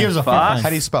 Fox? You're Who fine. gives a Fox? fuck? How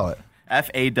do you spell it?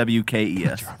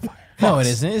 FAWKES. No, it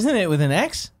isn't. Isn't it with an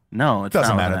X? No, it's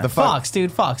Doesn't not matter. with The that. Fox,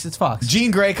 dude. Fox. It's Fox.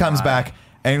 Jean Grey comes back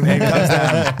and comes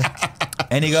down,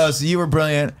 and he goes, "You were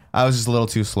brilliant. I was just a little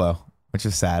too slow," which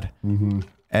is sad. Mm-hmm.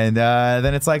 And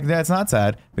then it's like, that's not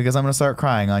sad because I'm gonna start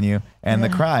crying on you, and the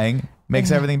crying makes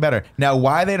everything better. Now,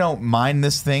 why they don't mind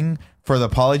this thing for the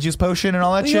polyjuice potion and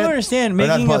all that You shit? don't understand. Or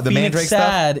not Making a the phoenix Mandrake stuff?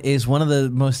 sad is one of the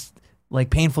most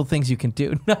painful things you can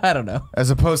do. I don't know. As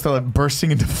opposed to like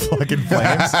bursting into fucking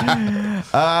flames.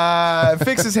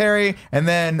 Fixes Harry and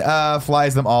then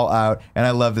flies them all out. And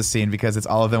I love this scene because it's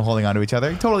all of them holding on to each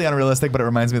other. Totally unrealistic, but it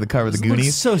reminds me of the cover of the It looks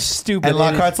Goonies. so stupid. And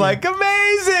Lockhart's like,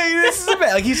 amazing! This is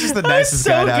amazing. Like, he's just the nicest so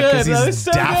guy now because good. That he's was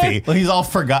so daffy. good. Well, he's all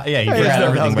forgot. Yeah, he Yeah, forgot he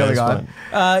everything knows by what's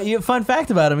this going point. Fun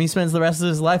fact about him: he spends the rest of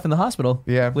his life in the hospital.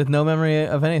 Yeah. with no memory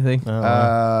of anything.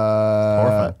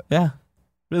 Horrifying. Yeah,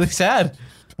 really sad.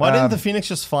 Why didn't the Phoenix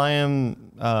just fly him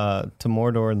to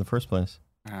Mordor in the first place?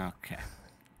 Okay.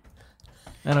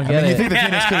 I don't I get mean, you it. think the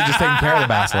Phoenix could have just taken care of the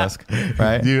basilisk,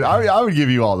 right? Dude, I would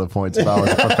give you all the points if I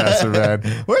was Professor, man.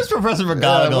 Where's Professor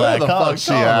McGonagall where at? the Call- fuck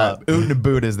she call him at? up. Oot and a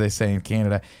boot, as they say in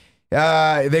Canada.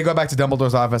 They go back to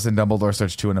Dumbledore's office, and Dumbledore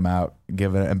starts chewing him out.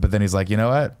 But then he's like, you know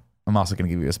what? I'm also going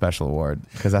to give you a special award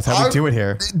because that's how we do it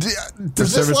here. Does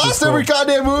this service to last school. every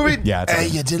goddamn movie? Yeah, it's Hey,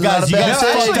 like- you did Guys, you guys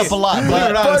actually, fucked up a lot, believe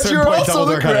it or not, at a but certain you're point, also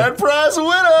the Dumbledore kinda- grand prize winner.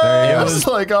 There you I go. was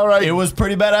like, all right. It was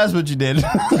pretty badass what you did.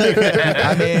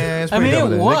 I mean, it's pretty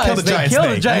dope. it was. They killed the They giant killed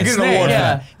snake. the giant They get an snake, award for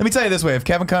yeah. that. Let me tell you this way: if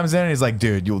Kevin comes in and he's like,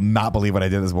 "Dude, you'll not believe what I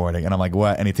did this morning," and I'm like,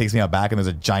 "What?" and he takes me out back, and there's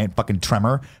a giant fucking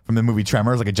tremor from the movie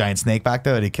Tremors, like a giant snake back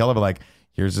there that he killed. I'll be like,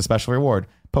 "Here's a special reward,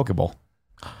 Pokeball."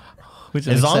 Which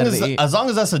I'm As long excited as to eat. as long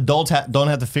as us adults don't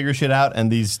have to figure shit out,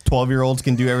 and these 12-year-olds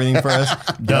can do everything for us,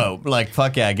 dope. Like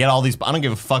fuck yeah, get all these. I don't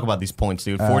give a fuck about these points,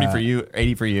 dude. 40 for you,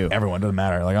 80 for you. Everyone doesn't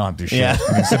matter. Like I don't have to do shit. Yeah.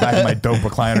 I can sit back in my dope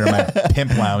recliner in my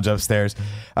pimp lounge upstairs.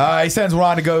 He sends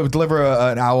Ron to go deliver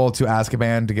an owl to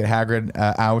Azkaban to get Hagrid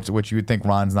out, which you would think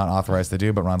Ron's not authorized to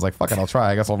do, but Ron's like, fuck it, I'll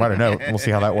try. I guess I'll write a note. We'll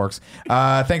see how that works.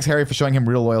 Thanks, Harry, for showing him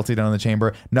real loyalty down in the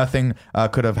chamber. Nothing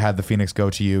could have had the Phoenix go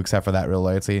to you except for that real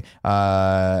loyalty.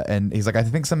 And he's like, I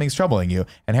think something's troubling you.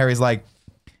 And Harry's like,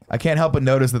 I can't help but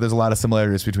notice that there's a lot of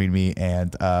similarities between me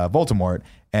and Voldemort.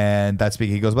 And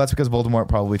he goes, well, that's because Voldemort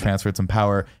probably transferred some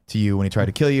power to you when he tried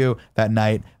to kill you that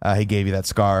night. He gave you that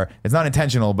scar. It's not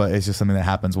intentional, but it's just something that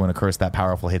happens when a curse that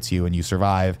powerful hits you and you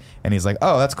survive. And he's like,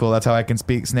 oh, that's cool. That's how I can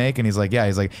speak Snake. And he's like, yeah.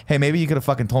 He's like, hey, maybe you could have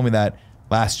fucking told me that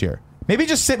last year. Maybe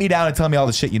just sit me down and tell me all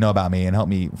the shit you know about me and help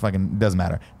me fucking, doesn't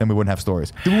matter. Then we wouldn't have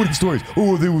stories. Then we wouldn't have stories.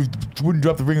 Oh, they wouldn't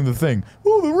drop the ring in the thing.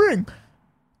 Oh, the ring.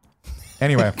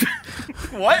 Anyway.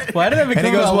 What? Why did I And become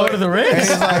he goes, about well, Lord of the Rings?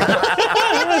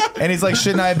 and he's like,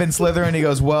 shouldn't I have been Slytherin? He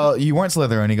goes, well, you weren't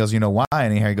Slytherin. He goes, you know why?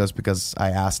 And Harry goes, because I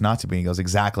asked not to be. He goes,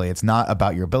 exactly. It's not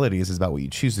about your abilities. It's about what you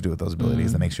choose to do with those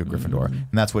abilities that makes you a Gryffindor. And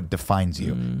that's what defines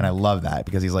you. And I love that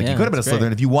because he's like, Yeah, you could have been a that's great.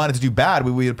 Slytherin. If you wanted to do bad,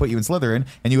 we would have put you in Slytherin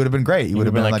and you would have been great. You would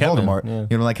have been like Kevin. Voldemort. Yeah. You would have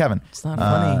been like Kevin. It's not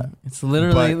funny. It's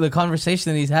literally but- the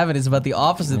conversation that he's having is about the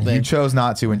opposite thing. You chose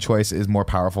not to, and choice is more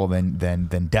powerful than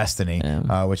destiny,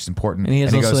 Yeah. which is important. And he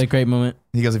has also goes, a great moment.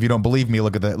 He goes, if you don't believe me,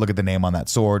 look at the name on that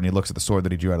sword. And he looks at the sword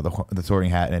that he drew out of the sorting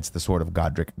hat, and it's the sword of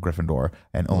Godric Gryffindor.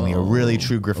 And only a really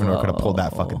true Gryffindor could have pulled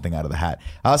that fucking thing out of the hat.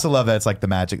 I also love that it's like the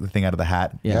magic, the thing out of the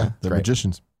hat. Yeah. They're Great.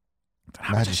 magicians.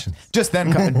 Magicians. Just then,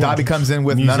 Dobby comes in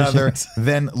with none other Musicians.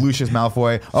 than Lucius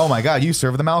Malfoy. Oh my God, you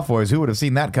serve the Malfoys. Who would have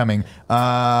seen that coming?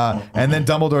 And then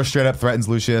Dumbledore straight up threatens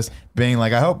Lucius, being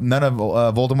like, I hope none of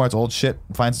Voldemort's old shit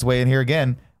finds its way in here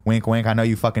again. Wink, wink. I know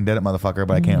you fucking did it, motherfucker,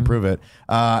 but I can't prove it.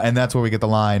 And that's where we get the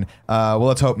line. Well,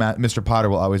 let's hope Mr. Potter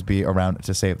will always be around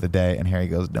to save the day. And Harry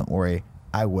goes, don't worry,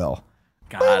 I will.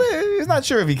 God. He's not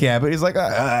sure if he can, but he's like,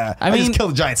 I mean- just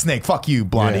killed a giant snake. Fuck you,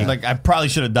 Blondie. Yeah. Like I probably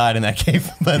should have died in that cave.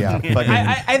 But Yeah, fucking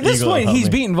At this Eagle point, helped he's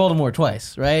me. beaten Voldemort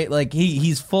twice, right? Like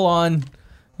he's full on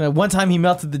One time he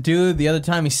melted the dude. The other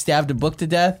time he stabbed a book to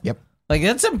death. Yep. Like,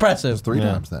 that's impressive. 3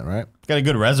 times then, right? Got a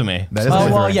good resume. That is Oh,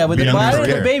 a well, very- yeah, but Beat the, on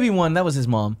his the baby one, that was his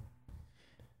mom.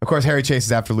 Of course, Harry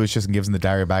chases after Lucius and gives him the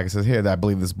diary back and says, "Here, I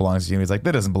believe this belongs to you." And he's like,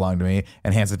 "That doesn't belong to me,"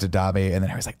 and hands it to Dobby. And then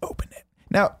Harry's like, "Open it."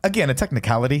 Now, again, a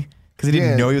technicality because he didn't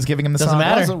Yeah. know he was giving him the Doesn't sock.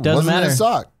 matter. Wasn't Doesn't it a matter.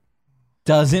 sock?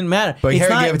 Doesn't matter. But It's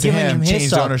Harry not gave it to giving him, his changed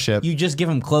sock. ownership. You just give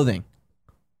him clothing.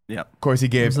 Yep. Of course, he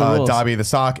gave Those are the rules. Dobby the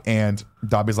sock, and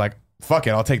Dobby's like, "Fuck it,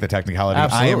 I'll take the technicality. I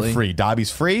Absolutely. am free.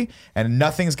 Dobby's free, and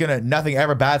nothing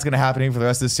ever bad's gonna happen to him for the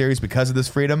rest of this series because of this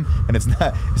freedom, and it's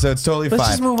not. So it's totally Let's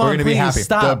fine. just move We're on, gonna be please. happy." The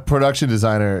Stop. production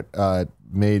designer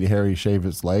made Harry shave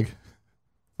his leg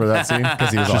for that scene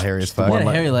Because he was all hairy as fuck. He had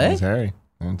a hairy leg? It's Harry.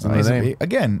 It's in He's the name.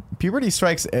 again, puberty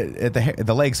strikes at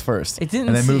the legs first, It didn't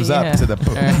and then moves see- up yeah. to the.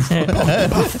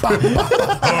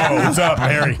 Oh, what's up,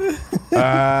 Harry?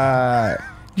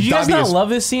 Did you guys Dobby not is- love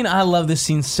this scene? I love this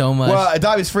scene so much. Well,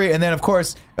 Dobby's free, and then of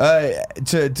course,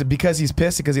 because he's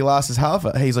pissed because he lost his house.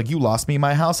 He's like, "You lost me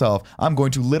my house elf. I'm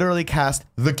going to literally cast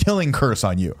the killing curse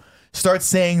on you." Start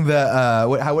saying the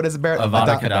what is it, Barrett?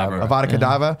 Avada Kedavra. Avada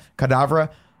Kedavra. Kedavra.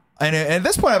 And at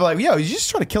this point, I'm like, "Yo, you just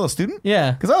trying to kill a student?"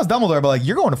 Yeah. Because I was Dumbledore, but like,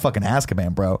 you're going to fucking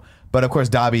Azkaban, bro. But of course,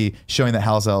 Dobby showing that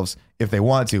house elves, if they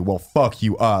want to, will fuck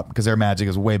you up because their magic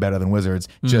is way better than wizards.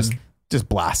 Just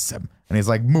blasts him, and he's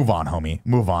like, "Move on, homie,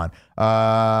 move on."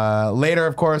 Later,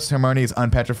 of course, Hermione is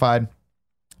unpetrified,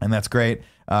 and that's great.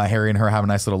 Harry and her have a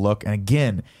nice little look, and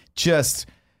again, just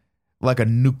like a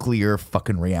nuclear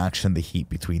fucking reaction. The heat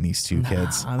between these two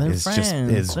kids they're is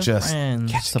friends. They're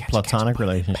friends. It's a platonic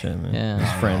relationship, man. Yeah.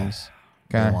 It's friends.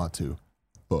 I Okay. want to.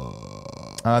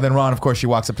 Then Ron, of course, she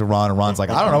walks up to Ron, and Ron's like,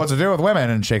 "I don't know what to do with women,"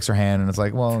 and shakes her hand, and it's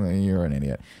like, "Well, you're an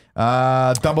idiot."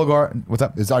 Dumbledore, what's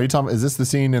up? Are you talking? Is this the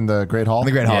scene in the Great Hall? In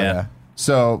the Great Hall, Yeah. yeah.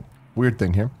 So, weird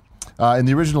thing here. In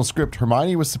the original script,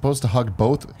 Hermione was supposed to hug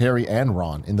both Harry and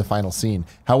Ron in the final scene.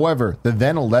 However, the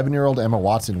then 11-year-old Emma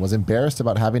Watson was embarrassed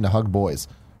about having to hug boys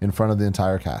in front of the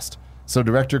entire cast. So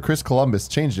director Chris Columbus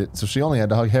changed it so she only had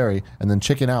to hug Harry and then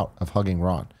chicken out of hugging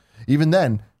Ron. Even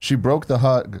then, she broke the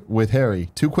hug with Harry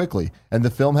too quickly, and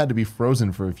the film had to be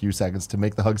frozen for a few seconds to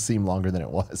make the hug seem longer than it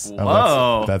was.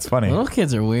 Whoa. That's funny. Little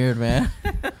kids are weird, man.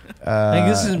 Like,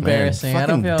 this is embarrassing. I don't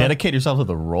Fucking feel dedicate yourself to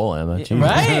the role, Emma. Jesus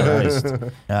right? Christ. You're getting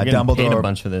paid a Dumbledore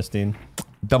bunch for this, dude.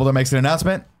 Dumbledore makes an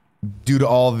announcement. Due to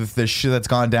all of the shit that's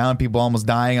gone down, people almost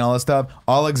dying and all this stuff,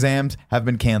 all exams have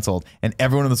been canceled, and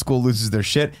everyone in the school loses their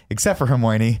shit except for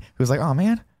Hermione, who's like, "Oh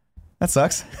man, that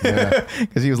sucks,"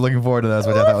 because he was looking forward to this,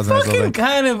 which I thought was a nice little Fucking thing.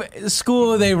 kind of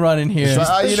school they run in here. You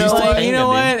know She's what? like, you know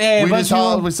what? Hey, we bunch just of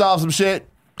solved, people- we solved some shit.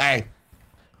 Hey,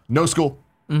 no school.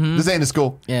 This ain't a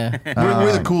school. yeah.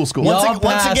 We're the cool school. Y'all Once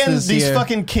passed again, this these year.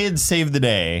 fucking kids saved the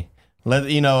day.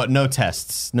 No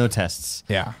tests. No tests.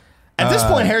 Yeah. At this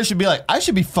point, Harry should be like, I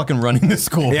should be fucking running this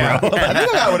school, Yeah, bro. I think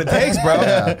I got what it takes,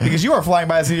 bro. Because you are flying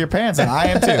by the seat of your pants, and I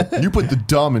am too. You put the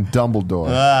dumb in Dumbledore.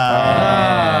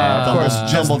 Of course,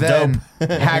 just Jumble then,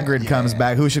 Hagrid comes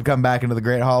back. Who should come back into the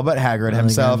Great Hall but Hagrid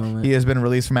himself? good moment. He has been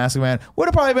released from Azkaban. Would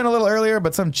have probably been a little earlier,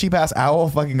 but some cheap ass owl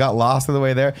fucking got lost on the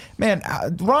way there. Man,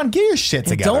 Ron, get your shit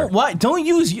together. Don't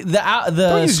use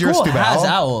the use your school stupid has owl.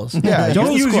 owls. Yeah,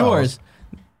 don't use the use school yours.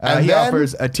 And He then-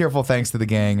 offers a tearful thanks to the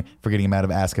gang for getting him out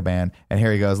of Azkaban. And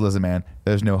Harry goes, "Listen, man,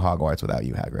 there's no Hogwarts without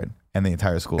you, Hagrid." And the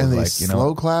entire school and is they like, you slow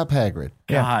know, clap Hagrid.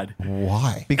 God.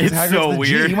 Why? because It's Hagrid's so the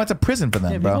G. weird. He went to prison for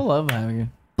them, Yeah, bro. people love Hagrid.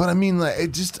 But I mean, like,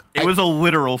 it just. It was a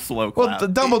literal slow Well, clap. the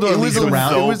Dumbledore It was leads so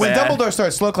around. It was when bad. Dumbledore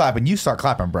starts slow clapping, you start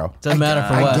clapping, bro. Doesn't matter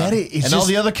for I what. get it. It's And just, all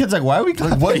the other kids like, why are we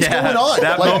like, what's Yeah, going on?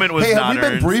 that like, moment was hey, have not we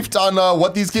been earned. briefed on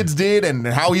what these kids did and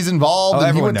how he's involved? and he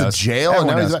everyone went knows. to jail. Everyone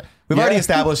and now knows. he's We've Yeah. already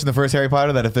established in the first Harry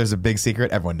Potter that if there's a big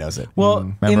secret, everyone knows it.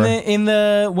 Well, Remember? in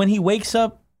the when he wakes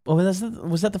up, was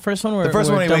that the first one? Where, The first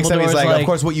where one he wakes up, he's Dumbledore's like, of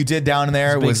course, what you did down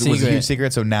there It's a was big a huge secret.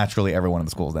 secret, so naturally everyone in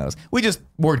the school knows.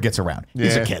 Word gets around.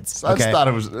 These are kids. I Okay? just thought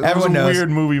it was Everyone a knows. weird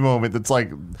movie moment. It's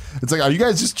like, are you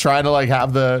guys just trying to like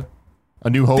have a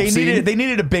New Hope They scene?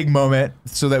 needed a big moment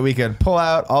so that we could pull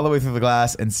out all the way through the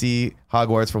glass and see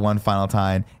Hogwarts for one final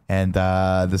time, and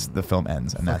the film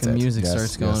ends, and that's the it. music Yes,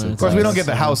 starts going. yes, and it Of course, we don't get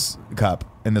the it's- house cup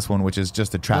in this one, which is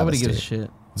just a Nobody travesty. gives a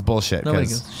shit. It's bullshit. Nobody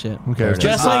 'cause- gives a shit. Who cares?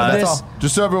 Just Uh, like that's this. all.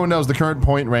 Just so everyone knows, the current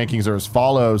point rankings are as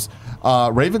follows: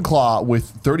 Ravenclaw with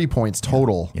 30 points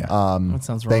total. Yeah. That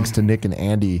sounds Thanks wrong. to Nick and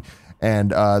Andy,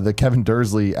 and the Kevin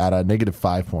Dursley at a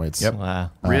 -5 points. Yep. Wow.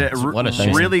 What a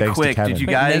shame. Really Thanks to quick, Kevin. did you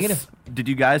Wait, guys negative? did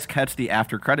you guys catch the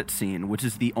after credit scene, which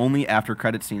is the only after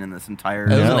credit scene in this entire? It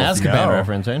was No. an Azkaban No.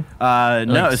 reference, eh? No,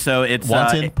 Like, so it's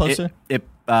Wanted it- poster? It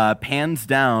pans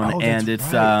down, Oh, and that's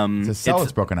it's right. The cell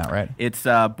is broken out, right? It's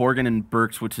Borgin and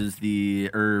Burke's, which is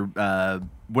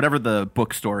whatever the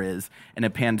bookstore is, and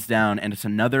it pans down, and it's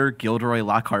another Gilderoy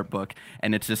Lockhart book,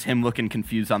 and it's just him looking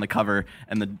confused on the cover,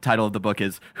 and the title of the book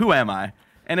is "Who Am I?"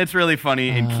 And it's really funny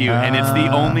and cute, and it's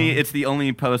the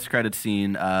only post-credit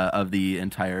scene of the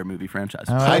entire movie franchise.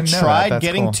 I didn't know that. tried That's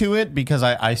getting cool. to it because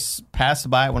I passed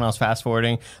by it when I was fast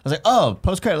forwarding. I was like, oh,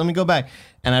 post credit, let me go back.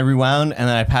 And I rewound, and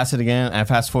then I pass it again, and I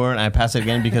fast forward, and I pass it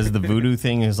again because the voodoo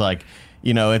thing is like,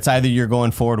 it's either you're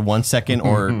going forward 1 second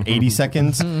or 80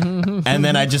 seconds. And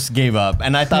then I just gave up.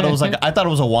 And I thought it was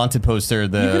a wanted poster. I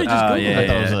thought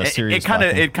it was a serious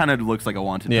It kind of looks like a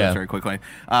wanted poster very quickly.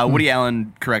 Woody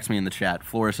Allen corrects me in the chat.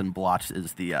 Flores and Blotch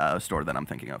is the store that I'm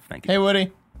thinking of. Thank you. Hey,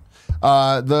 Woody.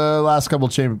 The last couple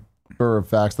chamber of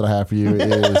facts that I have for you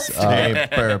is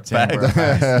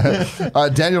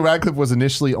Daniel Radcliffe was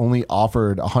initially only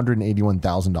offered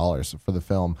 $181,000 for the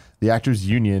film. The Actors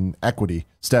Union Equity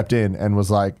stepped in and was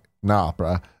like, nah,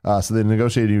 bruh. So they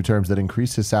negotiated new terms that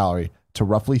increased his salary to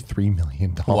roughly $3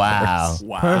 million. Wow.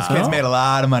 This kid's made a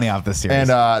lot of money off this series.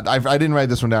 And I didn't write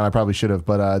this one down. I probably should have.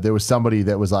 But there was somebody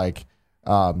that was like,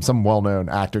 some well-known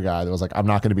actor guy that was like, I'm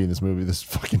not going to be in this movie. This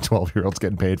fucking 12-year-old's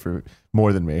getting paid for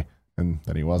more than me. And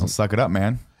then he wasn't. Suck it up,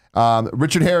 man.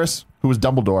 Richard Harris, who was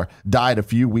Dumbledore, died a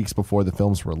few weeks before the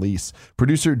film's release.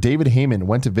 Producer David Heyman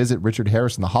went to visit Richard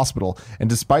Harris in the hospital, and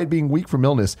despite being weak from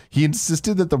illness, he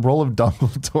insisted that the role of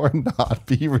Dumbledore not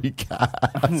be recast.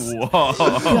 Whoa.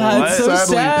 God, it's so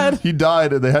sad. He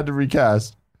died, and they had to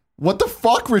recast. What the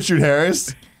fuck, Richard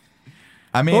Harris?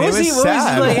 I mean, What it was was he- what was he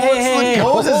sad. like, hey,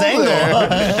 What was his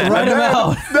angle? Write him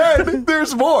out. Then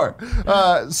there's more.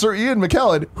 Sir Ian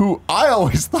McKellen, who I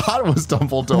always thought was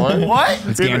Dumbledore. What?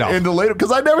 It's Gandalf. In the later,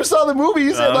 because I never saw the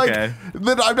movies, and okay.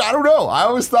 then I don't know. I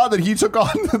always thought that he took on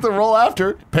the role after.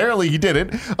 Apparently, he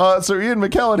didn't. Sir Ian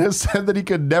McKellen has said that he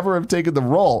could never have taken the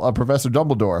role of Professor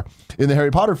Dumbledore in the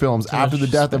Harry Potter films after the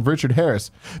death of Richard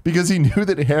Harris because he knew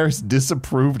that Harris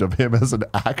disapproved of him as an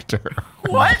actor.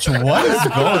 What? What is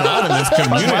going on in this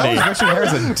Why community? was Richard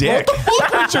Harris a dick?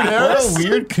 Richard What Harris. a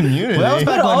weird community. Well, that was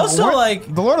But back when- also, what-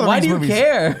 like, the Lord of the why Rings do you movies-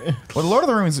 care? Well, the Lord of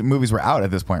the Rings movies were out at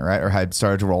this point, right? Or had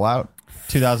started to roll out.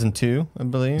 2002, I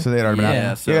believe. So they had already been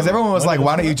Yeah, out. so- Because everyone was like,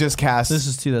 why don't you just cast... This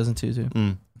is 2002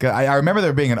 too. I remember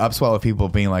there being an upswell of people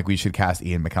being like, we should cast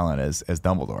Ian McKellen as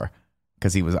Dumbledore.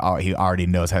 Because he already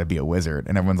knows how to be a wizard.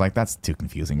 And everyone's like, that's too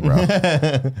confusing, bro.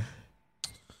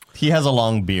 He has a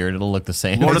long beard. It'll look the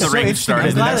same. Lord of the so Rings interesting started. I'm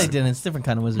the glad next- they didn't. It's a different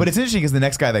kind of wizard. But it's interesting because the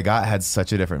next guy they got had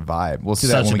such a different vibe. We'll see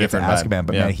that Such when a we get to different Azkaban. vibe,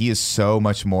 But yeah. man, he is so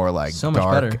much more like So much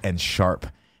dark better. and sharp.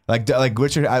 Like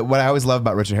Richard, what I always love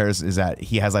about Richard Harris is that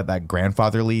he has like that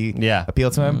grandfatherly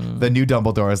appeal to him. The new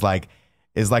Dumbledore is like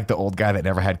the old guy that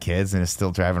never had kids and is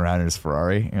still driving around in his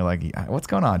Ferrari. And you're like, what's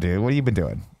going on, dude? What have you been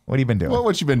doing? What have you been doing?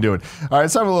 What you been doing? All right,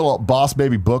 let's have a little Boss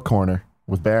Baby book corner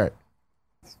with Barrett.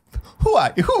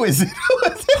 Who is it?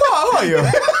 Who are you?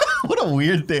 What a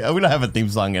weird thing. We don't have a theme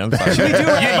song yet. I'm sorry.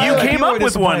 You came up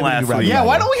with one last week. Yeah,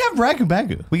 why don't we have Ragu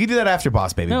Bagu? We could do that after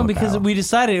Boss Baby. no, book, because pal. we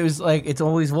decided it was like it's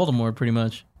always Voldemort, pretty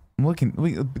much.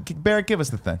 Barrett, give us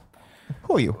the thing.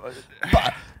 Who are you?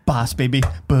 Boss baby,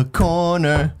 book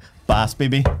corner. Boss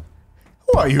baby.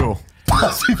 Who are you?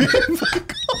 Boss baby.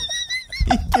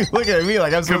 You keep looking at me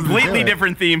like I'm supposed to Completely do it.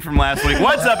 different theme from last week.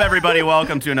 What's up, everybody?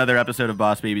 Welcome to another episode of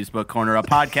Boss Baby's Book Corner, a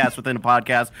podcast within a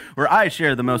podcast where I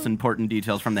share the most important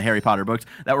details from the Harry Potter books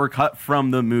that were cut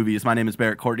from the movies. My name is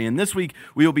Barrett Courtney, and this week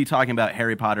we will be talking about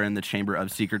Harry Potter and the Chamber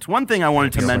of Secrets. One thing I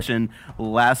wanted to mention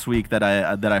last week that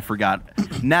I forgot,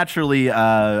 naturally,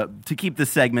 to keep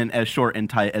this segment as short and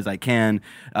tight as I can,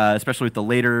 especially with the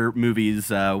later movies,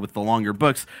 with the longer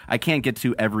books, I can't get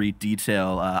to every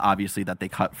detail, obviously, that they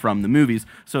cut from the movies.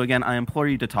 So again, I implore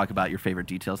you to talk about your favorite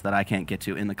details that I can't get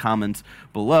to in the comments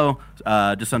below.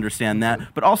 Just understand that,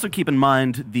 but also keep in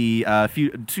mind the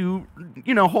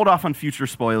hold off on future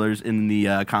spoilers in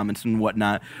the comments and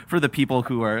whatnot for the people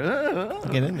who are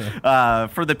Get in there.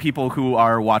 for the people who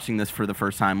are watching this for the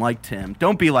first time, like Tim.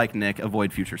 Don't be like Nick.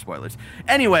 Avoid future spoilers.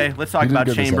 Anyway, let's talk did about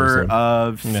good this Chamber episode.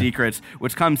 of Secrets,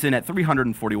 which comes in at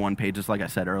 341 pages, like I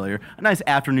said earlier. A nice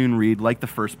afternoon read, like the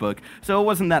first book. So it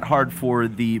wasn't that hard for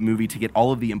the movie to get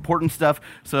all of the important stuff.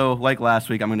 So, like last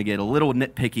week, I'm going to get a little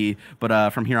nitpicky,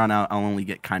 but from here on out, I'll only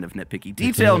get kind of nitpicky.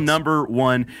 Detail number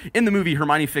one. In the movie,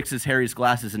 Hermione fixes Harry's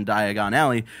glasses in Diagon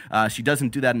Alley. She doesn't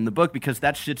do that in the book because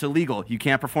that shit's illegal. You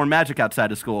can't perform magic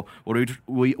outside of school.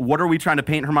 What are we trying to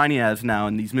paint Hermione as now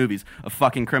in these movies? A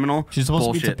fucking criminal? She's supposed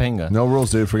Bullshit. to be Topanga. No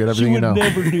rules, dude. Forget everything you know. do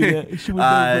that. She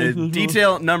would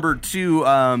Detail number two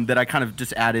that I kind of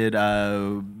just added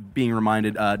being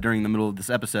reminded during the middle of this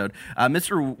episode.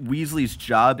 Mr. Weasley's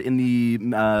job in the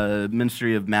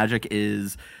Ministry of Magic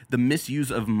is the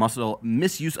misuse of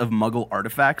Muggle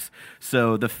artifacts.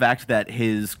 So the fact that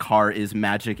his car is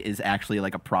magic is actually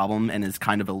like a problem and is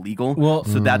kind of illegal. Well,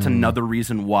 so that's another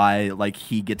reason why like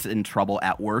he gets in trouble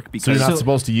at work So because you're not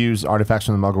supposed to use artifacts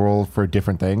from the Muggle world for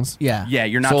different things? Yeah. yeah,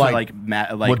 you're not So, to, like,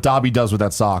 like What Dobby does with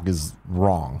that sock is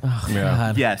wrong.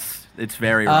 God. yes, it's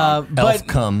very wrong. But Elf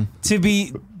cum. to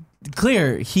be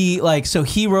clear, he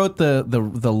wrote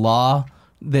the law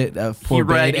that he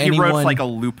forbade anyone. wrote like a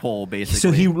loophole basically.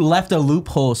 So he left a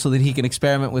loophole so that he can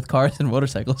experiment with cars and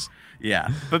motorcycles. yeah,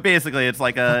 but basically it's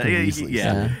like a Weasleys.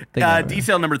 Yeah, they got it.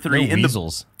 detail number 3 No in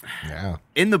weasels. Yeah.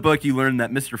 In the book, you learn that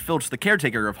Mr. Filch, the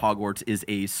caretaker of Hogwarts, is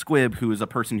a squib who is a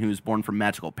person who is born from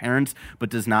magical parents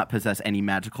but does not possess any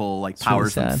magical like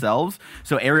powers really sad. themselves.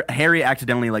 So Harry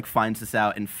accidentally like finds this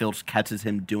out, and Filch catches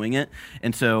him doing it.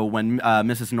 And so when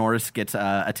Mrs. Norris gets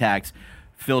attacked,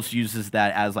 Filch uses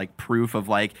that as like proof of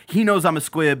like he knows I'm a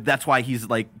squib. That's why he's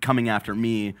like coming after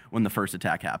me when the first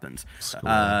attack happens.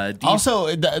 Also,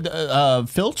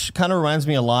 Filch kind of reminds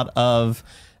me a lot of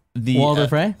the Walder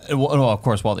Frey? Well, of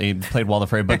course, he played Walder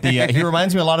Frey, but he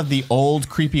reminds me a lot of the old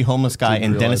creepy homeless guy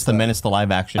in Dennis the Menace, the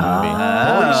live action movie. Holy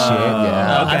shit,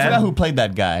 yeah. I forgot who played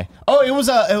that guy. Oh, it was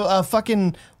a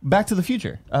fucking Back to the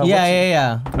Future.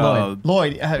 Yeah.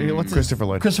 Lloyd. What's Christopher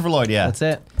Lloyd. Christopher Lloyd. Yeah, That's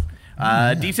it.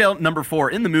 Detail number 4.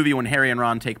 In the movie, when Harry and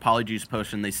Ron take Polyjuice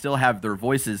Potion, they still have their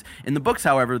voices. In the books,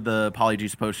 however, the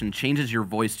Polyjuice Potion changes your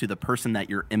voice to the person that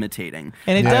you're imitating.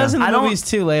 And it does in the I don't- movies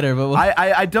too later, but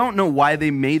I don't know why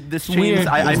they made this change. weird.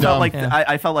 I It's felt dumb. like Yeah.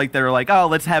 I felt like they were like, oh,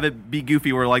 let's have it be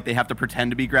goofy, where like they have to pretend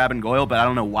to be Grab and Goyle, but I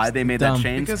don't know why they made dumb. that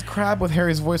change. Because Crab with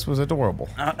Harry's voice was adorable.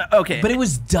 Okay, but it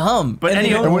was dumb. But And they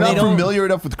anyway- don't- And we're they not don't- familiar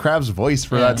enough with Crab's voice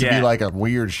for that to Yeah. be like a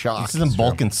weird shock. this isn't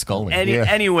Vulcan sculling.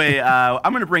 Anyway,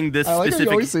 I'm going to bring this I like how you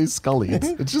specific. always say Scully.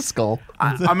 It's just Skull.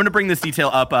 I'm going to bring this detail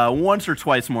up once or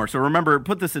twice more. So remember,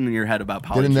 put this in your head about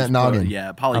Get in Polyjuice. that noggin.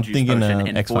 Polyjuice thinking, Potion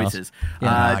and X-Files. voices.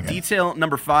 Detail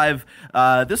number 5.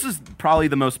 This is probably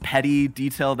the most petty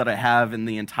detail that I have in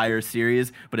the entire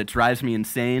series, but it drives me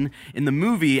insane. In the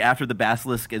movie, after the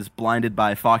Basilisk is blinded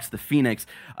by Fawkes the Phoenix,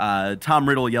 Tom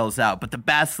Riddle yells out, "But the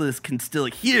Basilisk can still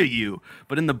hear you."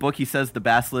 But in the book, he says the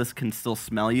Basilisk can still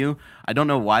smell you. I don't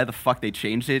know why the fuck they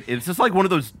changed it. It's just like one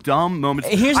of those dumb moments.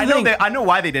 Here's the thing. I know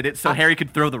why they did it, so Harry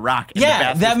could throw the rock. and the Yeah,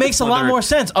 Basilisk that could makes a lot slither. more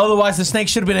sense. Otherwise, the snake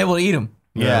should have been able to eat him.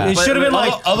 Yeah. It should have been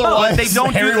like, Otherwise, they don't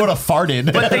do Harry the- would have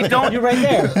farted. But they don't. you're right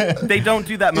there. They don't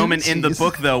do that moment in the Jeez.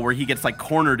 book though, where he gets like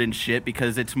cornered and shit,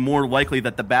 because it's more likely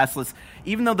that the Basilisk,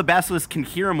 even though the Basilisk can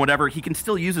hear him, whatever, he can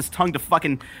still use his tongue to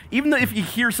fucking. Even though if he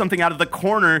hears something out of the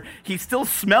corner, he still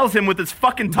smells him with his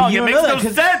fucking tongue. You It don't makes know no that,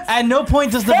 'cause sense. At no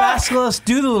point does the Fuck! basilisk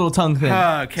do the little tongue thing.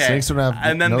 Okay. Snakes don't have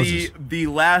and then noses. the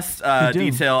last do.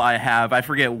 detail I have, I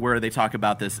forget where they talk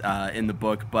about this in the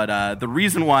book, but the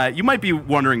reason why, you might be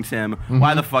wondering, Tim,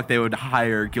 why the fuck they would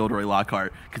hire Gilderoy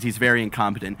Lockhart, because he's very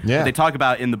incompetent. Yeah. But they talk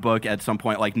about in the book at some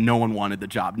point, like, no one wanted the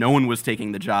job. No one was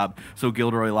taking the job. So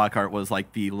Gilderoy Lockhart was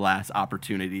like the last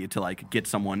opportunity to like get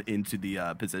someone into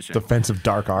the position. Defensive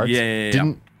dark arts. Yeah.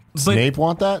 Didn't Snape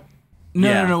want that?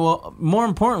 Yeah. No. Well, more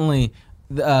importantly,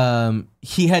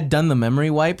 he had done the memory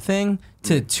wipe thing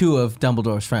to 2 of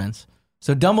Dumbledore's friends.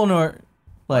 So Dumbledore,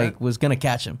 was gonna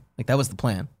catch him. Like that was the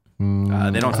plan.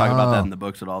 They don't talk about that in the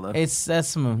books at all, though. That's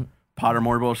some.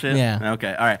 Pottermore bullshit? Yeah.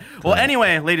 Okay, all right. Well,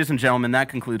 anyway, ladies and gentlemen, that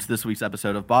concludes this week's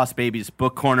episode of Boss Baby's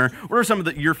Book Corner. What are some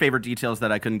of your favorite details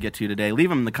that I couldn't get to today? Leave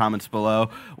them in the comments below.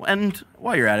 And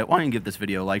while you're at it, why don't you give this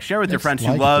video a like? Share with your friends who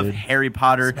like it, love dude. Harry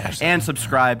Potter. And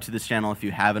subscribe to this channel if you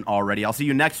haven't already. I'll see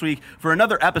you next week for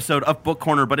another episode of Book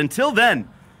Corner. But until then,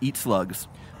 eat slugs.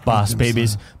 Boss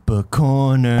babies, book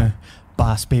corner.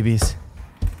 Boss babies.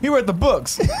 Here are the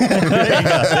books. There you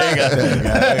go.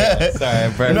 Sorry, I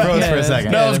froze for a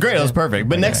second. No, it was great. It was perfect.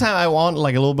 But next time I want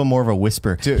like a little bit more of a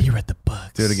whisper. You read the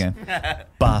books. Do it again.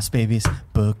 Boss babies,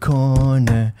 book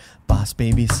corner. Boss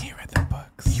babies. Here are the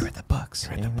books. You read the books.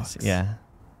 You read the books. Yeah.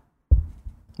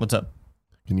 What's up?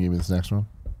 Can you give me this next one?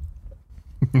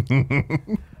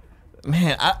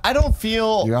 Man, I don't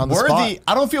feel You're on the worthy. spot.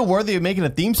 I don't feel worthy of making a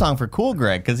theme song for Cool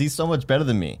Greg because he's so much better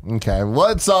than me. Okay,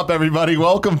 what's up, everybody?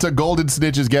 Welcome to Golden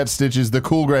Snitches Get Stitches, the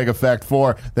Cool Greg effect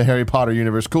for the Harry Potter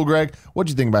universe. Cool Greg,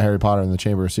 what'd you think about Harry Potter and the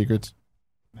Chamber of Secrets?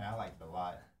 Man, I liked it a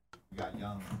lot. We got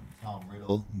young Tom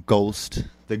Riddle, Ghost,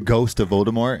 the ghost of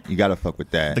Voldemort. You gotta fuck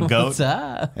with that. The goat. What's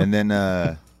up? And then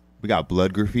we got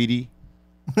blood graffiti.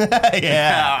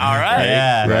 Yeah. All right.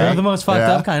 Yeah. Right? One of the most fucked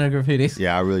Yeah. up kind of graffitis.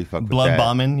 Yeah, I really fuck with Blood that.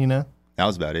 bombing, you know? That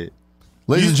was about it.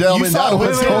 Ladies and gentlemen, you saw that it.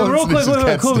 was Wait, Golden real quick, Snitches wait,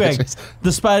 Get cool, Greg. Stitches.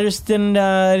 The spiders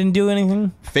didn't do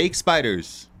anything. Fake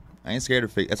spiders. I ain't scared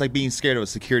of fake. It's like being scared of a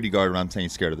security guard when I'm saying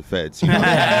scared of the feds. You know? All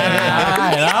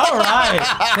right.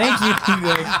 Thank you.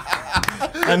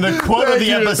 And the quote of the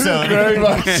episode. Very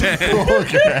much.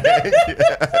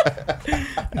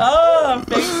 Oh,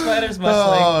 fake spiders must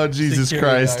Oh, Jesus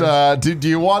Christ. Do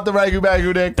you want the Ragu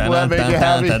Bagu, Nick? Will that make you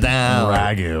happy?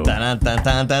 Ragu.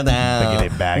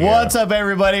 Ragu. What's up,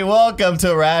 everybody? Welcome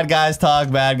to Rad Guys Talk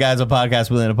Bad Guys, a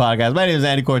podcast within a podcast. My name is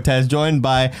Andy Cortez, joined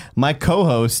by my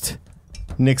co-host,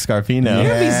 Nick Scarpino.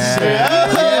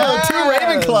 Two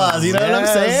Ravenclaws, you know what I'm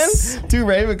saying? Two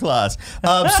Ravenclaws.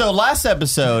 So last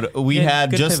episode, we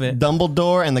had good just pivot.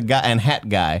 Dumbledore and the guy and Hat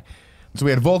Guy. So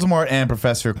we had Voldemort and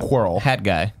Professor Quirrell. Hat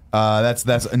Guy. That's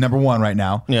number one right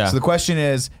now. Yeah. So the question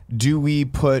is, do we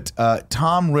put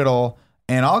Tom Riddle,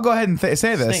 and I'll go ahead and say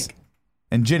this, Snake.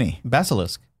 and Ginny,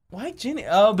 Basilisk. Why Ginny?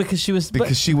 Oh, because she was.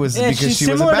 because she was Yeah, because she's she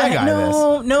was a similar bad to- guy.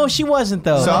 No, no, she wasn't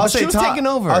though. So I'll she say was taking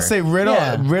over. I'll say Riddle,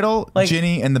 Yeah. Like-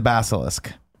 Ginny, and the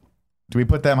Basilisk. Do we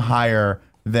put them higher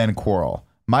than Quirrell?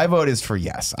 My vote is for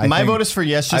yes. My vote is for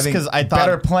yes, just think because I thought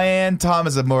better plan. Tom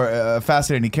is a more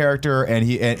fascinating character, and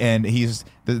he's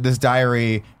this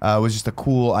diary was just a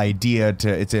cool idea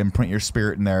to imprint your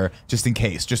spirit in there, just in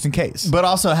case. But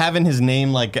also having his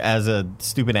name like as a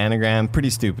stupid anagram,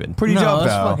 pretty stupid. Pretty no, dope it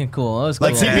was though. fucking cool. It was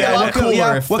Like, cool. see, it'd be a lot what could,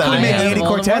 cooler if what that could we make had Andy Voldemort?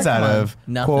 Cortez out Come on. of?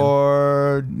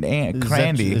 Nothing.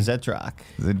 Crandy. Zedrock.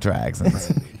 The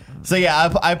Dragons. So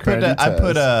yeah, I put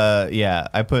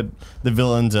Creditez. the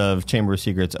villains of Chamber of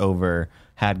Secrets over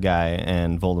Hat Guy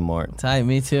and Voldemort. Tight,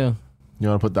 me too. You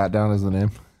want to put that down as the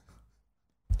name?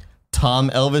 Tom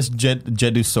Elvis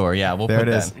Jedusor. Yeah, we'll There put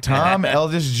it is. that. Tom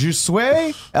Elvis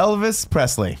Jusue Elvis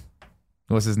Presley.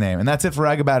 What's his name? And that's it for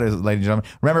Ragu Bagus, ladies and gentlemen.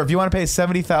 Remember, if you want to pay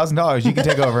 $70,000, you can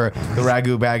take over the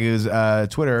Ragu Bagus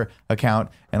Twitter account,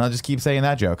 and I'll just keep saying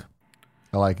that joke.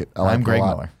 I like it. I like I'm it a Greg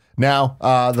lot. Miller.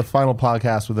 Now, the final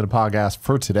podcast within a podcast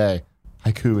for today,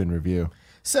 Haiku in Review.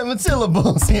 7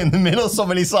 syllables in the middle, so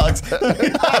many songs. So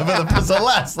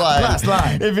last line. Last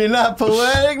line. If you're not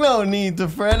poetic, no need to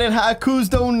fret it. Haikus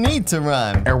don't need to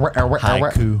rhyme.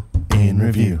 Haiku in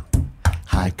review.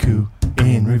 Haiku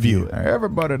in review.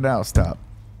 Everybody now stop.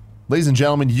 Ladies and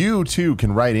gentlemen, you too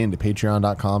can write into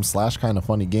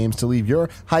patreon.com/kindoffunnygames to leave your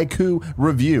haiku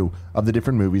review of the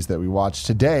different movies that we watched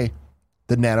today.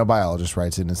 The nanobiologist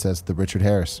writes in and says, "The Richard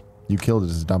Harris, you killed it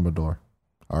as Dumbledore.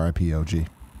 R.I.P. OG."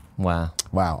 Wow.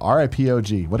 Wow, R.I.P.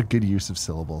 OG. What a good use of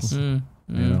syllables. You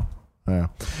know? Yeah.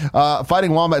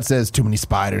 Fighting Wombat says, "Too many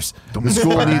spiders. The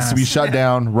school needs to be shut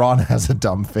down. Ron has a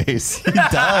dumb face." He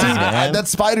does, man. That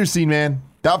spider scene, man.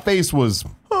 That face was a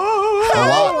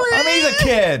lot. I mean, he's a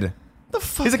kid.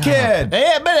 He's a kid.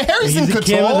 Yeah, but Harry's in He's a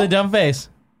kid control. with a dumb face,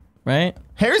 right?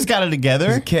 Harry's got it He's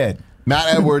together. a kid.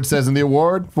 Matt Edwards says in the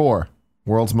award for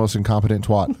world's most incompetent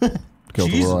twat,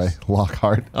 Gilderoy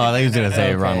Lockhart. Oh, I thought he was going to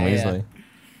say Ron yeah. Weasley.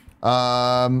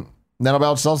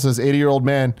 Nanobiologist says 80-year-old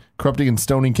man corrupting and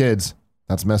stoning kids.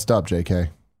 That's messed up, JK.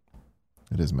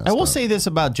 It is messed up. I will say this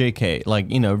about JK,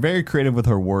 like, you know, very creative with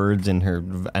her words and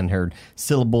her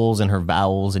syllables and her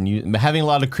vowels and having a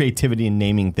lot of creativity in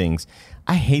naming things.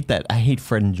 I hate that. I hate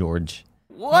Fred and George.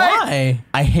 Why?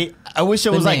 I wish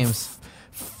it was names. like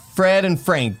Fred and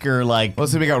Frank or like Well,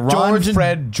 so we got Ron, George and-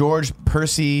 Fred, George,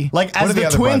 Percy. Like What as are the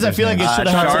other twins, I brothers' feel like it names? should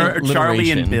have had some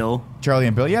Charlie and alliteration. Bill. Charlie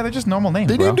and Bill. Yeah, they're just normal names.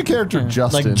 They bro. named a character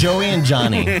Justin. Like Joey and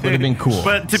Johnny would have been cool.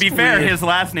 But to be fair, his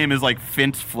last name is like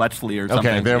Finch Fletchley or something.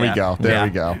 Okay, there we Yeah. go. There Yeah. we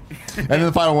go. And then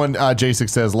the final one, J6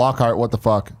 says, "Lockhart, what the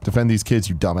fuck? Defend these kids,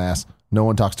 you dumbass. No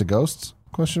one talks to ghosts?"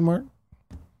 Question mark.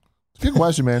 It's a good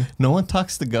question, man. No one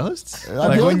talks to ghosts. I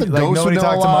Like feel when- the like ghosts nobody would know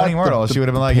talked a to lot. Moaning Myrtle. She would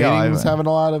have been like, yeah, paintings I- having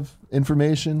a lot of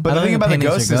information. But I the don't thing think about the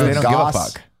paintings ghosts are is they ghosts. don't give a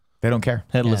Goss. fuck. They don't care.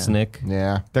 Headless Nick.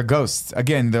 yeah. They're ghosts.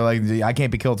 Again, they're like, I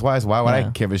can't be killed twice. Why would I Yeah.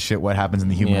 give a shit what happens in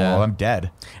the human Yeah. world? I'm dead.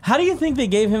 How do you think they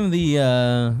gave him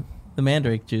the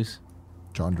mandrake juice?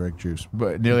 John Drake juice.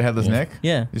 But nearly headless Nick?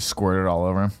 Yeah. Just squirted it all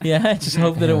over him. Yeah, I just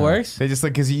hope that it works. They just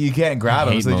like, because you can't grab I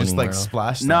them, hate so they just Moaning like Myrtle.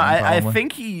 splash No, them, I probably.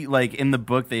 think he, like, in the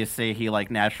book, they say he,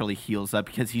 like, naturally heals up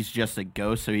because he's just a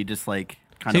ghost, so he just, like,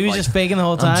 kind So of he was like, just faking the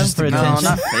whole time just for a No, attention.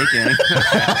 I'm not faking.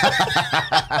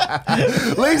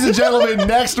 Ladies and gentlemen,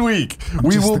 next week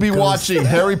we will be watching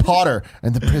Harry Potter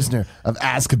and the Prisoner of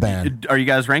Azkaban. Are you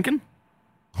guys ranking?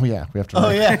 Oh yeah, we have to. Oh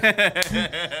yeah.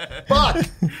 Fuck!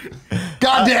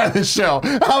 God damn this show!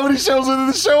 How many shows within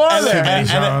the show are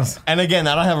there? And again,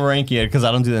 I don't have a rank yet because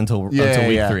I don't do that until week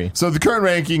 3. So the current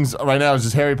rankings right now is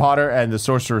just Harry Potter and the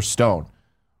Sorcerer's Stone.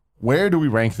 Where do we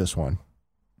rank this one?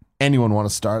 Anyone want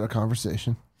to start a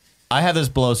conversation? I have this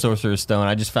below Sorcerer's Stone.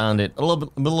 I just found it a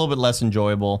little bit less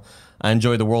enjoyable. I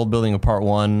enjoyed the world building of part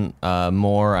 1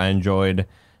 more. I enjoyed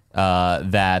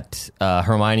that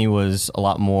Hermione was a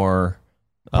lot more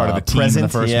part of the team in the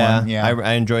first one. Yeah,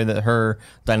 I enjoy her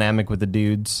dynamic with the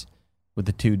dudes. With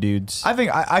the two dudes. I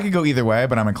think I could go either way,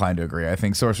 but I'm inclined to agree. I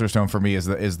think Sorcerer's Stone for me is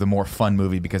the more fun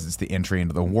movie because it's the entry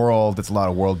into the world. It's a lot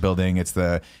of world building.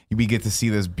 We get to see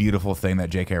this beautiful thing that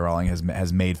J.K. Rowling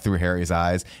has made through Harry's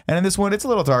eyes. And in this one, it's a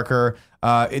little darker.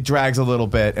 It drags a little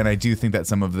bit, and I do think that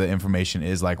some of the information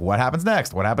is like, what happens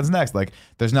next? What happens next? Like,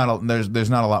 there's not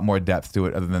a lot more depth to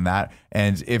it other than that.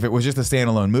 And if it was just a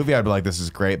standalone movie, I'd be like, this is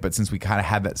great. But since we kind of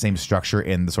had that same structure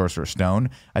in the Sorcerer's Stone,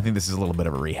 I think this is a little bit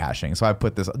of a rehashing. So I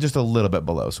put this just a little bit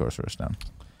below Sorcerer's Stone.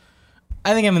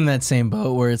 I think I'm in that same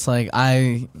boat where it's like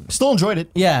I still enjoyed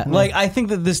it. Yeah, like I think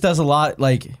that this does a lot,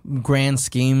 like grand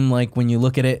scheme. Like when you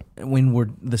look at it,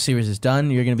 when the series is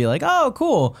done, you're gonna be like, oh,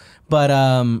 cool. But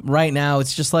right now,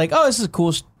 it's just like, oh, this is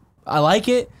cool. I like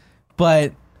it,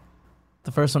 but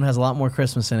the first one has a lot more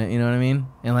Christmas in it. You know what I mean?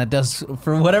 And that does,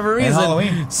 for whatever reason,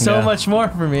 Halloween. so much more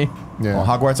for me. Yeah. Well,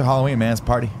 Hogwarts or Halloween, man, it's a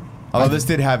party. Although this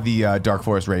did have the Dark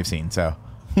Forest rave scene, so.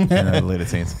 And the deleted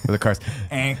scenes with the cars.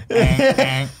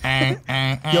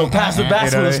 Yo, pass the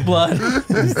basilisk blood.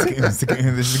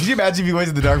 Could you imagine if you went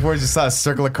to the Dark Forest and just saw a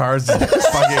circle of cars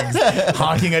just fucking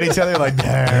honking at each other like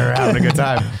they're having a good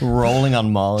time, rolling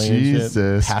on Molly? Jesus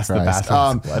and shit. Christ. The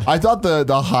basilisk blood. I thought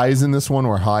the highs in this one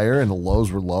were higher and the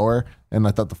lows were lower, and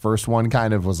I thought the first one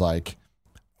kind of was like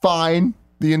fine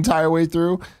the entire way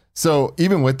through. So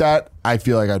even with that, I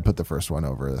feel like I'd put the first one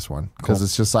over this one because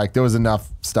it's just like there was enough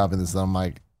stuff in this that I'm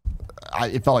like,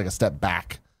 it felt like a step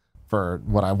back for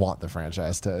what I want the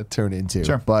franchise to turn into.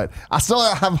 Sure. But I still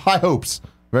have high hopes,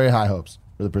 very high hopes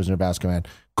for the Prisoner of Azkaban.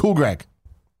 Cool, Greg.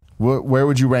 Where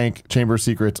would you rank Chamber of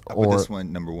Secrets or this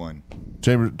one number one?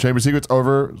 Chamber of Secrets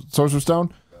over Sorcerer's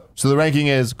Stone? So the ranking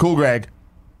is Cool, Greg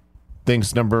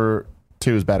thinks number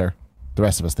 2 is better. The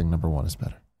rest of us think number 1 is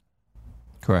better.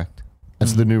 Correct.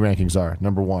 That's what the new rankings are.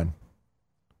 Number 1,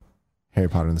 Harry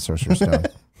Potter and the Sorcerer's Stone.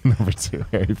 Number 2,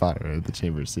 Harry Potter and the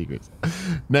Chamber of Secrets.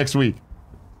 Next week,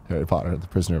 Harry Potter and the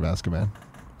Prisoner of Azkaban.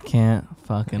 Can't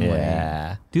fucking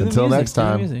wait. Do the Until music, next do the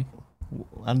time. music.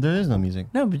 There is no music.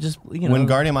 No, but just, you know.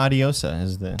 Wingardium Adiosa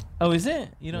is the... Oh, is it?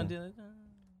 You don't do that?